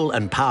potential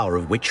and power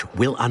of which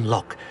will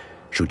unlock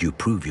should you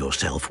prove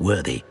yourself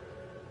worthy.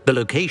 The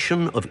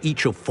location of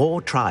each of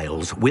 4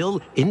 trials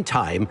will, in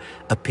time,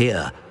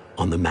 appear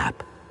on the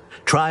map.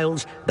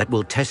 Trials that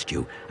will test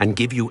you and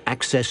give you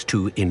access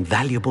to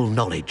invaluable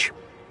knowledge.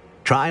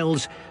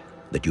 Trials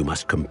that you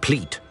must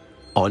complete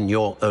on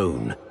your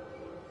own.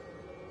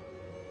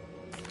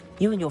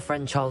 You and your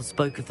friend Charles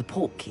spoke of the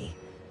port key,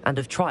 and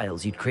of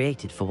trials you'd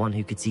created for one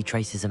who could see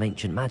traces of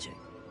ancient magic.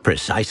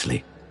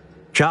 Precisely.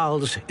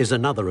 Charles is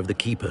another of the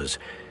keepers,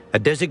 a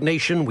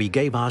designation we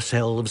gave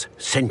ourselves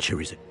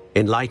centuries ago,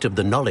 in light of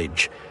the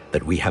knowledge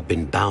that we have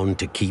been bound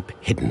to keep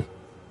hidden.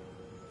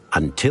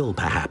 Until,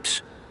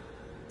 perhaps...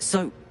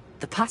 So,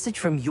 the passage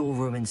from your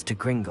ruins to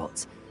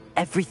Gringotts,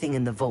 everything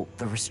in the vault,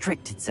 the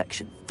restricted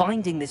section,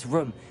 finding this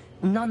room,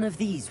 none of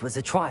these was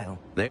a trial.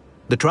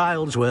 The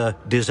trials were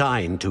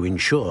designed to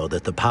ensure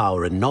that the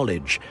power and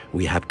knowledge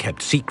we have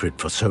kept secret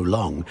for so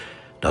long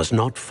does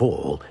not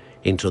fall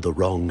into the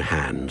wrong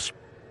hands.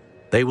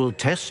 They will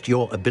test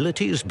your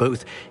abilities,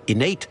 both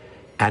innate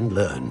and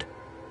learned.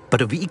 But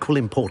of equal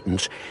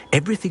importance,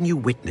 everything you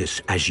witness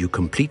as you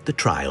complete the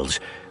trials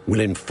will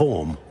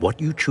inform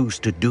what you choose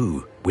to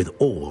do with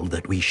all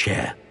that we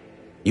share.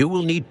 You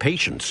will need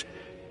patience.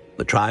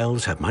 The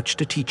trials have much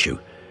to teach you.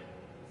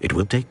 It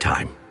will take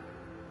time.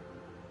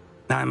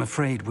 I'm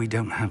afraid we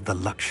don't have the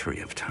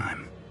luxury of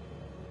time.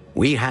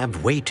 We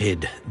have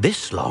waited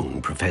this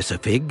long, Professor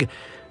Fig.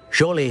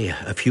 Surely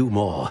a few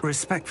more.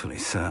 Respectfully,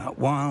 sir,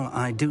 while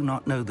I do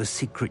not know the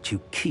secret you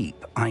keep,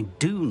 I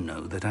do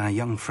know that our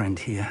young friend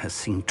here has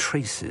seen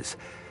traces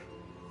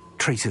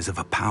of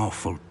a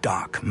powerful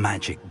dark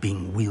magic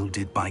being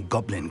wielded by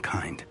goblin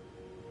kind.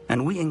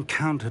 And we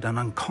encountered an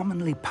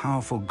uncommonly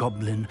powerful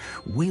goblin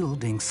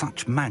wielding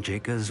such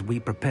magic as we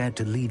prepared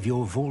to leave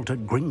your vault at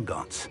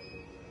Gringotts.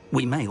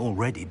 We may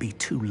already be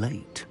too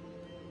late.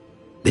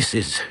 This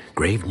is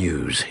grave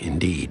news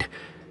indeed.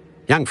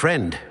 Young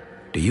friend,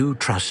 do you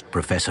trust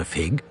Professor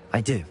Fig?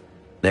 I do.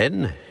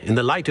 Then, in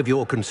the light of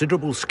your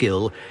considerable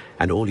skill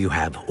and all you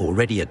have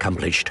already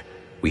accomplished,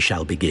 we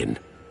shall begin.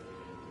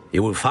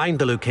 You will find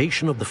the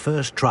location of the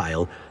first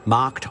trial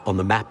marked on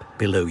the map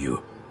below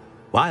you.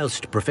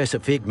 Whilst Professor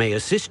Fig may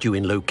assist you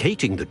in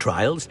locating the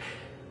trials,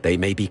 they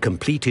may be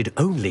completed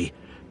only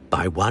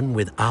by one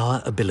with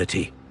our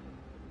ability.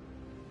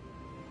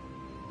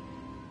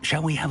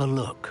 Shall we have a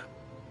look?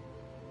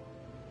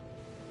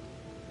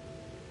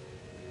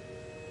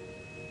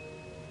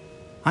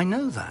 I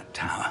know that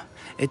tower.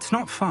 It's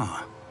not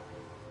far.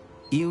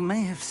 You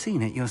may have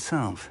seen it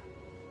yourself.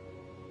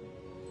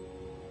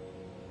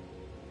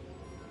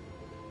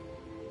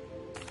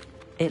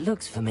 It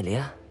looks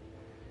familiar.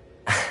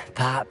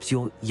 Perhaps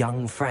your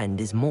young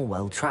friend is more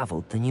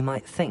well-traveled than you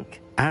might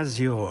think. As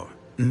your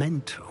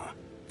mentor,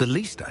 the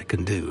least I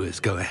can do is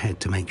go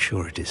ahead to make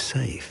sure it is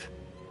safe.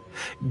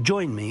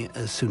 Join me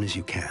as soon as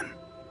you can.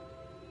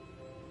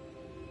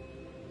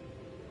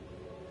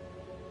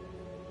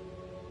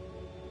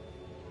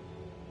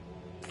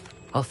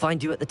 I'll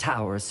find you at the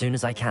tower as soon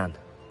as I can.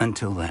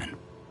 Until then,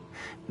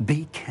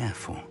 be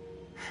careful,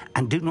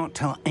 and do not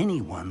tell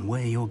anyone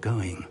where you're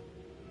going.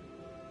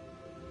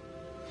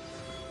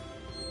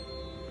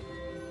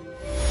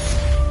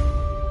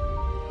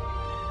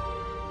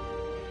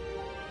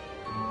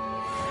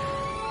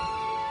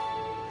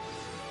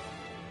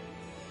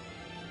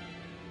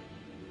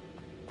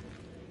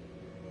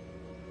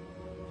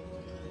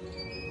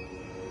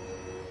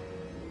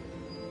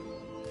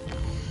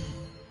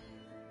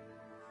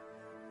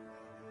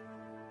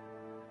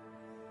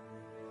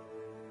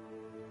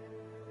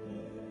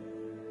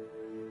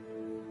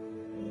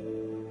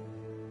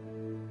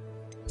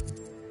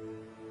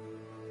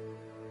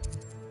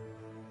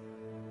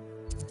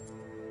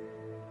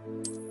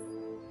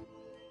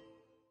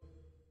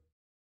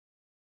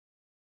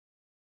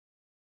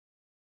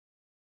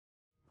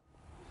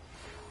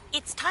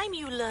 It's time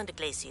you learned,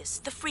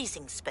 Glacius, the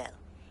freezing spell.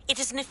 It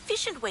is an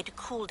efficient way to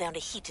cool down a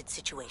heated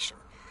situation.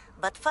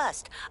 But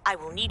first, I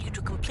will need you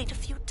to complete a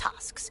few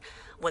tasks.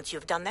 Once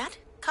you've done that,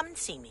 come and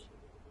see me.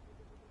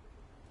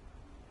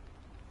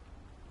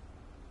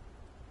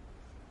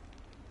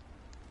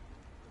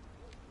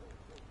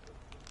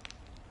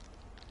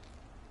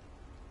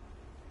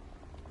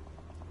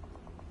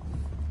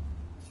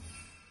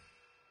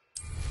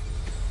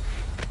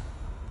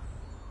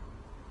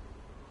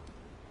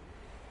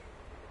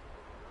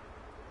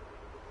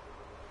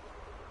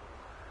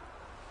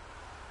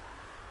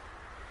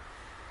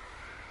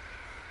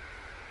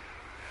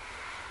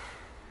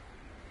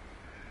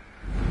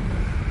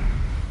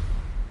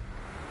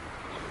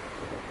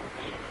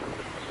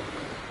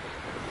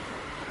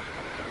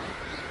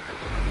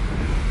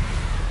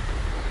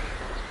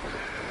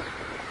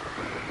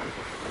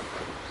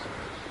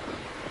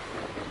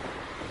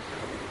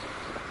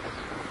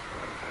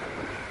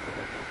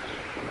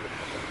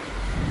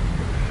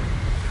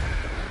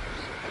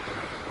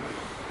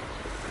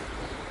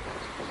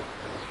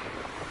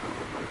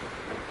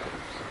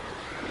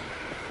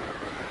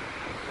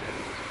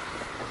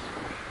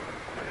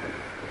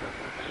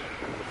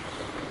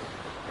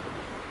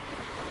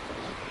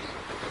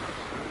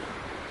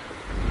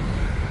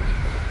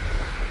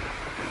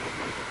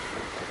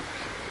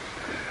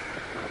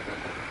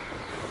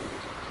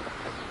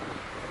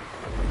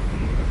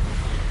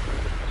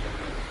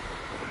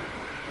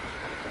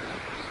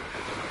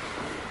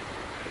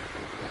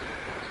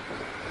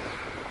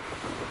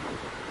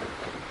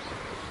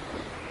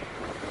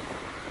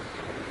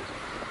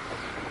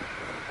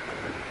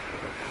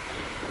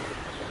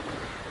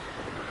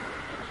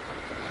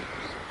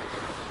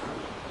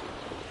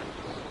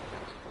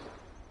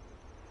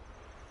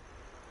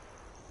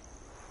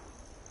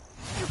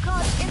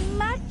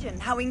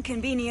 how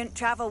inconvenient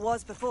travel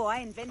was before I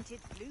invented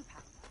blue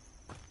powder.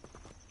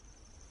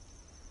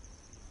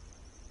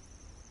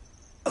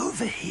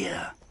 Over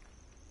here.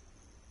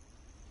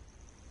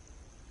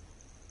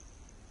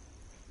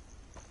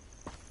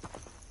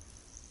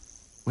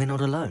 We're not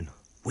alone.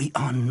 We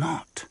are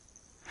not.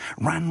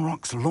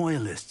 Ranrock's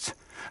loyalists.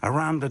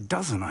 Around a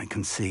dozen I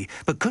can see,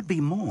 but could be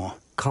more.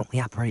 Can't we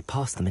apparate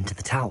past them into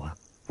the tower?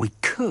 We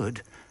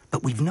could,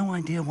 but we've no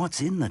idea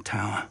what's in the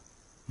tower.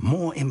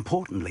 More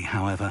importantly,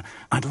 however,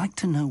 I'd like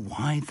to know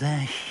why they're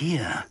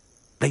here.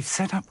 They've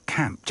set up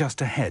camp just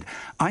ahead.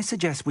 I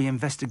suggest we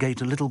investigate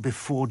a little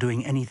before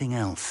doing anything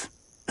else.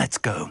 Let's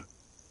go.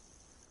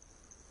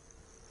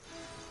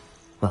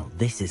 Well,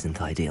 this isn't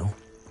ideal.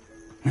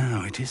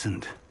 No, it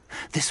isn't.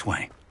 This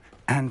way.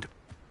 And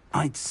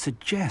I'd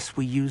suggest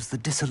we use the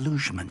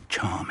disillusionment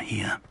charm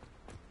here.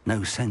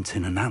 No sense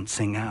in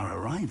announcing our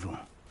arrival.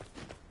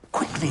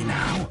 Quickly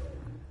now.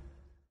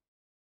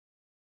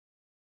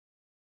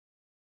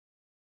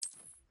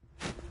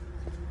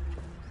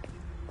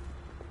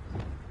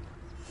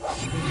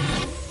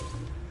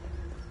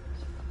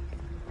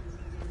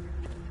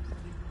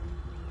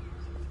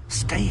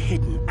 Stay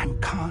hidden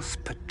and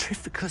cast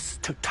Petrificus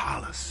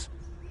Totalis.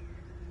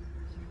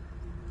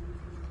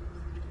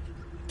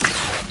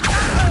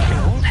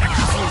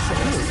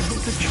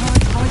 The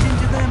charge right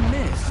into their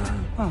mist.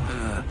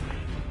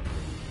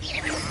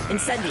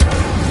 Incendio.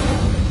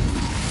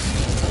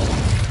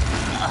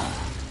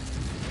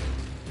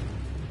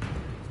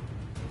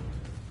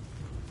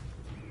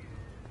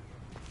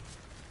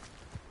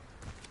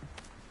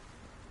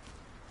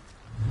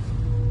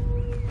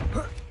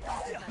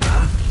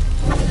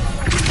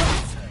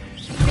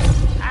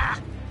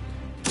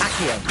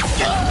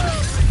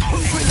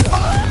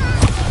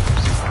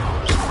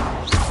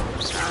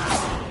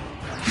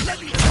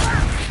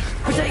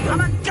 I'm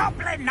a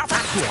goblin, not a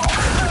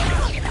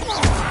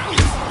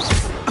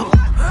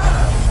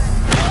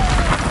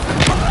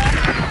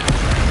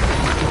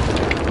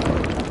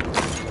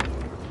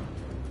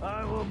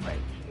I will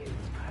make you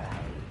pay.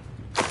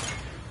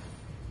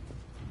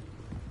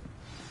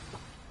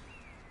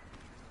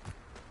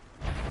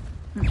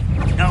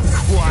 Not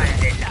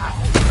quite enough.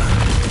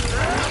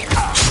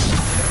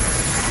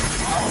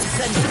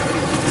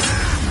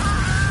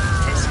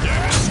 Let's get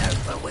this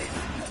over with.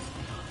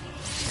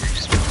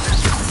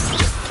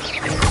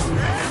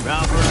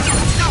 Stop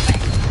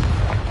it!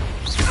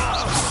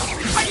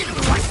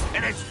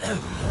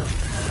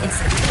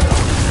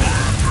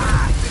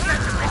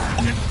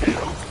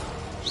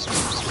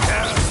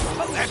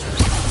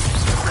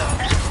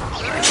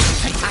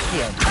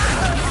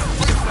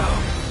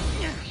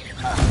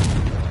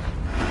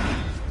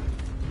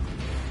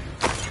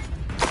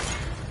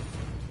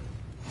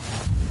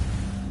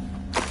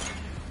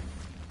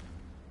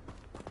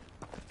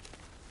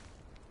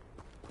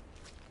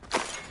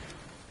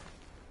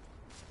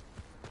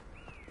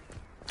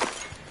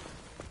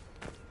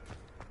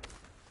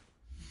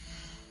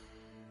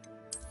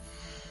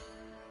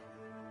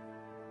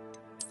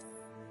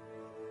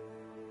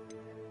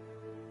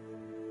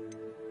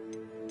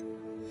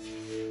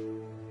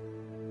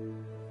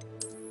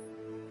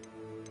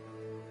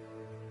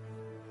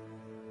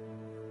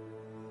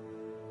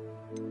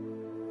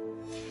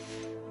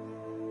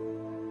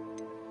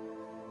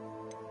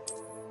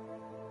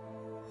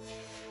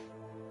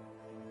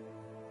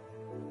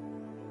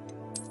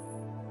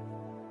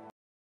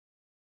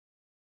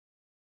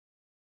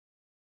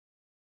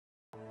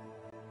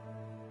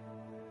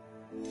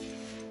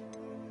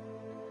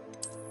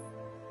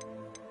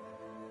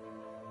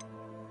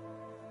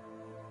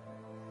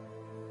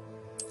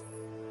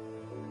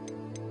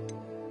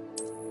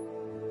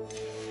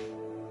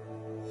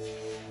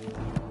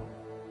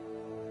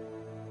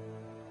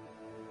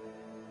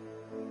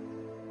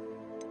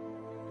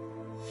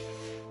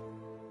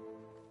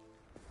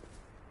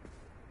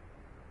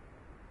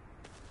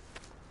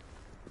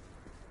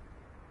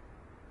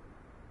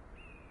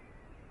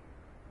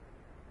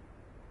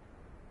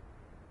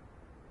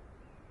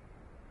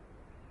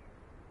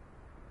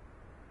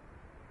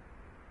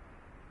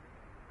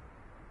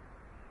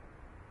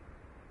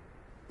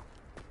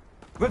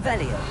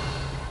 Revelio.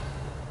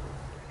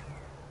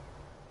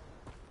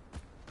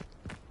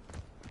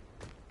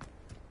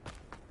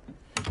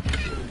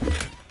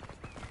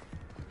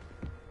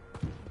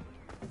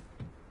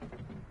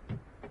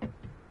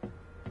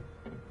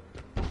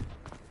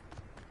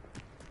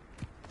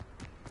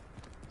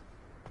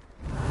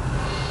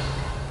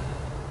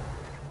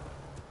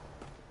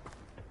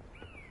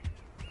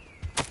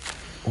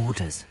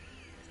 Orders.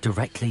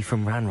 Directly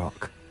from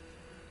Ranrock.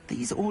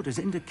 These orders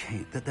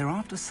indicate that they're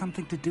after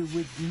something to do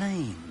with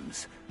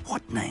names.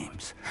 What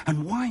names?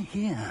 And why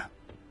here?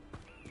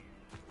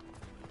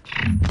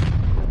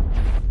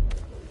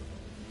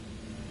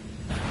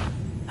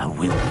 I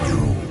will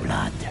draw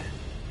blood.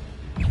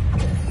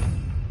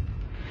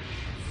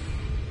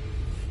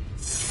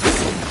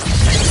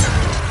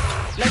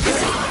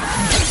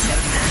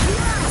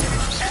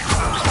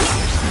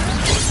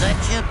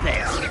 Such a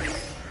best.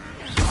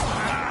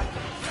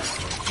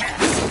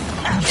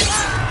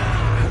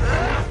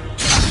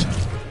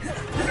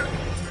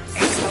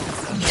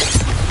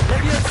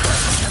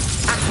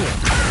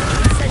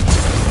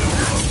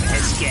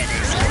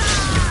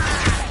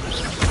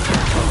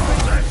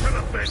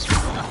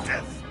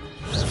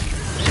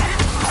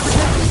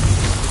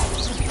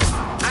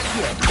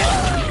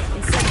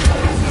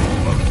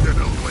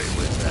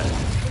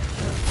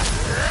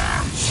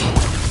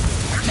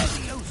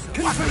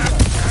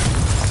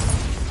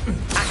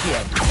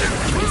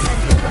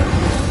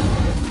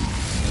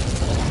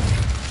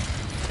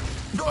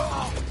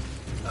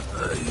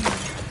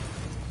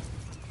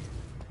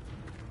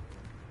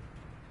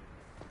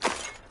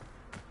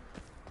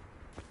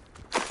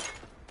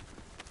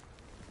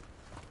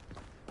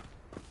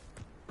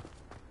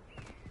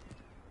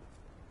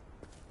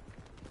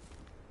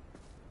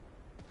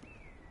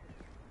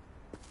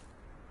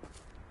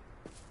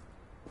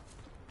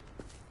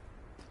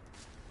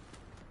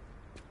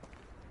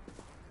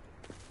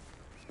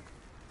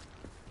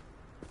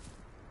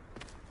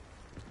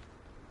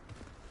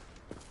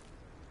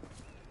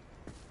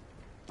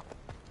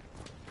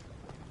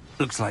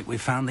 Looks like we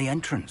found the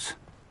entrance.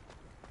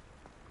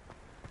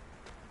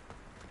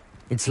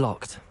 It's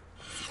locked.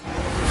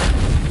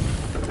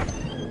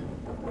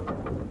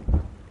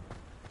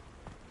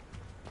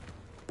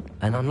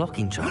 An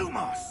unlocking charm.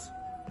 Lumos!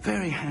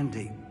 Very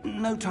handy.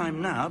 No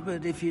time now,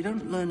 but if you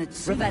don't learn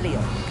its... Revelio.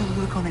 You can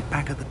work on it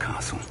back at the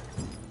castle.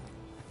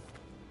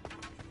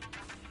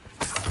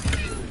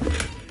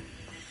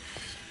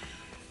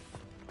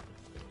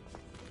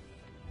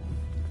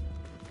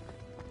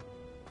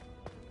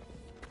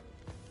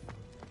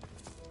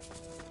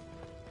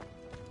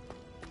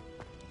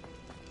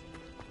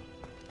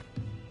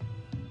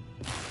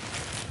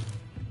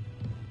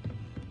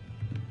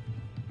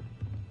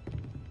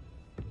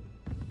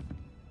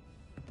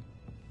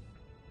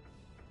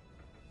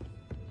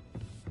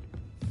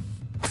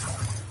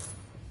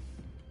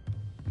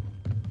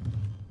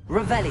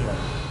 Revelio.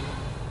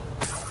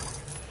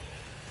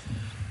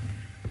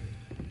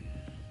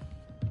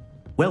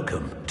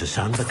 Welcome to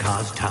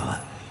Sanbakar's Tower.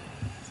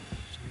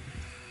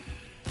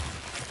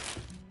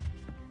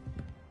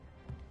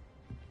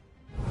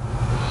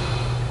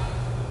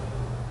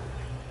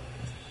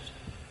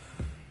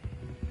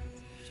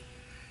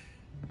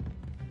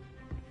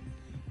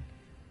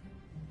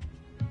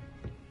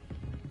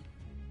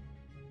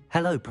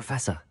 Hello,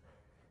 Professor.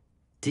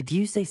 Did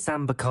you say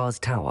Sanbakar's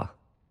Tower?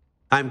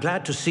 I'm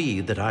glad to see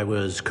that I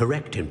was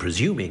correct in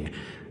presuming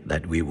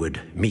that we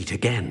would meet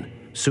again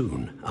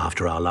soon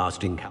after our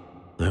last encounter.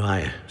 Though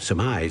I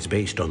surmise,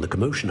 based on the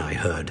commotion I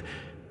heard,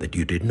 that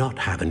you did not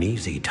have an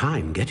easy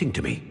time getting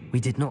to me. We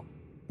did not.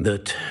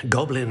 That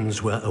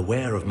goblins were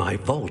aware of my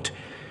vault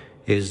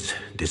is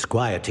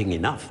disquieting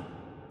enough.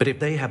 But if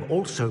they have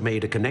also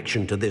made a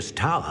connection to this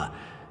tower,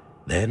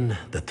 then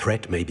the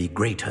threat may be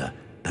greater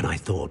than I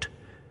thought.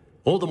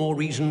 All the more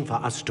reason for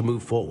us to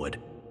move forward.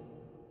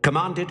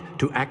 Commanded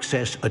to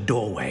access a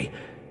doorway.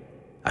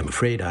 I'm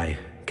afraid I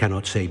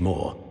cannot say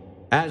more.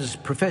 As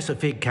Professor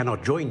Fig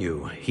cannot join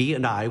you, he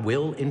and I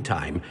will, in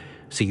time,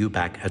 see you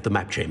back at the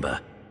map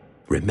chamber.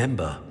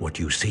 Remember what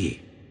you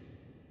see.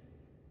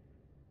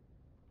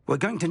 We're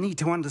going to need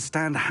to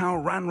understand how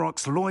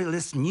Ranrock's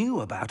loyalists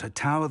knew about a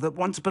tower that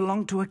once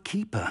belonged to a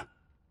keeper.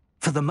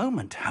 For the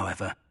moment,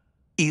 however,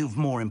 you've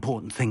more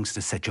important things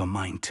to set your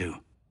mind to.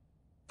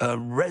 A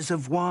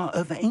reservoir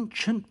of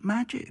ancient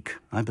magic,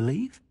 I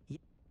believe?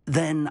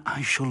 Then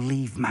I shall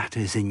leave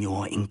matters in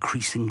your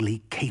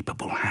increasingly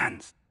capable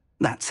hands.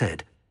 That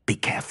said, be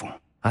careful.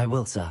 I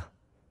will, sir.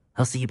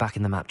 I'll see you back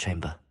in the map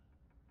chamber.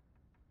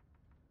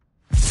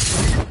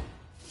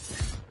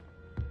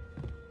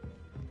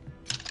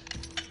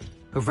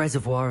 A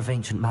reservoir of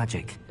ancient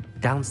magic,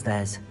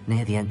 downstairs,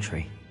 near the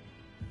entry.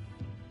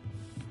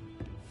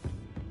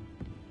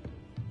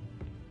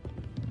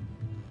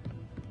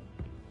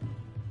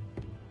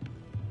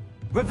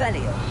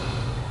 Revelio.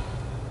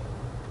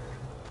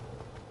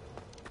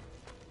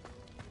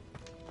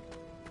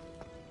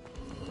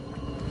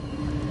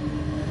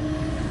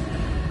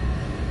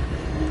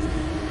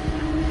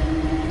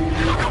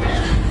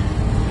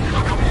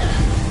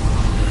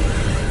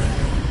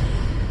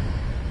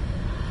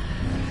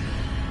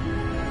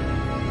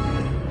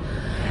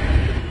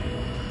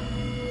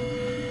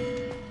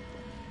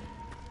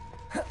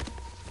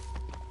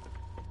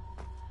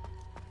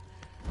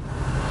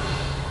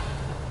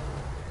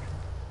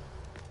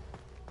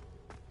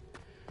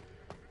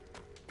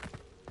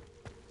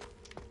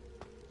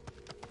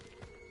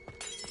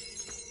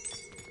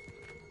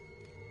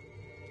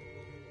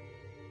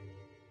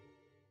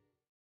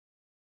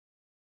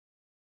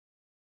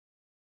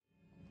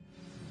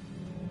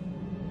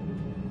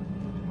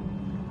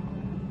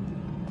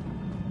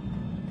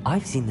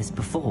 I've seen this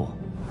before,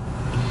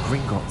 in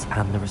Gringotts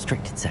and the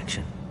restricted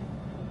section.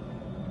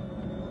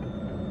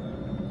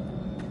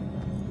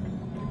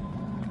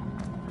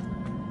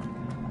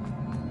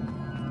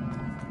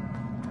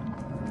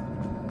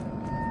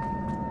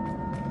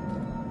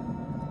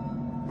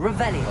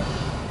 Revelio.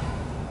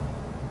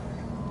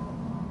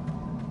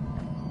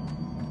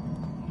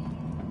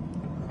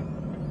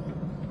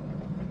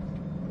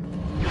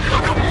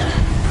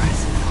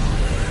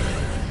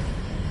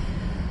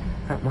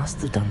 That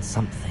must have done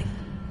something.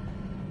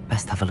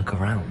 Best have a look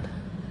around.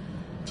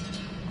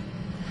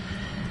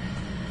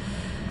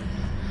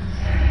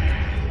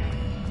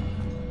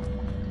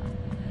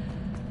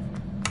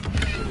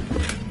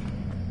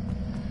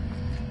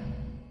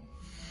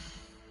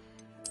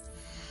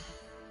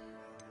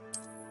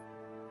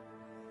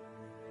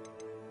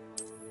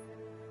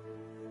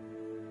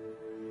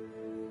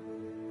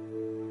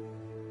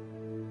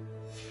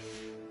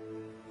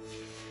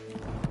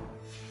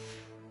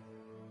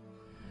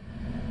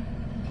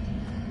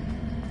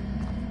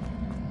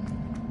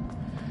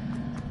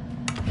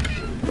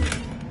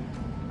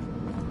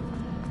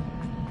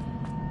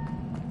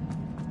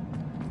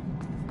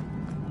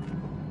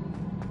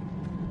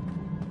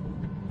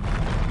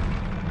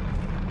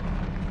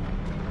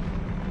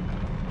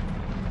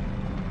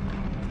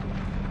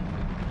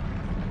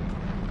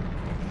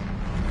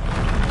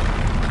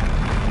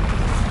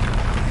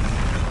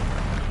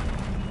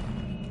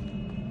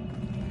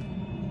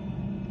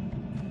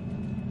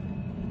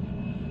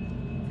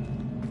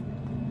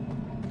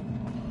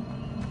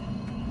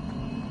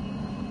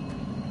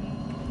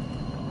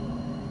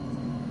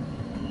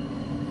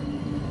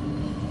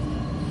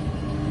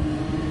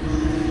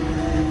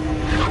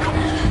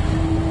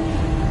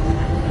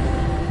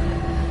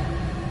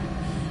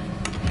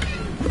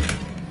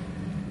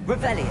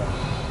 Revelio.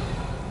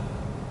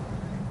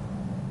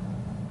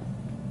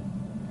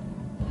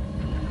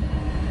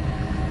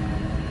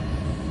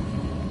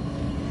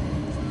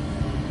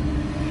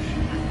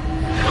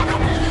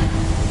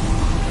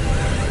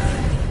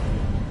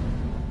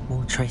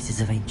 More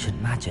traces of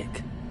ancient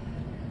magic.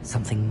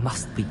 Something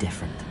must be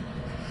different.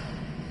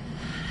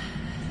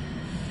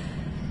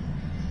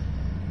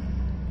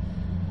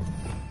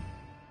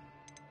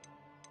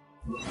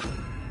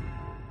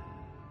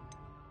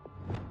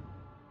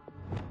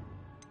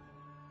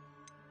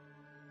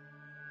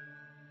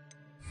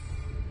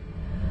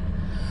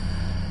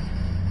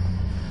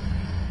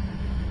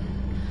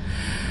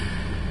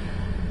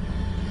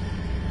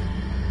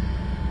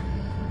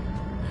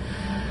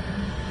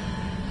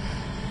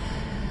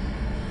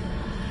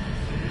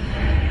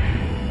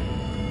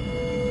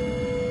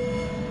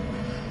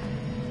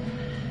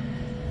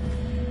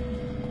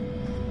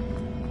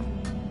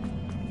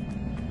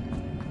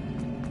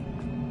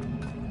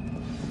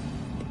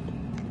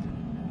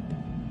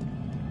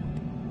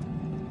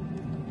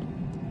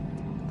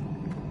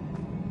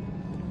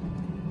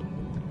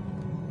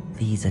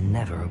 These are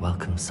never a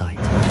welcome sight.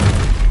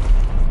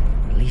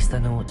 At least I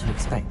know what to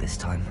expect this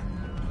time.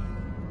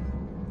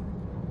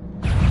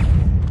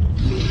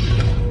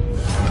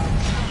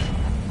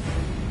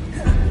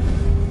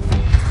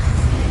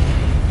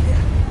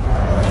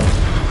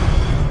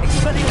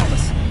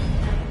 Expelliarmus!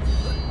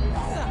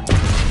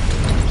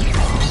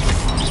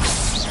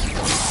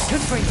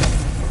 Confringo!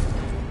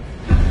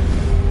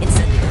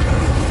 Incendio!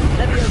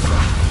 Leviosa!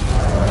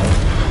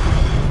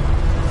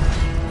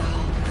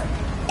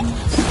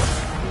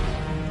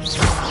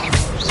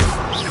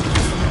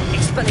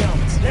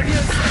 Expelliarmus!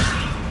 Leviosa!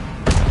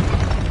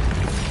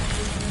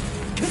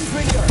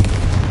 Confringo!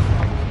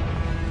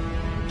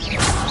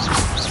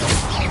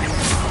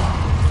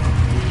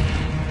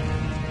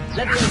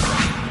 Leviosa!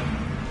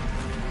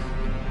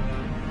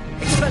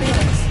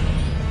 Expelliarmus!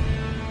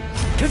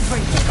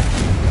 Confringo!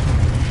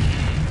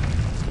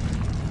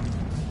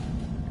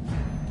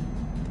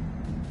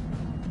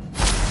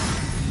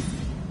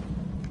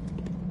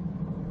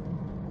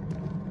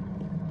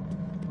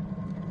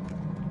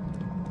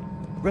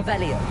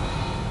 Revelio.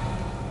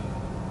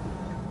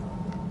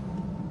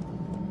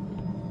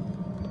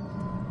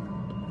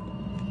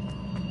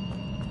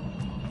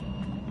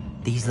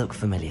 These look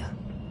familiar.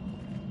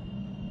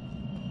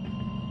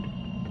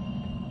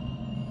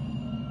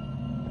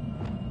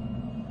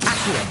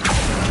 Accio.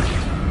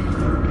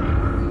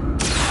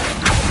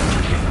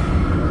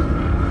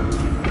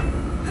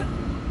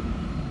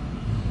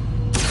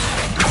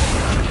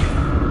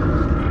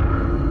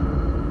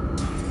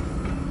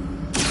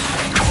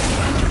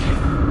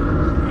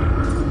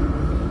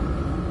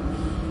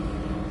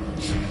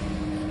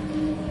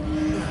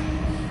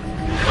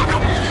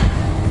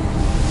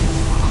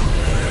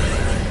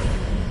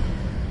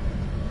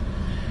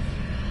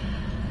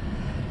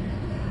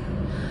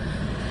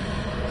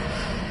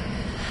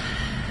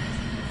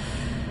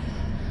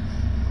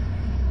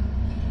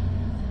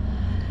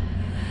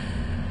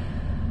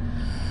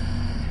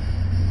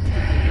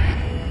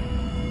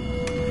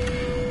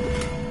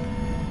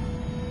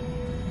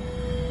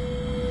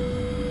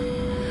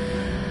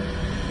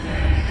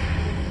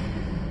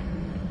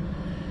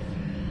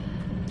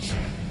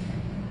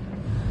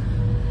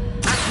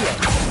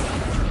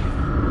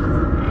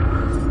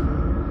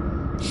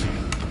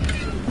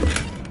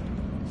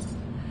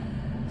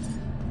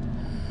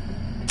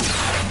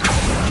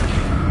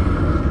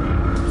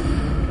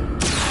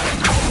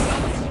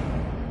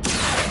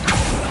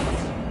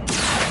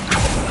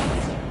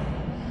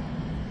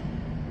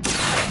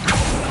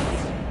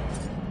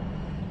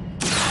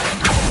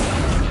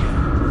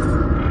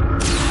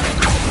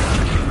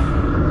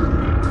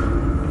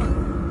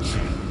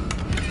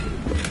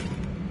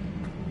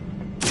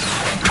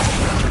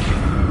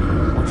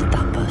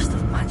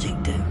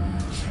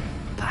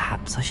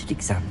 I should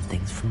examine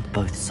things from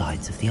both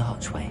sides of the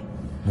archway.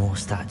 More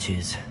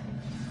statues.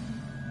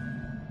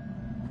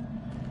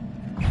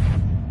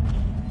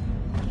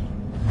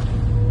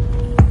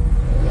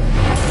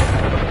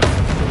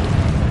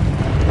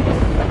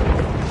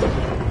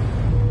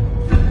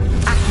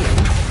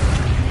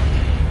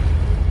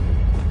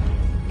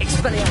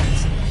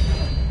 Expelliarmus!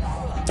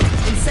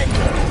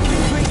 Incendio!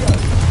 Confringo!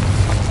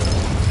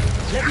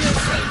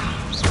 Leviosa!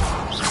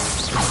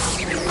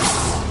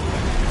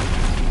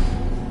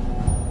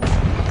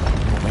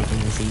 Making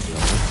this easy, are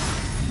we?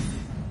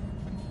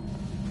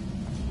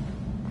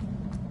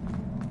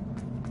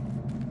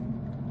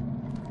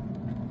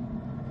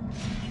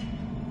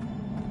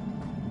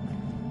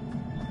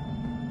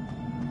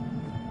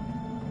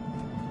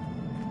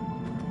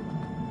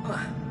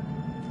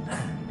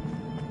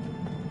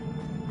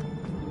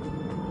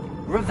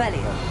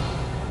 Revelio.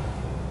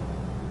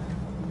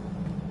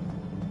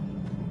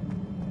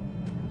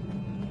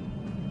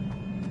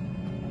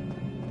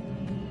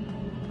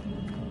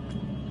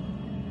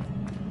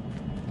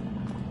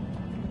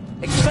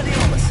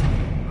 Expelliarmus!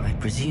 I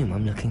presume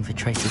I'm looking for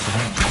traces of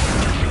ancient.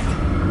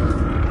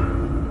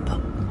 But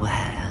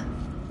where?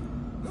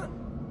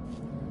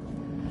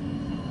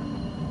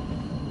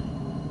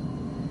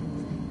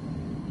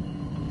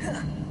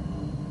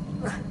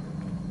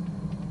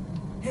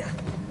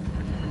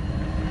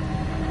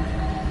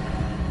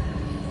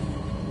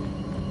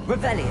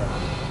 Revelio.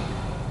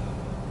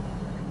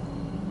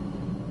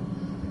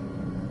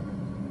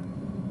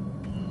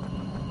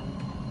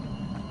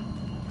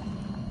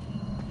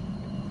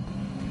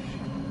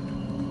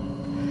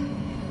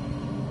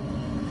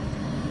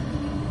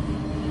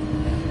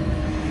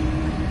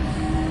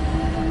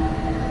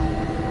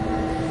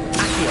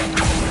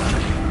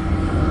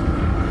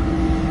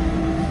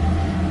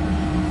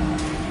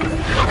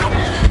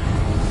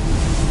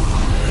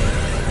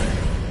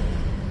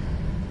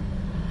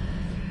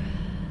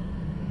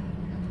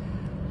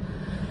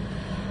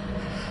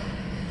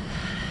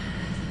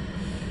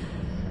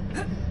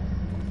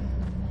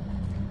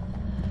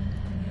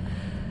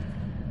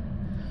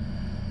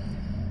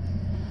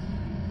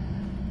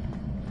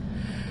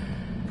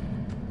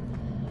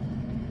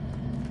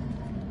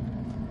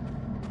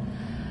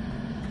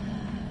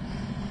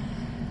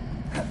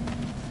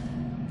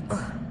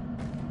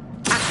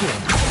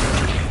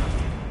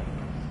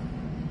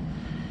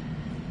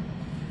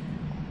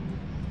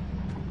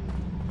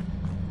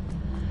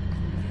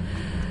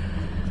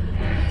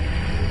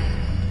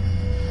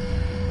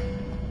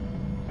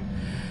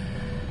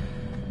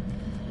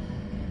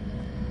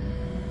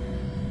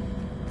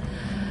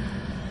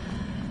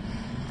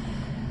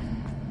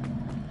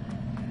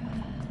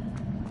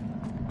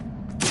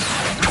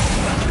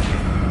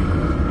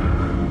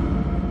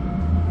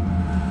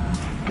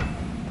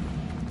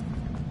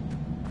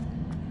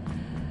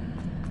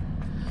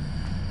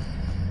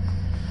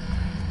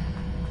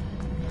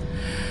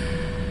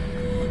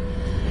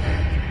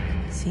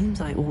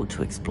 Seems I ought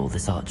to explore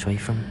this archway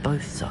from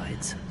both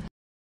sides.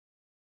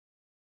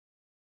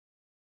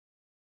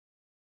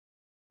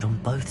 On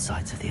both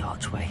sides of the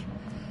archway.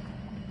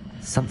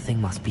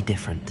 Something must be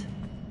different.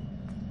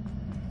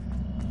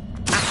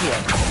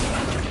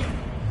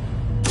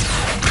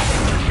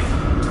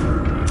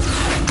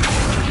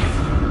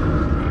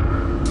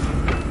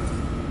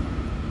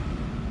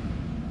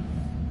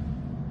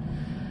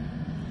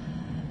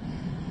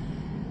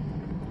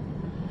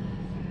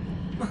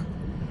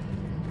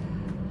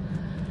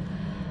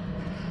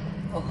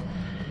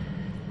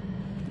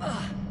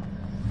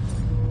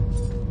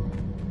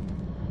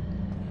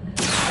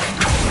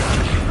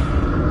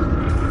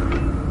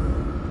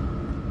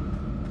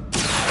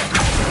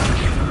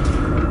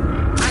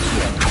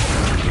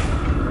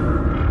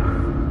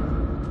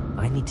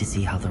 To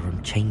see how the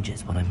room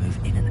changes when I move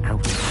in and out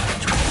of the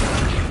archway.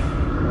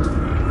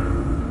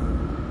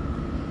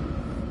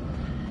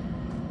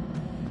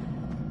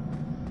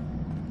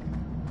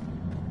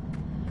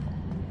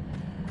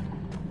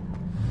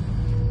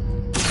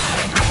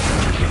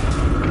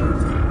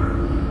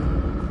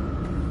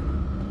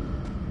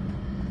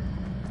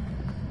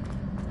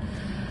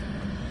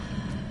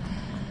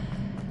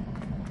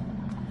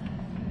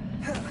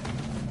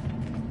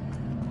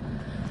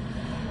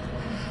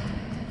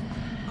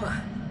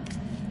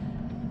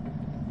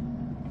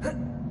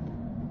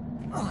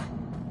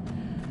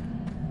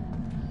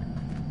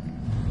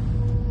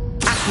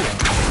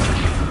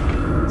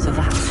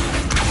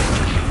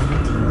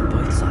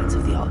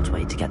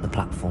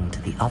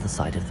 To the other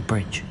side of the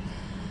bridge.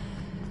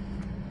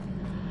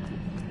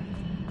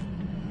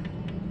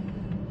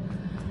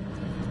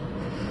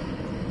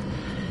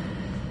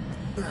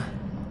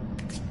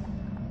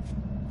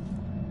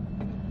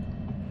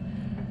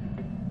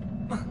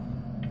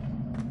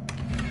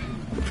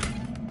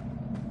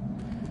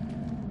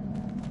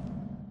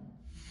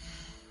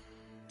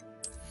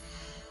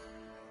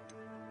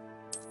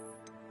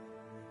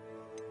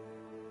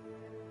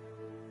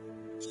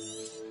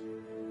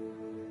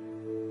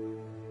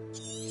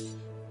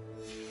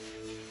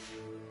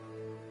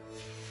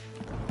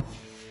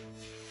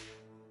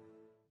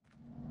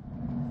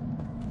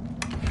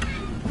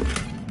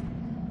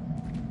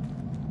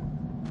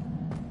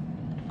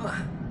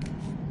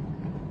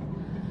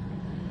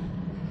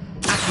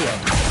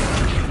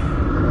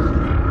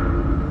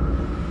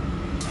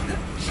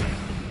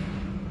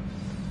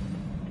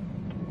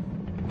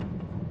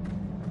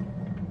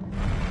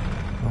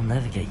 I'll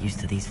never get used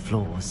to these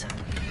floors.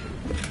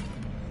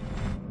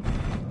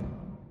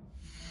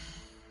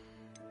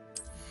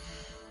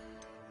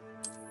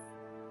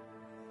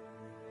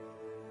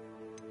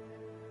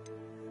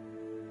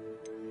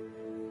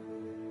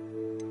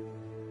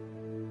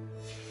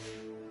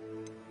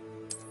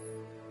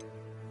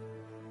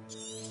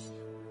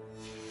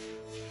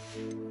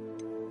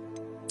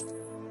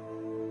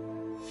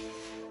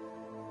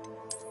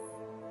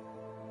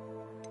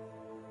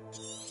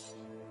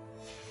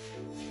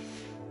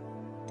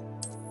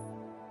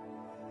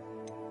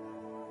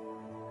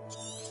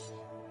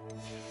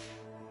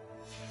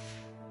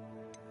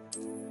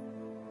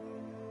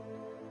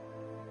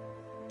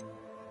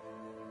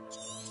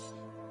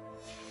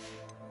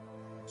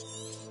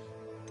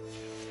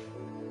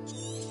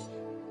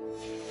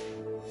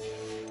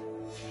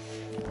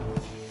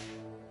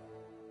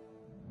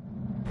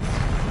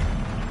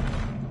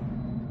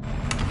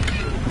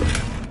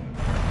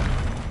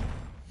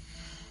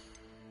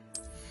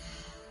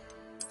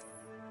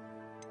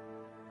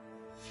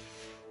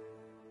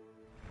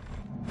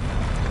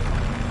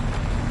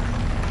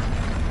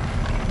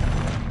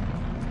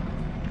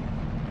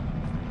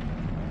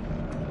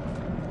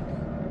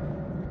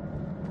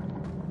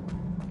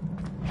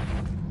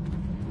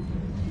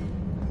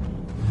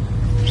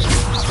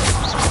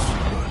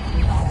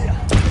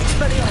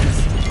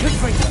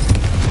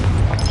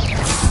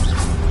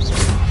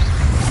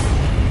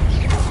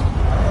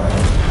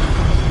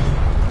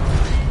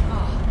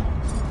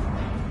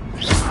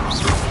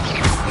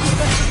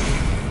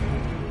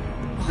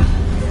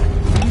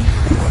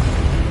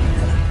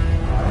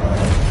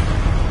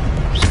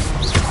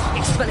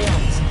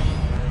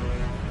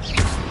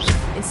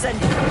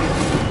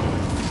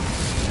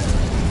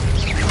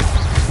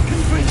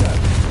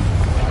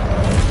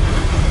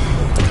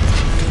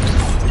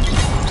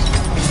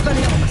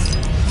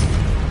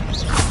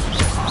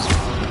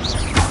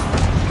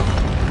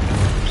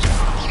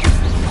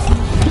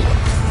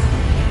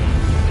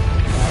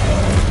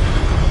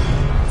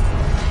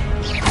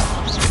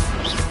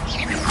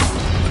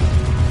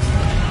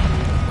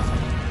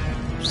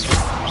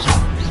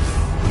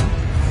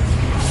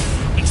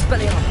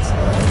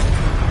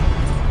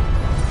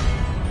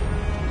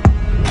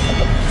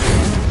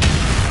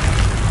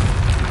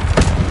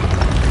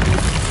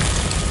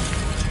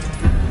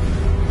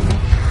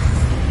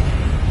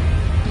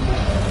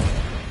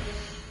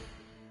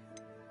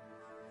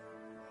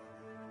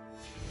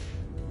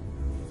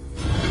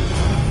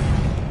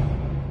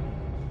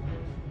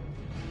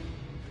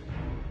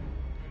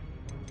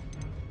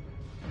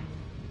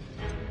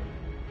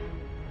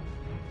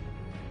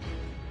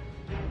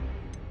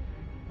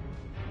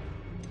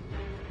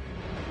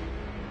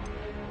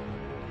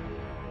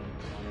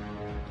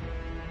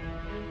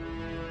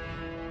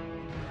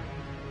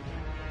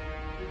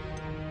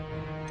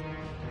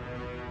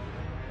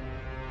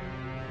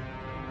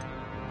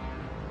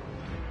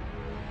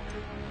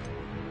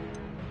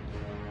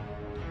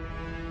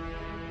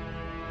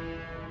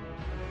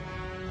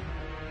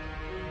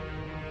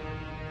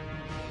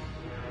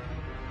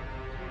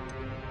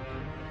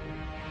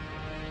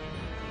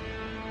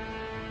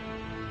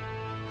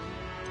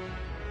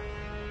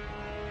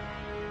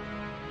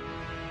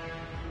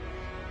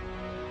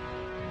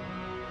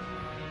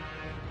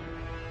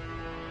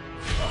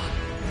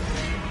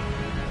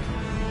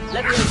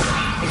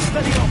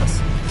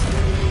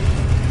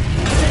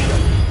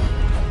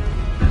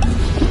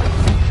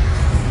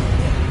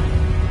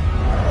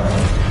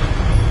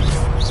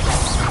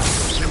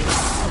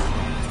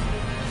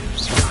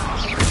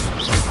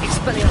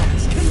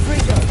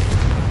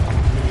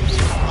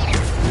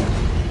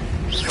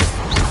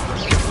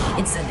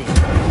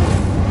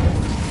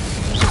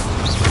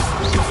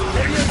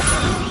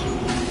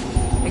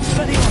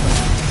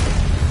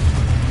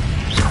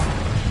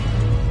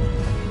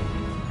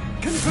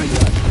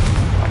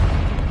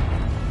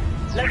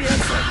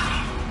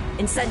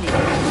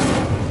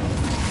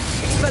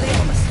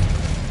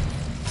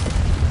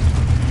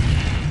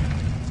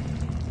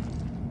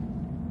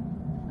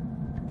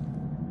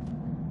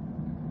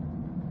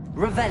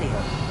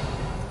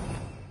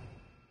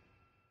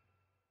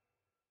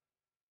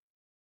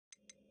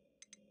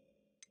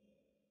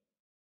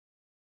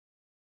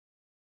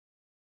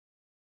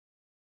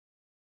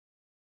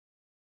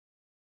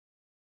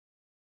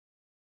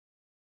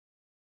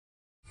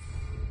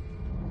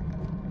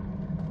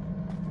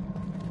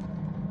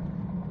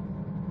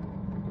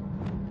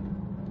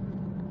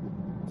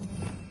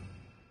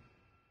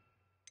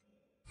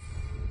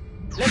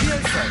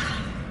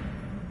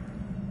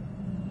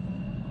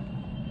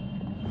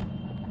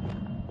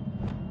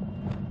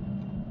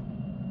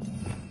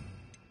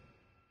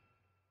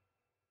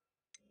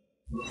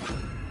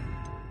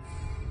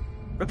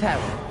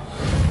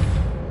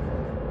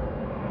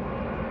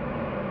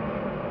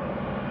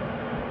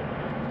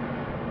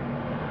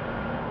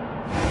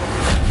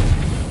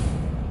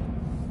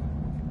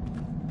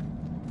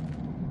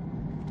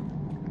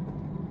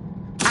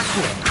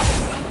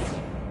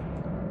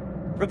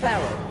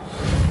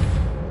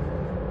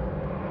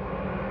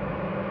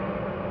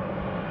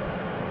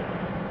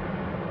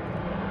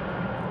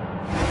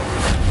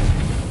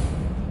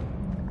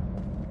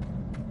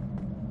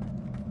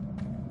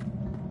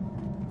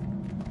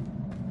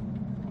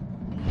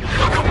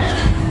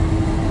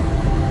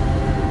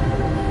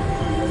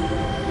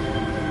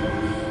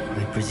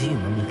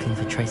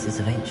 Traces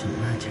of ancient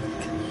magic.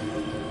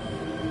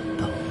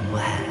 But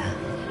where?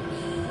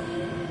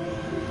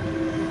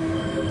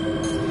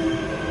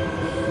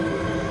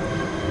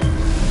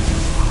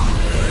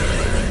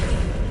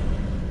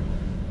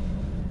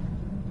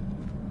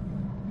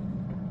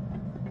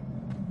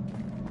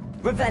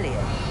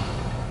 Revelio.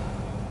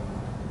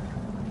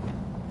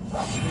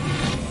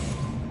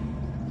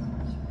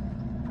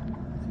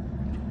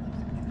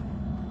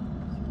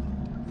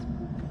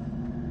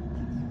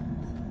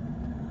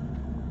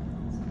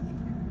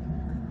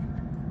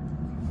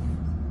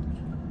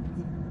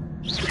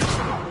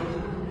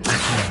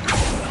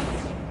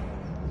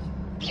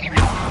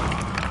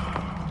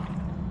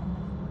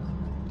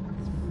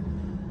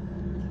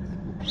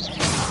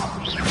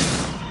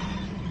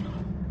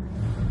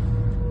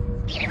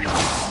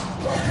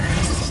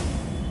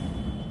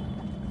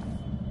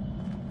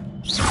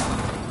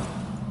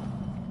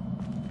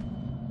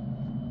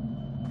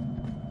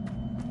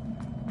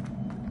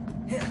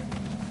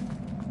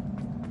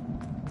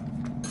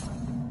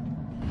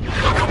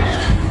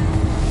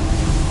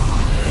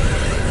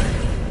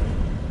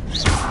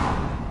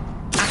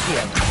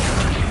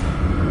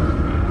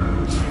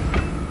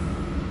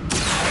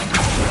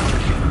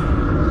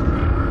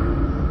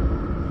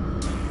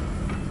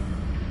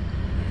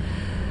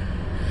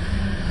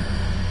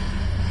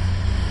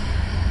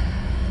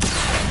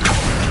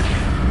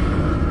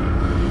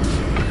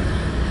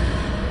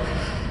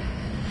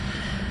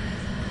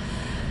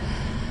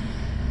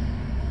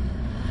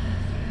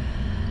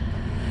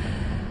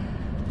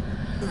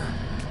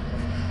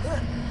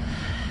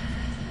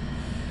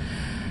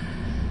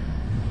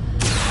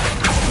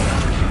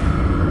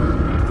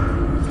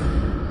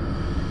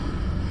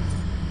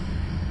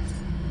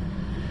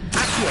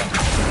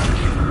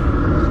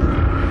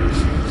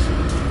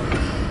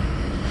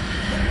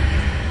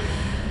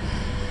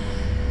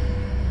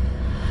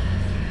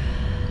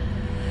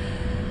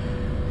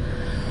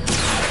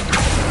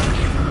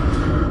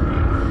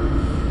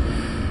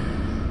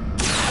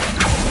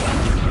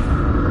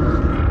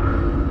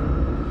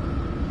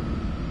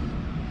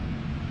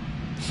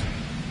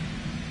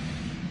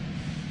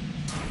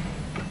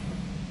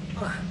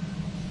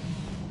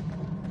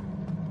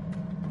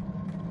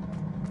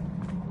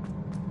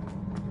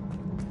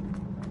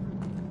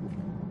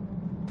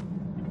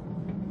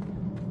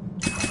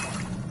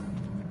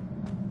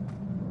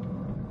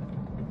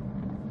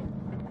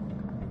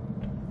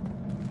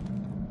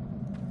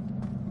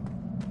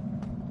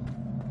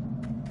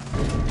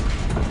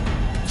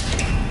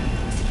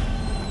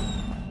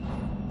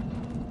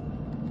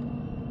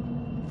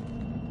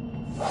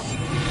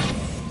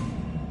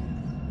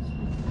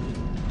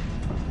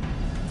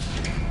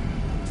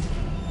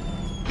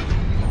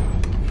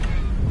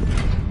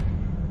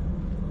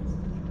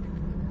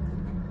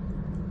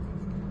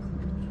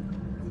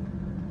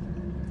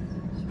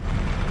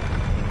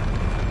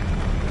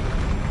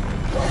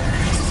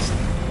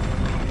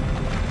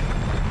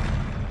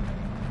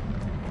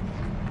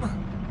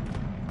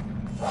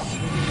 Don't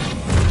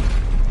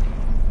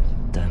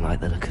like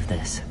the look of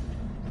this.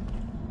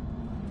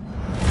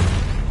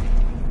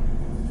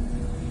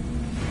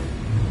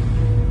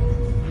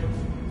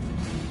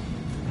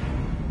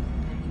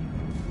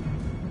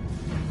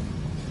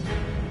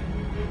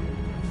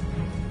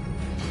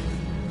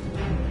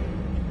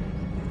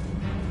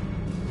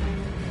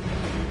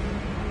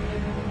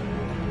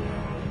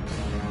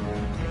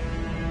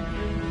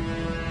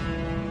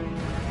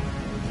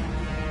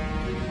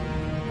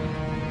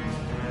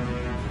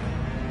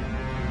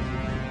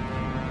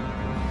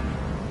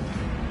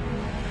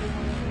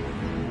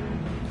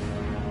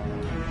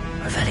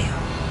 Revelio.